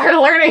tired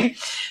of learning.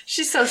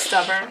 She's so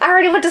stubborn. I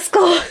already went to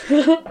school.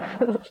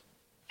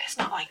 It's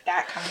not like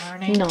that kind of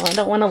learning. No, I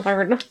don't want to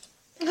learn.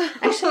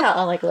 Actually,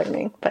 I like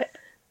learning, but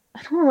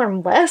I don't want to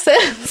learn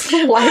lessons.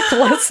 Life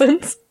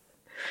lessons.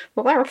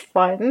 Well, they're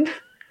fun.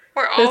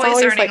 We're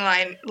always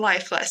learning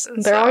life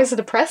lessons. They're always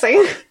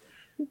depressing.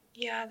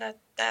 Yeah,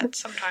 that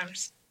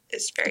sometimes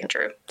is very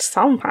true.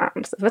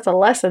 Sometimes. If it's a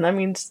lesson, that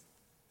means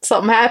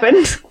something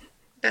happened.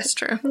 That's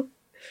true.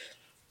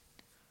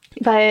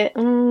 But,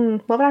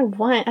 what would I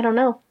want? I don't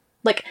know.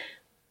 Like,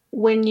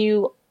 when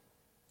you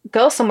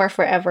go somewhere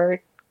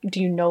forever,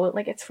 do you know it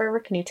like it's forever?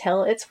 Can you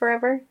tell it's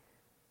forever?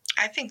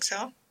 I think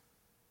so.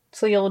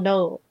 So you'll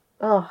know,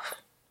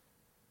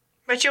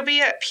 But you'll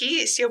be at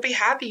peace. You'll be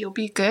happy. You'll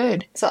be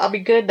good. So I'll be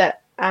good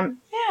that I'm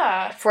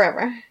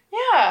forever.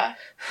 Yeah.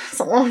 It's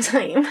a long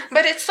time.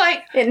 But it's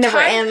like... It never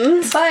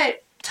ends.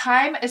 But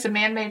time is a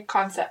man-made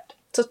concept.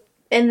 So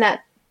in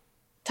that,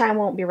 time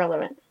won't be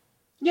relevant.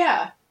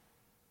 Yeah.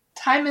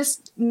 Time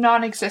is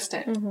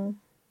non-existent. Mm-hmm.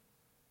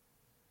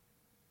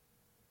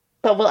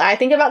 But will I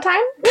think about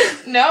time?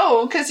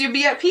 No, because you'll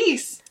be at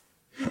peace.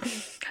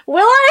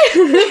 Will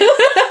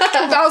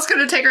I? Val's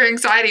going to take her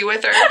anxiety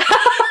with her.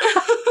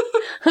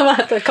 I'm going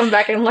to have to come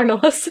back and learn a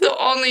lesson. The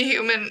only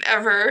human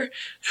ever.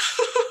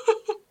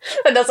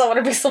 That doesn't want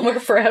to be somewhere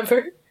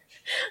forever.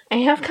 I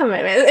have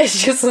commitment.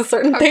 It's just a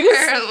certain things.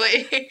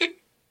 Apparently.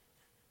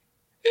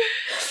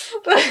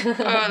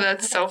 Oh,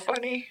 that's so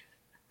funny.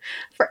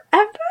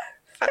 Forever?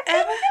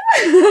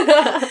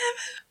 Forever?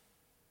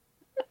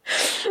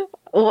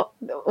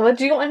 What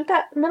do you want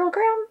that middle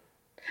ground?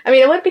 I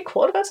mean, it would be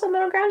cool to go to the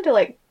middle ground to,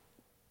 like,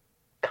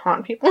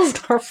 con people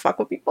or fuck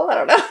with people. I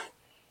don't know.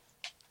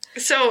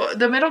 So,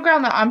 the middle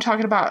ground that I'm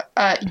talking about,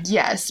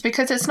 yes.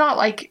 Because it's not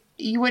like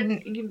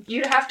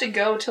you'd have to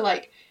go to,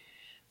 like...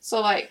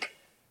 So, like...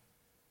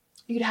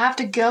 You'd have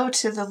to go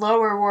to the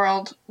lower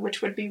world,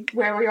 which would be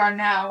where we are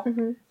now,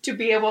 to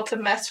be able to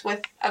mess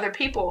with other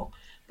people.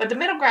 But the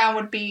middle ground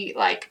would be,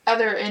 like,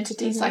 other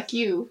entities like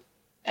you.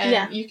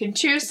 And you can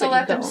choose to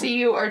let them see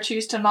you or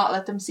choose to not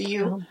let them see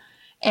you.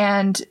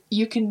 And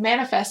you can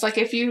manifest, like,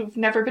 if you've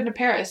never been to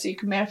Paris, you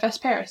can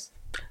manifest Paris.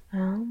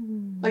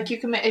 Like, you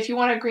can, if you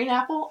want a green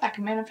apple, I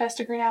can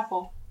manifest a green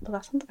apple. Well,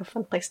 that sounds like a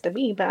fun place to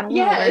be, but I don't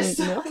want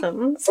to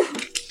learn lessons.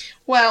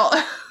 Well,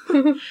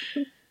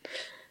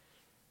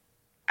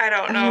 I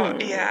don't know.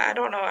 Yeah, I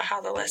don't know how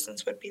the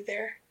lessons would be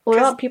there. What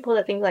about people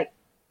that think, like,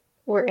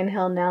 we're in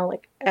hell now,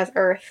 like, as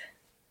Earth?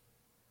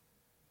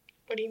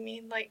 What do you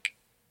mean, like...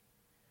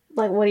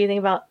 Like, what do you think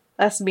about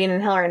us being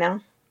in hell right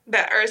now?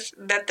 That Earth,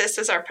 that this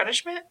is our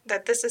punishment?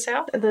 That this is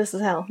hell? This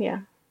is hell,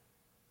 yeah.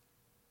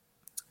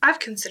 I've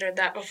considered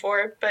that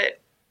before, but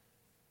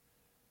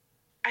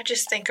I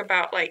just think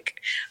about, like,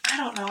 I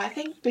don't know. I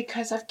think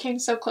because I've came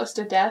so close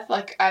to death,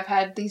 like, I've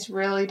had these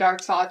really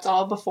dark thoughts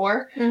all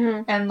before.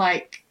 And,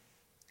 like,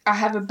 I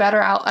have a better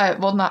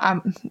well,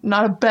 I'm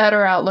not a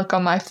better outlook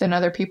on life than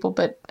other people,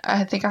 but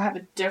I think I have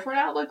a different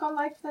outlook on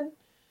life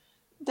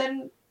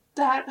than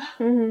that.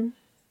 Mm-hmm.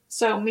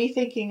 So me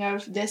thinking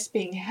of this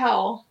being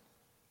hell,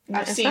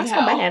 I've It's seen not hell.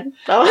 so bad.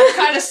 I've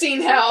kind of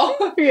seen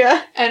hell.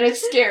 Yeah. And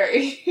it's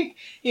scary.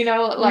 You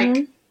know, like,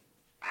 Mm-hmm.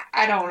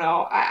 I don't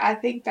know. I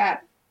think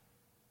that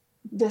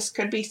this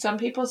could be some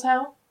people's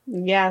hell.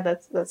 Yeah,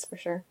 that's for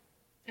sure.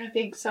 I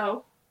think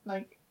so.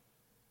 Like,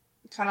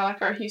 kind of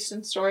like our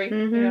Houston story.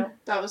 Mm-hmm. You know,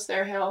 that was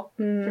their hell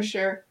Mm-hmm. for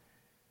sure.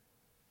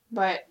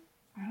 But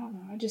I don't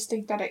know. I just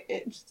think that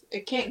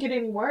it can't get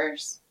any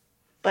worse.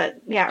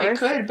 But yeah, It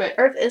could, but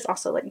Earth is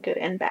also like good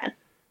and bad.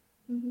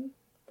 Mm-hmm.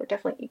 We're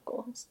definitely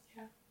equals.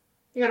 Yeah,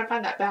 you gotta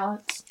find that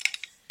balance.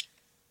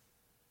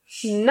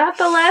 Not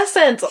the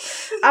lessons.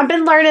 I've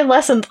been learning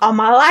lessons all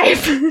my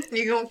life.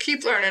 You're gonna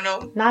keep learning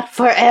them. Not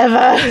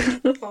forever.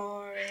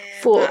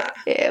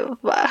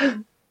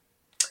 Forever.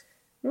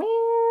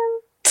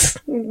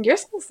 Man, you're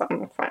still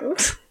something fun.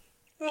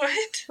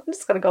 What? I'm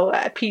just gonna go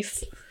at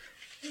peace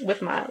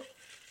with my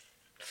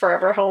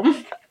forever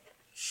home.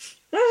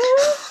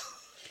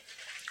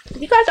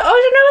 You got the ocean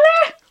over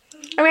there?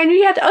 I mean,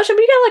 you got the ocean,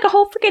 but you got like a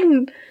whole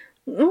freaking.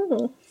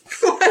 What?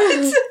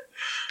 You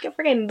got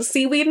freaking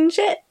seaweed and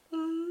shit.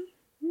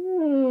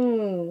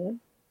 Do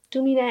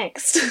me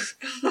next.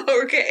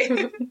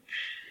 Okay.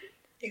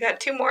 You got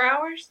 2 more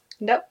hours?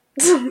 Nope.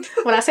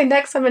 When I say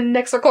next, I'm in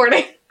next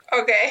recording.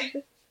 Okay.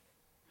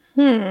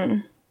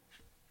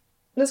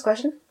 This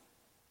question.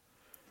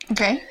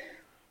 Okay.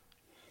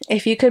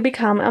 If you could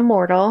become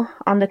immortal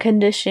on the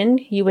condition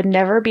you would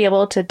never be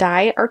able to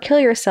die or kill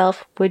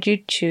yourself, would you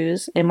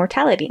choose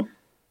immortality?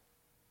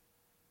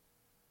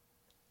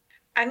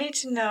 I need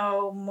to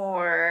know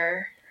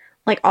more.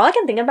 Like, all I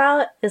can think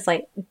about is,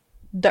 like,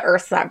 the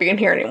Earth's not being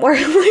here anymore.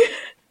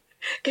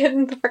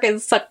 Getting freaking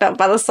sucked up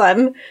by the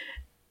sun.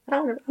 I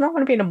don't want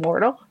to be an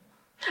immortal.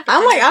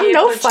 I'm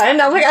no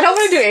fun. I'm like, I don't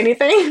want to do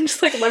anything. I'm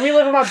just like, let me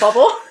live in my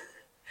bubble.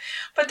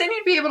 But then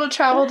you'd be able to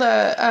travel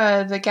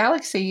the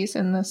galaxies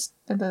in this,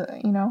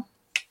 you know.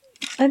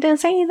 I didn't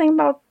say anything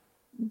about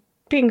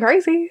being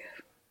crazy.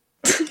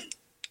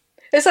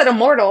 It said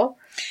immortal.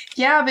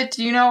 Yeah, but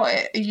you know,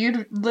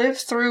 you'd live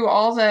through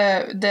all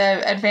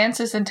the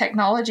advances in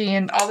technology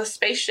and all the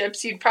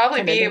spaceships. You'd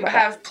probably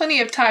have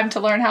plenty of time to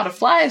learn how to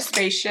fly a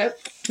spaceship.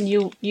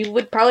 You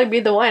would probably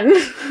be the one.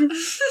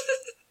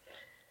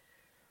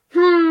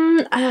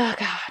 Oh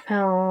God,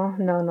 no.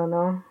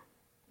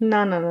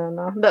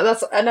 No.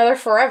 That's another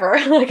forever.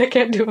 Like, I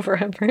can't do it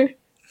forever.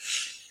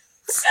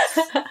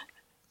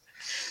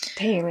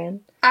 Dang,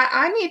 man.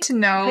 I need to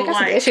know, I got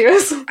some like,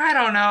 issues. I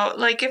don't know.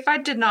 Like, if I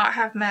did not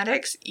have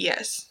medics,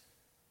 yes.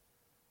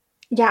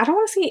 Yeah, I don't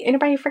want to see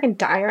anybody freaking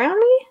die around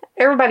me.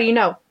 Everybody you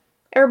know.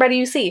 Everybody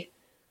you see.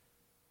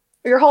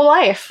 Your whole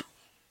life.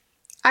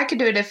 I could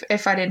do it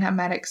if I didn't have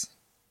medics.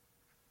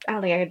 I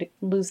don't think I could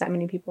lose that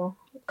many people.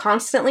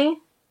 Constantly.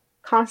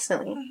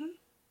 Mm-hmm.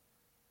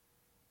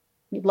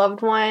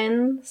 Loved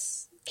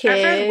ones. Kids.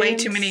 I've read way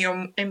too many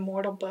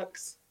immortal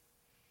books.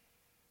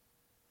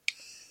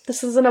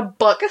 This isn't a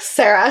book,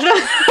 Sarah.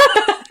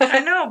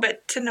 I know,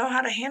 but to know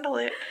how to handle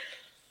it.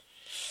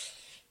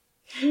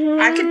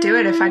 I could do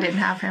it if I didn't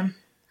have him.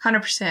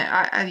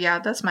 100%. Yeah,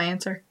 that's my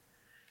answer.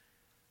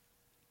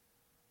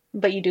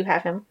 But you do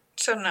have him.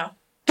 So no.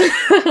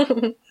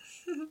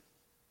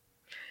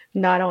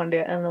 No, I don't want to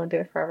do it. I don't want to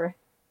do it forever.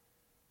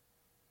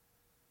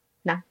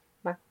 No.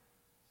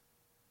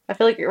 I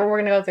feel like we're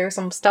going to go through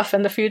some stuff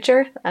in the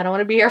future I don't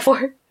want to be here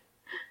for.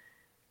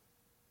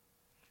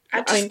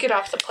 I'd just get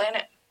off the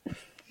planet.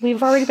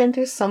 We've already been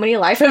through so many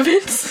life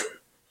events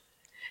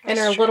in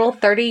our little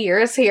 30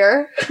 years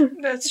here.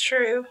 That's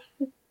true.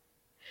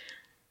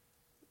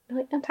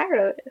 Like, I'm tired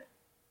of it.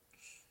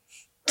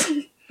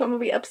 I'm going to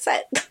be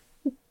upset.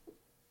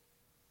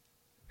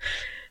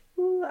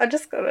 I'm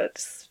just going to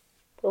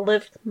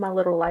live my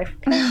little life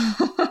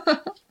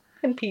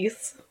in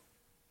peace.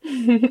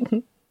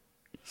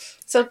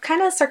 So,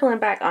 kind of circling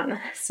back on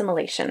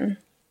assimilation.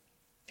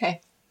 Okay.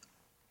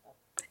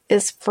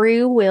 Is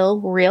free will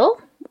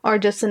real or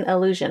just an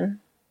illusion?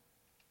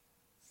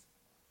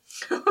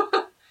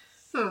 I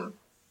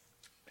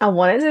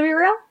want it to be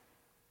real.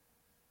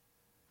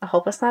 I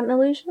hope it's not an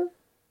illusion.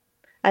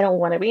 I don't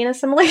want to be in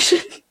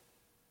assimilation.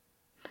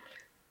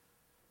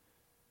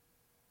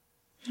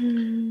 I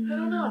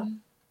don't know.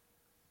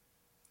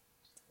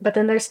 But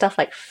then there's stuff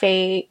like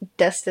fate,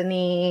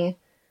 destiny,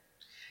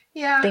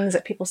 things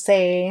that people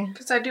say.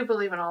 Because I do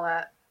believe in all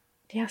that.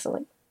 Yeah, so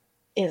like,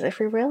 is it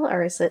free will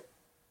or is it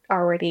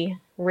already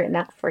written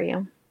out for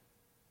you?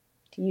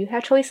 Do you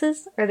have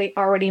choices? Or are they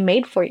already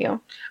made for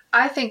you?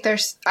 I think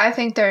there's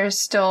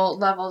still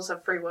levels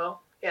of free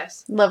will.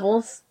 Yes.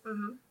 Levels?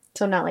 Mm-hmm.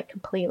 So not like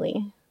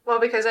completely. Well,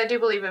 because I do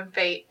believe in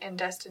fate and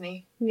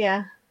destiny.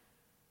 Yeah.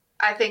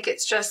 I think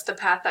it's just the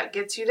path that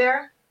gets you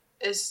there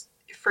is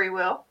free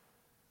will.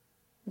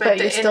 But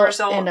the end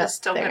result is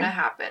still going to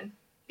happen.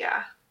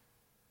 Yeah.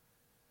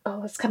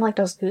 Oh, it's kind of like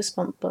those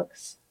Goosebump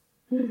books.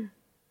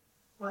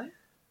 What?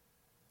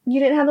 You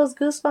didn't have those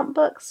Goosebump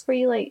books where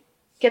you, like,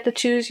 get to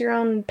choose your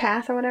own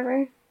path or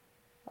whatever.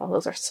 Oh,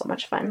 those are so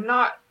much fun.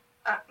 Not,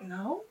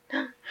 no?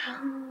 I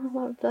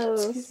love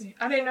those. Excuse me.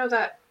 I didn't know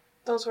that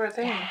those were a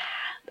thing.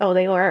 Oh,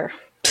 they were.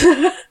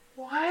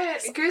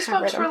 What?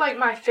 Goosebumps were like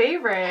my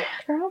favorite.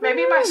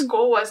 Maybe my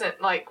school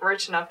wasn't like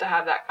rich enough to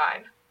have that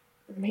kind.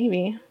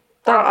 Maybe.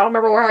 I don't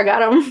remember where I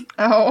got them.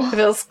 Oh. If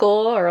it was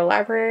school or a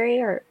library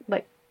or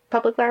like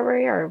public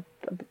library or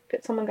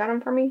if someone got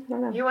them for me. I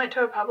don't know. You went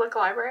to a public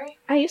library?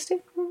 I used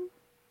to.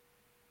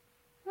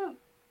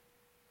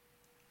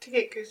 To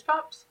get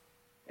Goosebumps?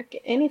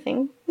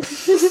 Anything.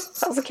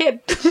 I was a kid.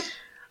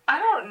 I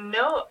don't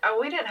know.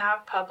 We didn't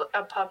have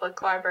a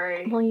public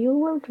library. Well, you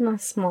lived in a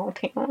small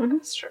town.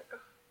 That's true.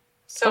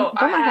 So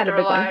I had to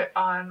rely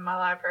on my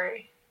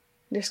library.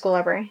 Your school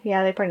library?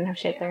 Yeah, they probably didn't have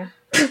shit there.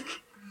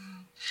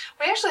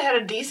 We actually had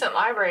a decent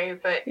library,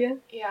 but yeah,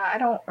 I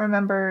don't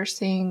remember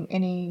seeing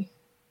any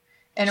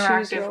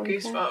interactive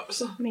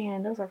Goosebumps.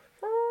 Man, those are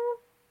fun.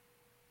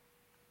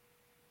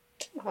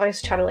 I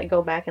always try to like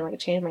go back and like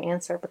change my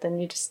answer, but then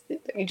you just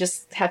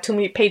have too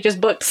many pages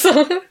booked,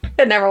 so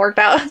it never worked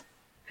out.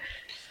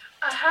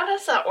 How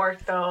does that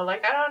work though?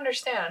 Like, I don't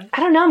understand.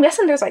 I don't know. I'm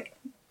guessing there's like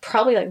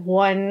probably like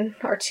 1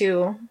 or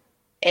 2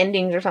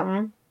 endings or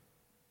something.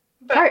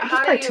 But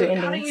how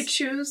do you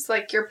choose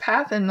like your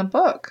path in the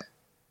book?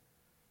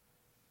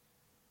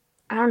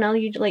 I don't know.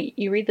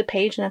 You read the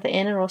page, and at the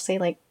end it will say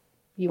like,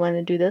 you want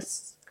to do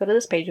this, go to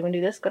this page. You want to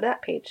do this, go to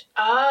that page.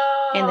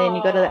 Oh. And then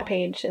you go to that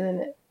page, and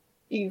then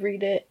you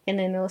read it, and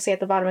then it'll say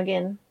at the bottom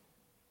again.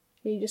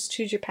 You just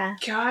choose your path.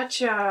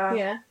 Gotcha.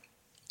 Yeah.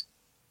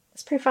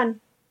 It's pretty fun.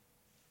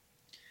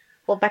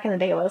 Well, back in the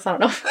day it was. I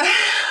don't know.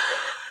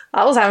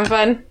 I was having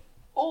fun.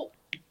 Oh.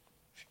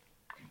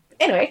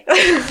 Anyway.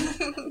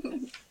 I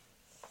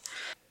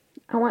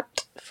want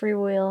free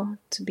will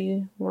to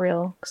be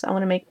real because I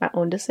want to make my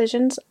own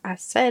decisions. I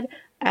said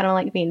I don't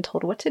like being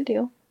told what to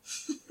do.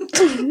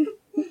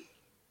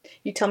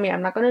 You tell me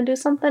I'm not going to do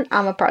something,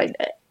 I'm going to probably do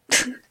it.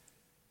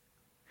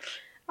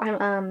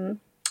 I'm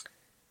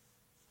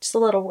just a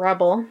little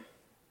rebel.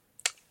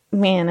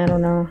 Man, I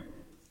don't know.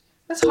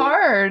 That's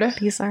hard.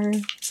 These are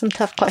some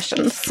tough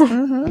questions.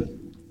 Mm-hmm.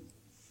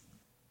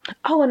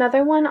 Oh,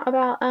 another one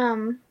about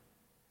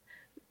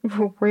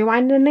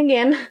rewinding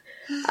again.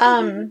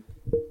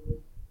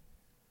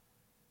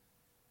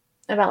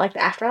 About like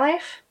the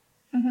afterlife.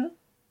 Mm-hmm.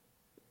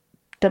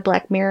 The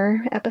Black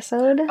Mirror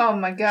episode. Oh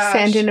my gosh.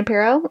 San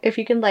Junipero. If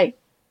you can like,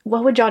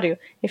 what would y'all do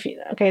if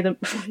you? Okay, the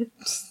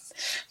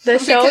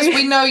show. Because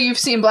we know you've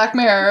seen Black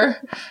Mirror.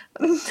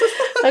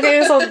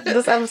 Okay, so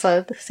this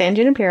episode, San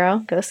Junipero,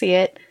 go see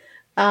it.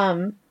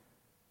 So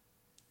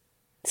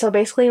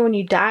basically, when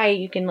you die,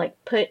 you can like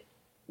put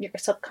your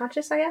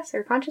subconscious, I guess,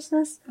 or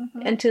consciousness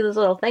into this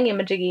little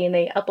thingamajiggy, and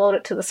they upload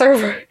it to the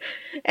server,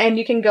 and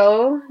you can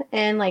go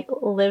and like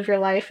live your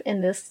life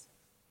in this.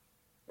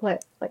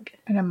 What, like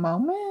in a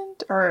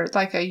moment, or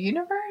like a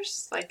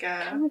universe, like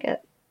a.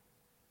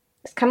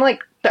 It's kind of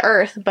like the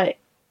Earth, but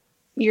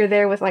you're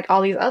there with like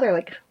all these other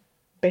like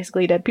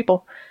basically dead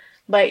people.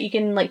 But you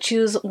can like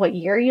choose what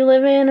year you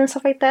live in and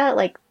stuff like that.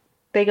 Like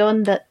they go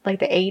in the like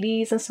the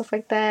 80s and stuff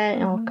like that.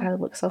 And oh god,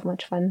 it looks so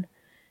much fun.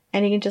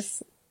 And you can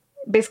just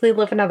basically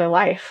live another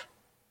life.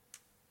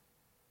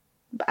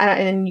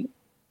 And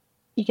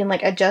you can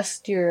like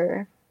adjust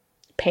your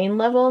pain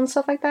level and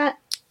stuff like that.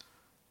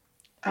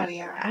 Oh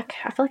yeah,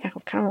 I feel like I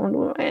kind of want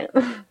to do it.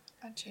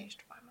 I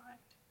changed my mind.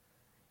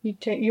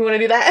 You want to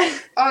do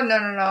that? Oh no!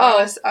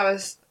 Oh. I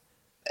was.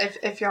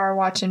 If y'all are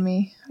watching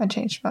me, I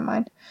changed my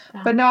mind.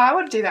 Oh. But no, I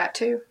would do that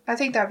too. I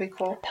think that'd be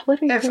cool. That would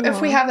be cool. If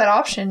we have that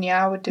option,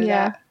 yeah, I would do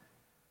that.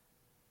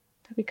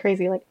 That'd be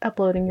crazy, like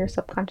uploading your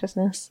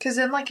subconsciousness. Because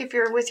then, like, if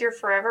you're with your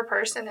forever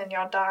person and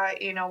y'all die,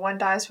 you know, one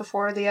dies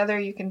before the other,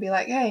 you can be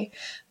like, hey,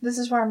 this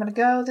is where I'm going to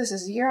go. This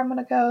is the year I'm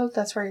going to go.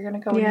 That's where you're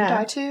going to go when you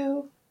die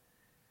too.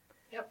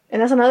 Yep.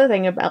 And that's another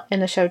thing about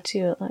in the show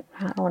too. Like,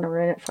 I don't want to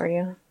ruin it for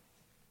you.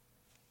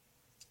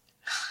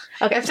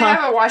 Okay, if they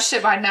haven't watched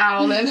it by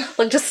now, then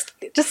look, just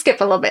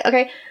skip a little bit.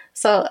 Okay,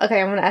 so I'm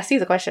gonna ask you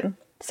the question.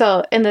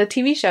 So in the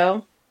TV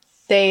show,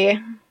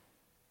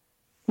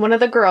 one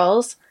of the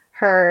girls,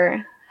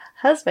 her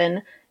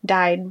husband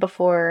died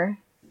before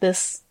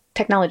this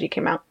technology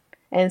came out,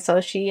 and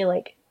so she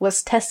like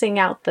was testing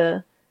out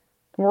the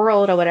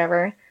world or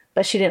whatever,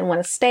 but she didn't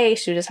want to stay.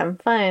 She was just having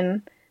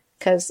fun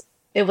because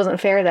it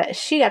wasn't fair that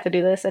she got to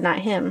do this and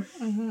not him.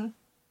 Mm-hmm.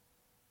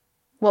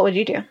 What would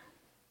you do?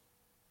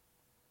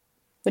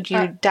 Would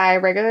you die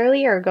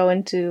regularly or go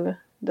into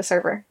the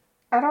server?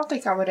 I don't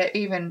think I would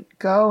even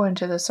go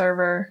into the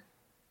server.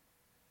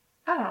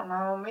 I don't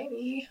know,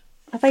 maybe.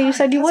 I thought you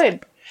said you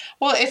would.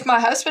 Well, if my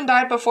husband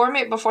died before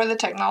the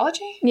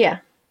technology? Yeah.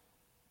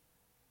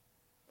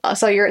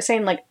 So you're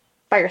saying, like,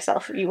 by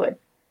yourself, you would?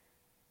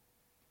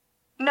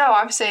 No,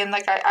 I'm saying,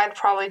 like, I'd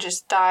probably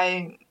just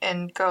die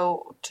and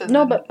go to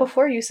No, but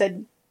before you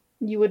said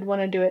you would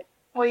want to do it.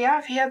 Well, yeah,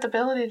 if he had the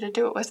ability to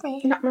do it with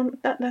me. No,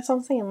 that's what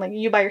I'm saying. Like,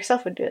 you by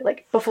yourself would do it.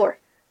 Like, before.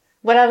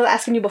 What I was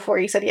asking you before,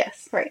 you said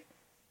yes, right?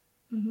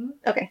 Mm-hmm.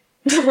 Okay.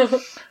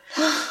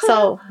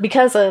 So,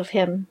 because of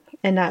him,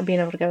 and not being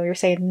able to go. You're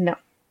saying no.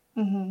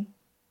 Mm-hmm.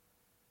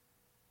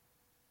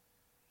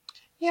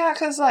 Yeah,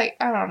 because, like,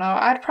 I don't know.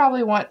 I'd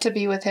probably want to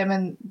be with him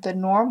in the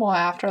normal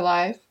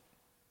afterlife.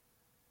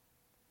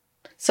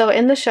 So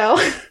in the show,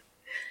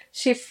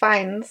 she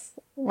finds,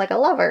 like, a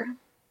lover.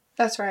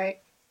 That's right.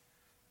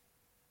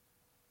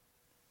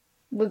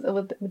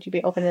 Would you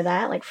be open to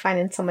that? Like,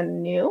 finding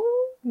someone new?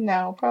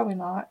 No, probably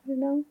not. You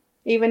know?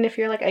 Even if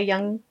you're, like, a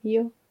young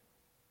you?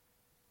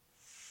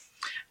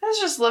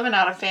 That's just living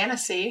out a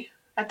fantasy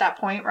at that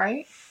point,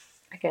 right?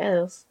 I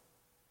guess.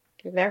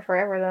 You're there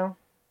forever, though.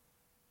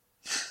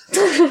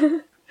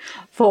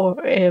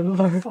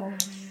 Forever.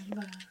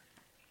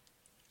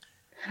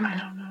 I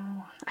don't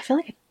know. I feel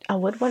like I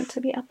would want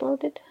to be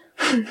uploaded.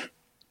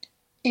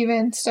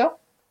 Even still?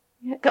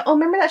 Yeah. Oh,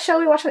 remember that show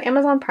we watched on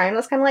Amazon Prime?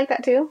 That's kind of like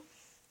that, too.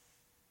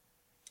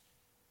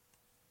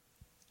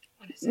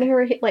 What is it?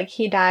 Remember,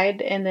 he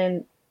died, and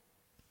then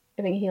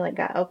I think he, like,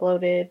 got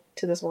uploaded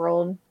to this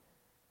world.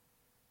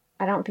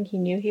 I don't think he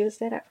knew he was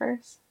dead at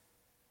first.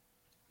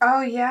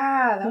 Oh,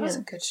 yeah. That was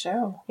a good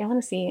show. Yeah, I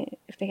want to see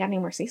if they got any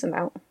more seasons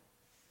out.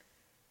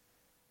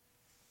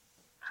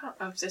 I don't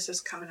know if this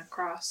is coming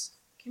across.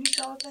 Can you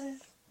tell what that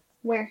is?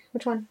 Where?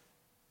 Which one?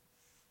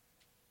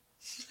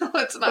 No,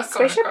 it's not The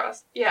coming spaceship?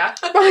 across. Yeah.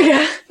 Oh,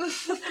 yeah.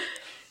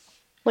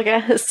 Look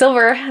at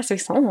silver has to be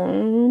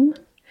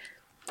sold.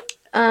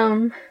 Yeah,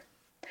 I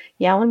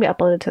want to be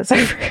uploaded to the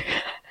server.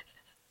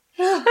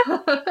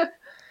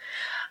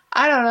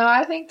 I don't know.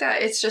 I think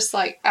that it's just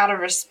like out of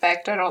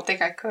respect. I don't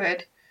think I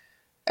could.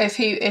 If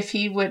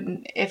he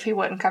wouldn't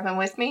come in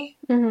with me,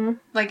 Mm-hmm.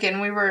 like, and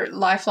we were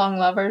lifelong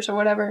lovers or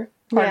whatever,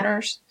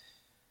 partners,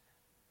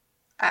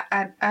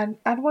 I'd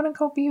want to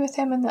go be with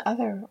him in the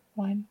other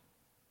one,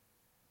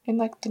 in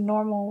like the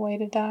normal way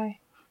to die.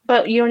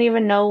 But you don't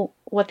even know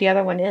what the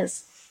other one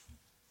is.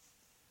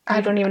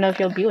 You don't even know if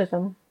you'll be with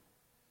him.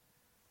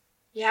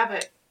 Yeah,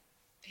 but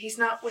he's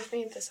not with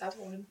me in this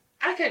other one.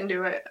 I couldn't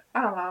do it.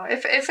 I don't know.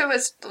 If it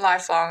was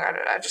lifelong,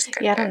 I just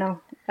couldn't. Yeah, I don't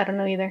know. I don't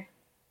know either.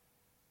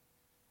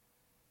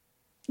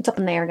 It's up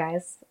in the air,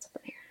 guys. It's up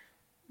in the air.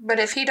 But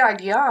if he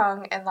died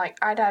young and like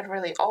I died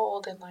really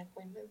old and like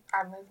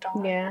I moved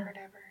on Yeah. or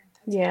whatever.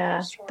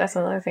 Yeah, that's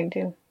another thing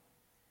too.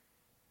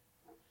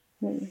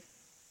 More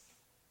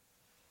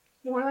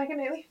like an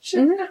alien.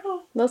 Mm-hmm.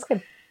 That's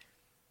good.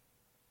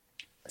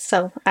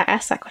 So I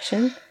asked that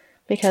question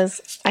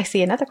because I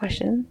see another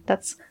question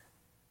that's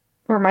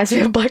reminds me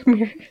of Black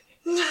Mirror.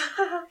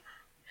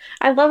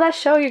 I love that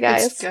show, you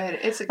guys. It's good.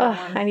 It's a good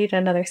one. I need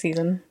another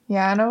season.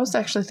 Yeah, and I was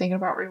actually thinking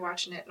about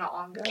rewatching it not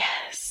long ago.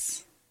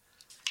 Yes.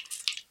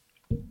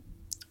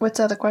 What's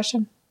the other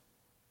question?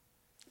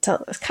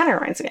 So this kind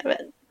of reminds me of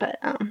it, but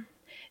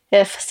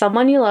if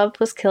someone you loved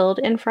was killed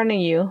in front of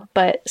you,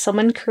 but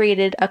someone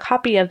created a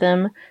copy of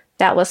them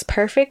that was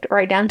perfect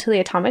right down to the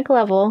atomic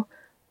level,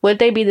 would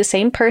they be the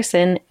same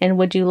person, and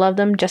would you love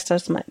them just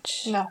as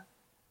much? No.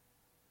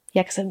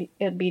 Yeah, because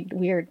it'd be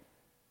weird.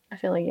 I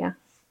feel like, yeah.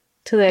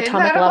 To the Isn't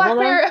atomic that a level,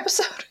 Black Mirror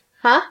episode?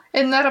 Huh?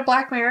 Isn't that a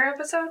Black Mirror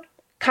episode?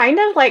 Kind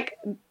of, like,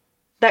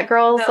 that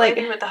girl's, That like...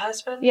 lady with the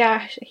husband?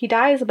 Yeah, he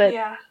dies, but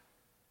Yeah.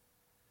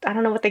 I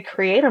don't know what they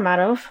create him out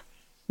of.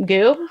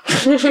 Goo?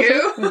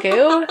 Goo?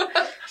 Goo?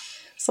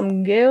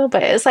 Some goo,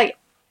 but it's like...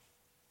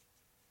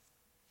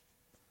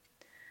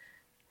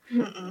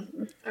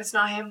 Mm-mm. It's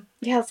not him.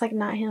 Yeah, it's like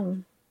not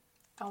him.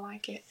 Don't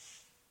like it.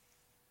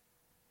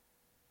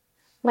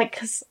 Like,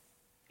 because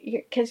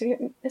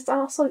it's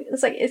also,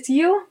 it's like, it's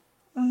you,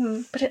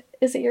 but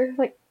is it your,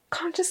 like,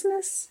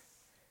 consciousness?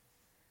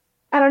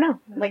 I don't know.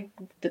 Like,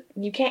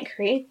 you can't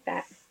create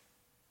that.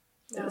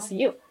 No. It's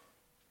you.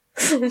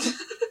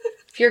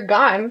 If you're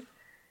gone,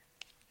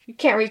 you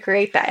can't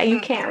recreate that. You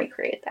can't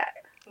recreate that.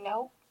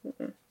 No.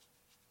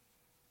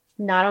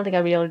 No, I don't think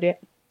I'd be able to do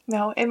it.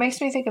 No, it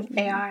makes me think of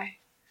AI.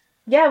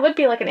 Yeah, it would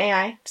be like an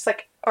AI. Just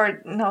like...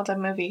 Or, no, the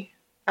movie.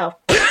 Oh.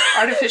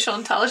 Artificial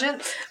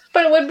intelligence.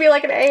 But it would be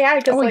like an AI.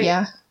 Just like,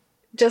 yeah.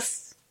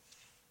 Just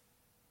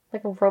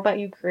like a robot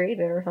you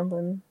created or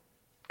something.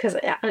 Because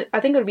I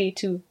think it would be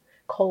too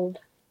cold.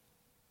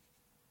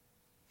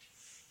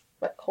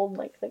 What, cold,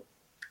 like...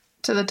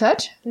 To the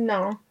touch?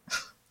 No.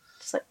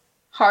 Just like...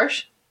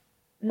 Harsh?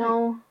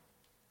 No.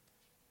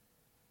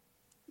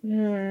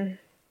 Like,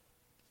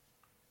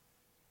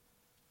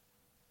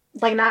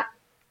 not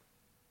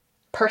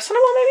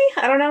personable, maybe?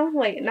 I don't know.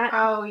 Like, not...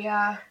 Oh,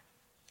 yeah.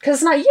 Because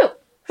it's not you.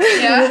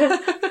 Yeah.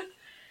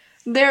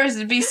 There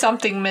would be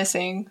something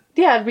missing.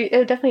 Yeah, it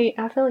would definitely...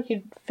 I feel like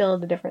you'd feel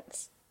the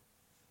difference.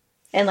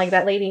 And, like,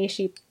 that lady,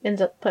 she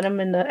ends up putting him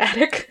in the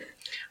attic.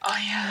 Oh,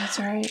 yeah, that's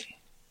right.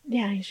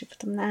 Yeah, she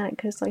puts him in the attic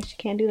because, like, she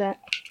can't do that.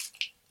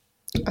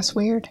 That's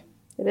weird.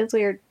 It is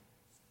weird.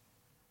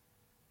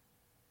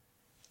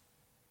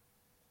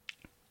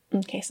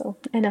 Okay, so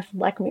enough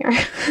Black Mirror.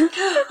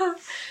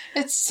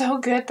 It's so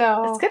good,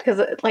 though. It's good because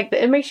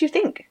it makes you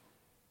think.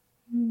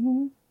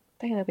 Mm-hmm.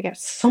 Dang, we got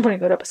so many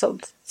good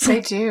episodes.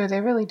 They do. They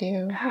really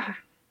do.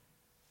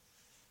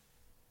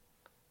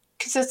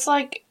 Because it's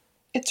like,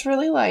 it's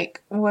really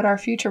like what our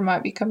future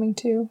might be coming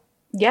to.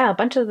 Yeah, a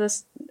bunch of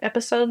this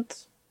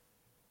episodes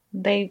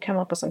They come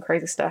up with some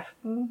crazy stuff.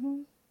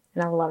 And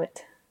I love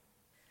it.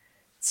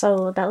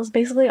 So that was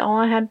basically all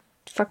I had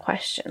for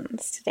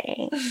questions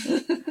today.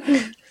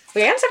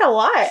 We answered a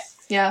lot.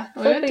 Yeah,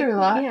 we went through a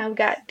lot. Yeah, we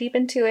got deep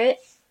into it.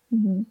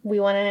 We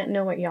want to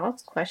know what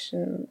y'all's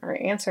question or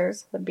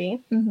answers would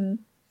be.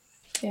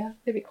 Yeah,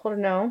 it'd be cool to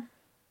know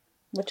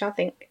what y'all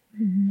think.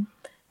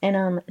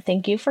 And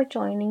thank you for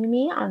joining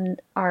me on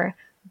our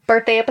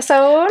birthday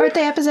episode.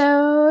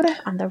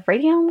 On the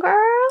Radio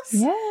Girls.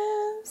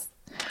 Yes.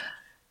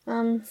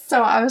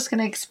 So I was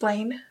gonna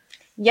explain.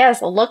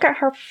 Yes, look at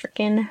her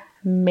freaking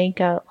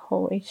makeup.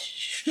 Holy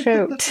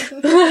shoot.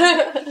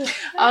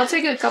 I'll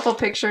take a couple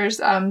pictures,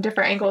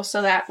 different angles,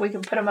 so that we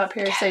can put them up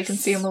here so you can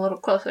see them a little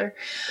closer.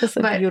 This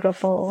is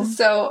beautiful.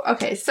 So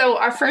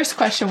our first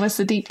question was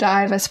the deep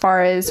dive as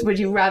far as would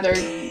you rather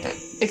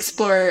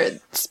explore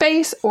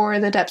space or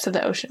the depths of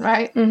the ocean,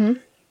 right?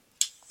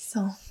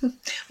 So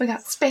we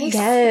got space.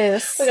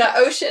 Yes. We got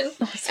ocean.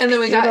 And then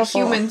we got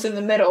humans in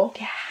the middle.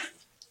 Yeah.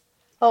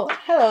 Oh,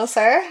 hello,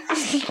 sir.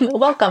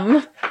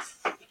 Welcome.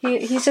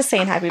 He's just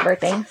saying happy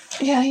birthday.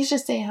 Yeah, he's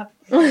just saying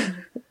happy.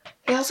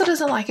 He also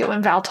doesn't like it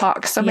when Val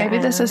talks, so maybe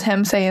this is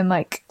him saying,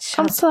 like,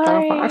 I'm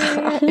sorry.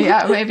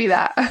 Yeah, maybe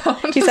that.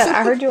 He said,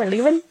 I heard you were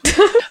leaving.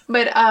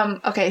 But,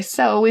 okay,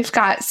 so we've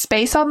got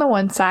space on the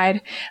one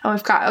side, and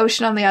we've got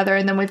ocean on the other,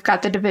 and then we've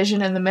got the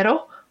division in the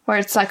middle, where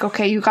it's like,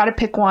 okay, you gotta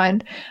pick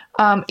one.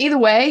 Either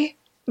way,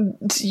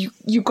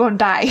 you gonna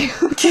die.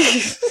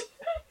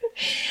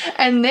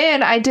 And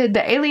then I did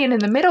the alien in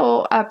the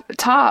middle up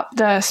top,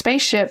 the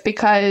spaceship,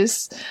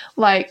 because,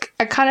 like,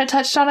 I kind of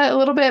touched on it a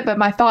little bit, but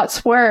my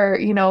thoughts were,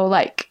 you know,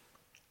 like,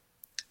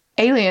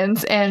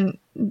 aliens and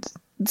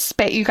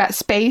space. You got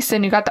space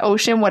and you got the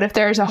ocean. What if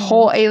there's a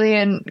whole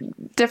alien,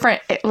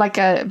 different, like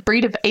a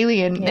breed of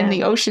alien in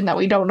the ocean that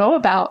we don't know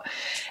about,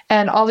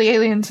 and all the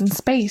aliens in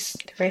space?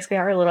 They basically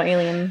are little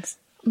aliens.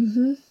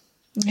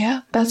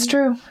 Yeah, that's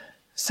true.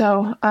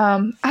 So,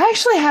 I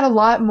actually had a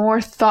lot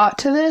more thought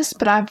to this,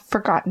 but I've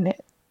forgotten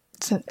it.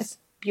 It's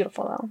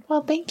beautiful, though.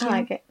 Well, thank you. I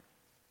like it.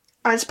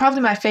 It's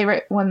probably my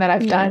favorite one that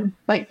I've done.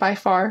 Like, by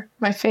far.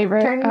 My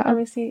favorite. Let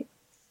me see.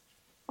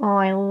 Oh,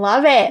 I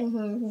love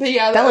it. But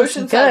yeah, the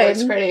ocean side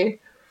looks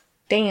pretty.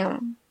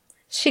 Damn.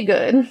 She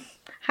good.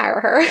 Hire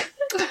her.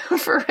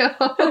 For real.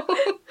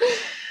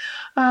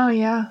 Oh,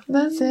 yeah.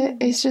 That's it.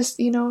 It's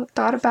just, you know,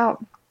 thought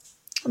about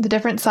the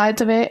different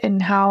sides of it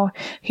and how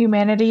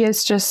humanity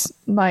is just,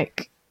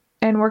 like,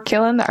 and we're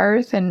killing the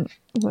earth and,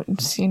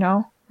 you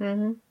know.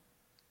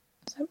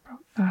 Is that broke?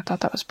 Oh, I thought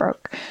that was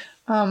broke.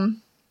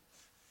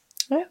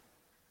 Yeah.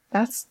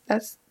 That's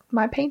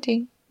my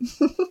painting.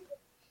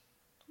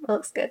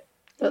 Looks good.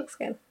 Looks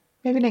good.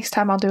 Maybe next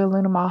time I'll do a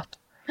Luna moth.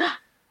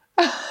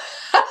 I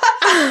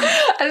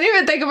didn't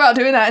even think about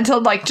doing that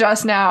until, like,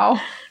 just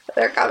now.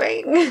 They're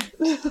coming.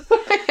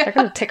 They're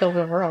going to take over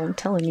the world, I'm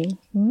telling you.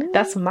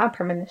 That's my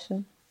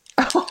premonition.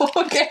 Oh,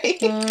 okay.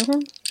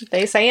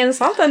 They saying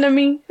something to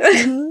me.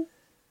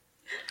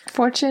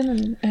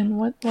 Fortune and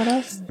what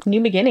else?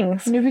 New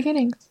beginnings. New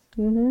beginnings.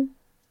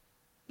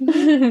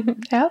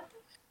 Yeah.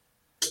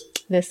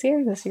 This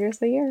year's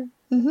the year.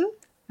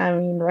 I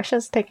mean,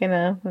 Russia's taking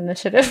an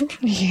initiative.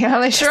 Yeah,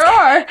 they sure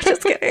are.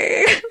 Just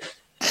kidding.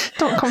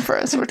 Don't come for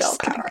us. We're just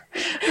kidding.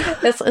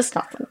 It's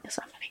not funny. It's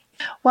not funny.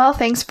 Well,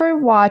 thanks for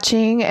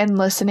watching and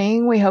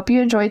listening. We hope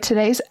you enjoyed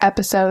today's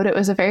episode. It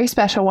was a very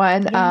special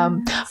one.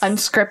 Yes.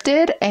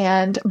 Unscripted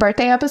and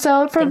birthday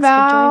episode for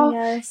Val. For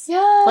joining us.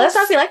 Yes. Let us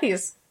know if you like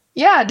these.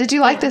 Yeah. Did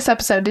you like this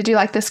episode? Did you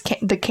like this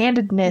the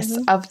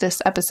candidness of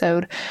this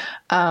episode?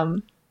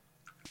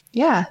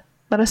 Yeah.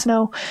 Let us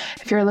know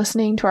if you're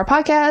listening to our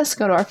podcast.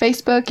 Go to our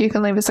Facebook. You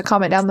can leave us a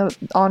comment down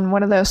on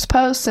one of those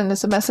posts, send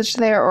us a message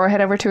there, or head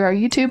over to our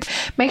YouTube.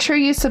 Make sure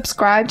you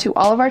subscribe to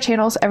all of our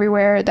channels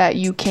everywhere that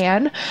you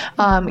can.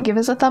 Give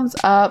us a thumbs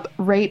up.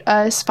 Rate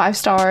us 5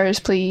 stars,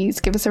 please.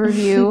 Give us a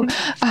review.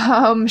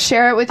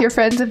 Share it with your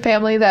friends and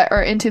family that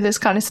are into this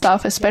kind of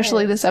stuff,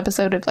 especially this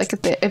episode.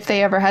 If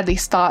they ever had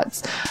these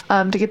thoughts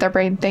to get their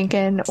brain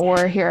thinking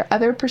or hear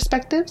other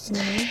perspectives.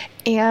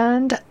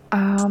 And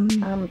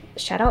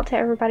shout out to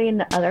everybody in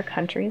the other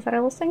countries that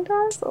are listening to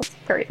us. That's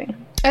crazy.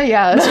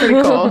 Yeah, that's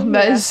pretty cool.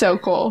 That is so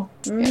cool.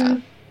 Yeah.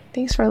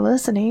 Thanks for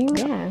listening.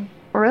 Yeah.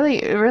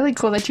 Really, really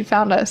cool that you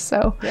found us.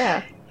 So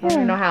yeah. I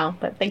don't know how,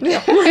 but thank you.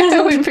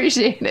 We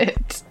appreciate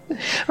it.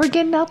 We're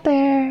getting out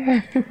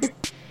there.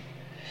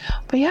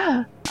 But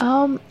yeah,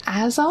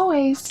 as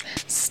always,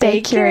 stay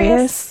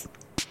curious.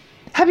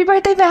 Happy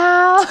birthday,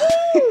 Val!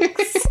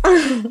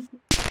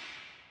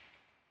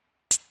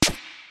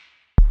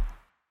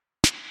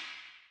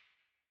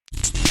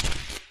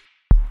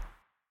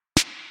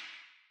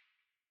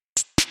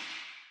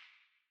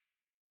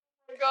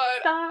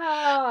 God.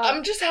 Stop.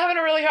 I'm just having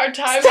a really hard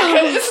time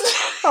because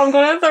I'm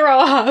gonna throw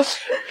up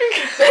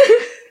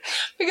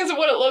because of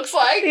what it looks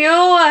like.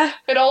 Ew.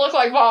 It don't look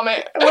like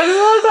vomit. What does it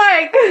look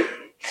like?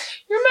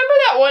 You remember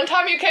that one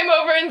time you came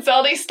over and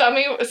Zeldy's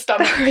her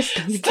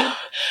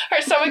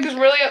stomach was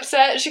really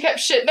upset. She kept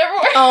shitting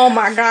everywhere. Oh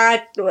my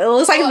god! It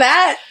looks like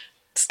that.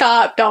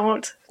 Stop!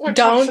 Don't.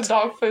 Some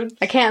dog food.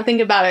 I can't think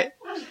about it.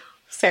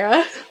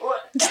 Sarah.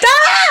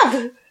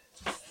 Stop!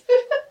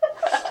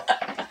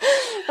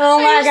 Oh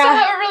my I used to god.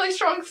 have a really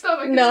strong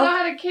stomach No. until I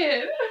had a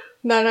kid.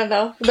 No.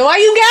 Why are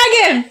you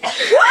gagging?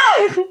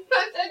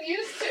 I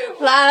used to.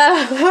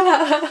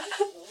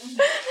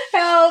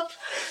 Help.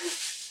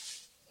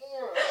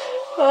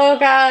 Oh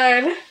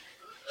god.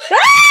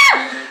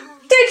 Ah!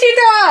 Did you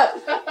throw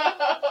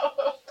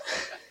up?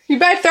 You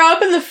better throw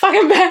up in the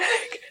fucking bag.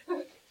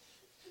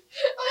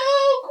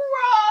 Oh,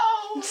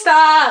 gross.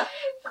 Stop.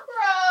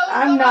 Gross.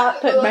 I'm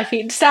not putting my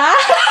feet. Stop.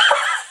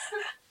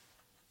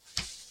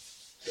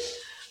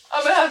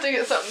 I'm gonna have to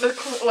get something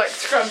to like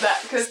scrub that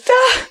because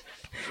Stop.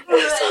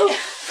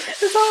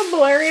 It's all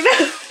blurry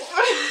now.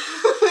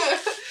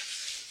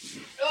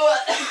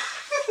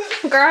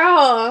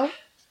 Girl.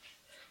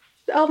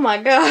 Oh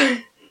my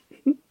god.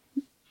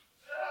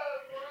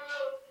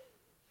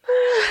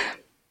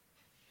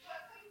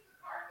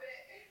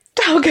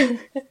 Okay.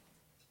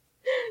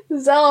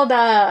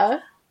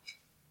 Zelda.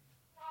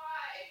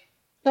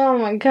 Oh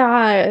my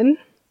god.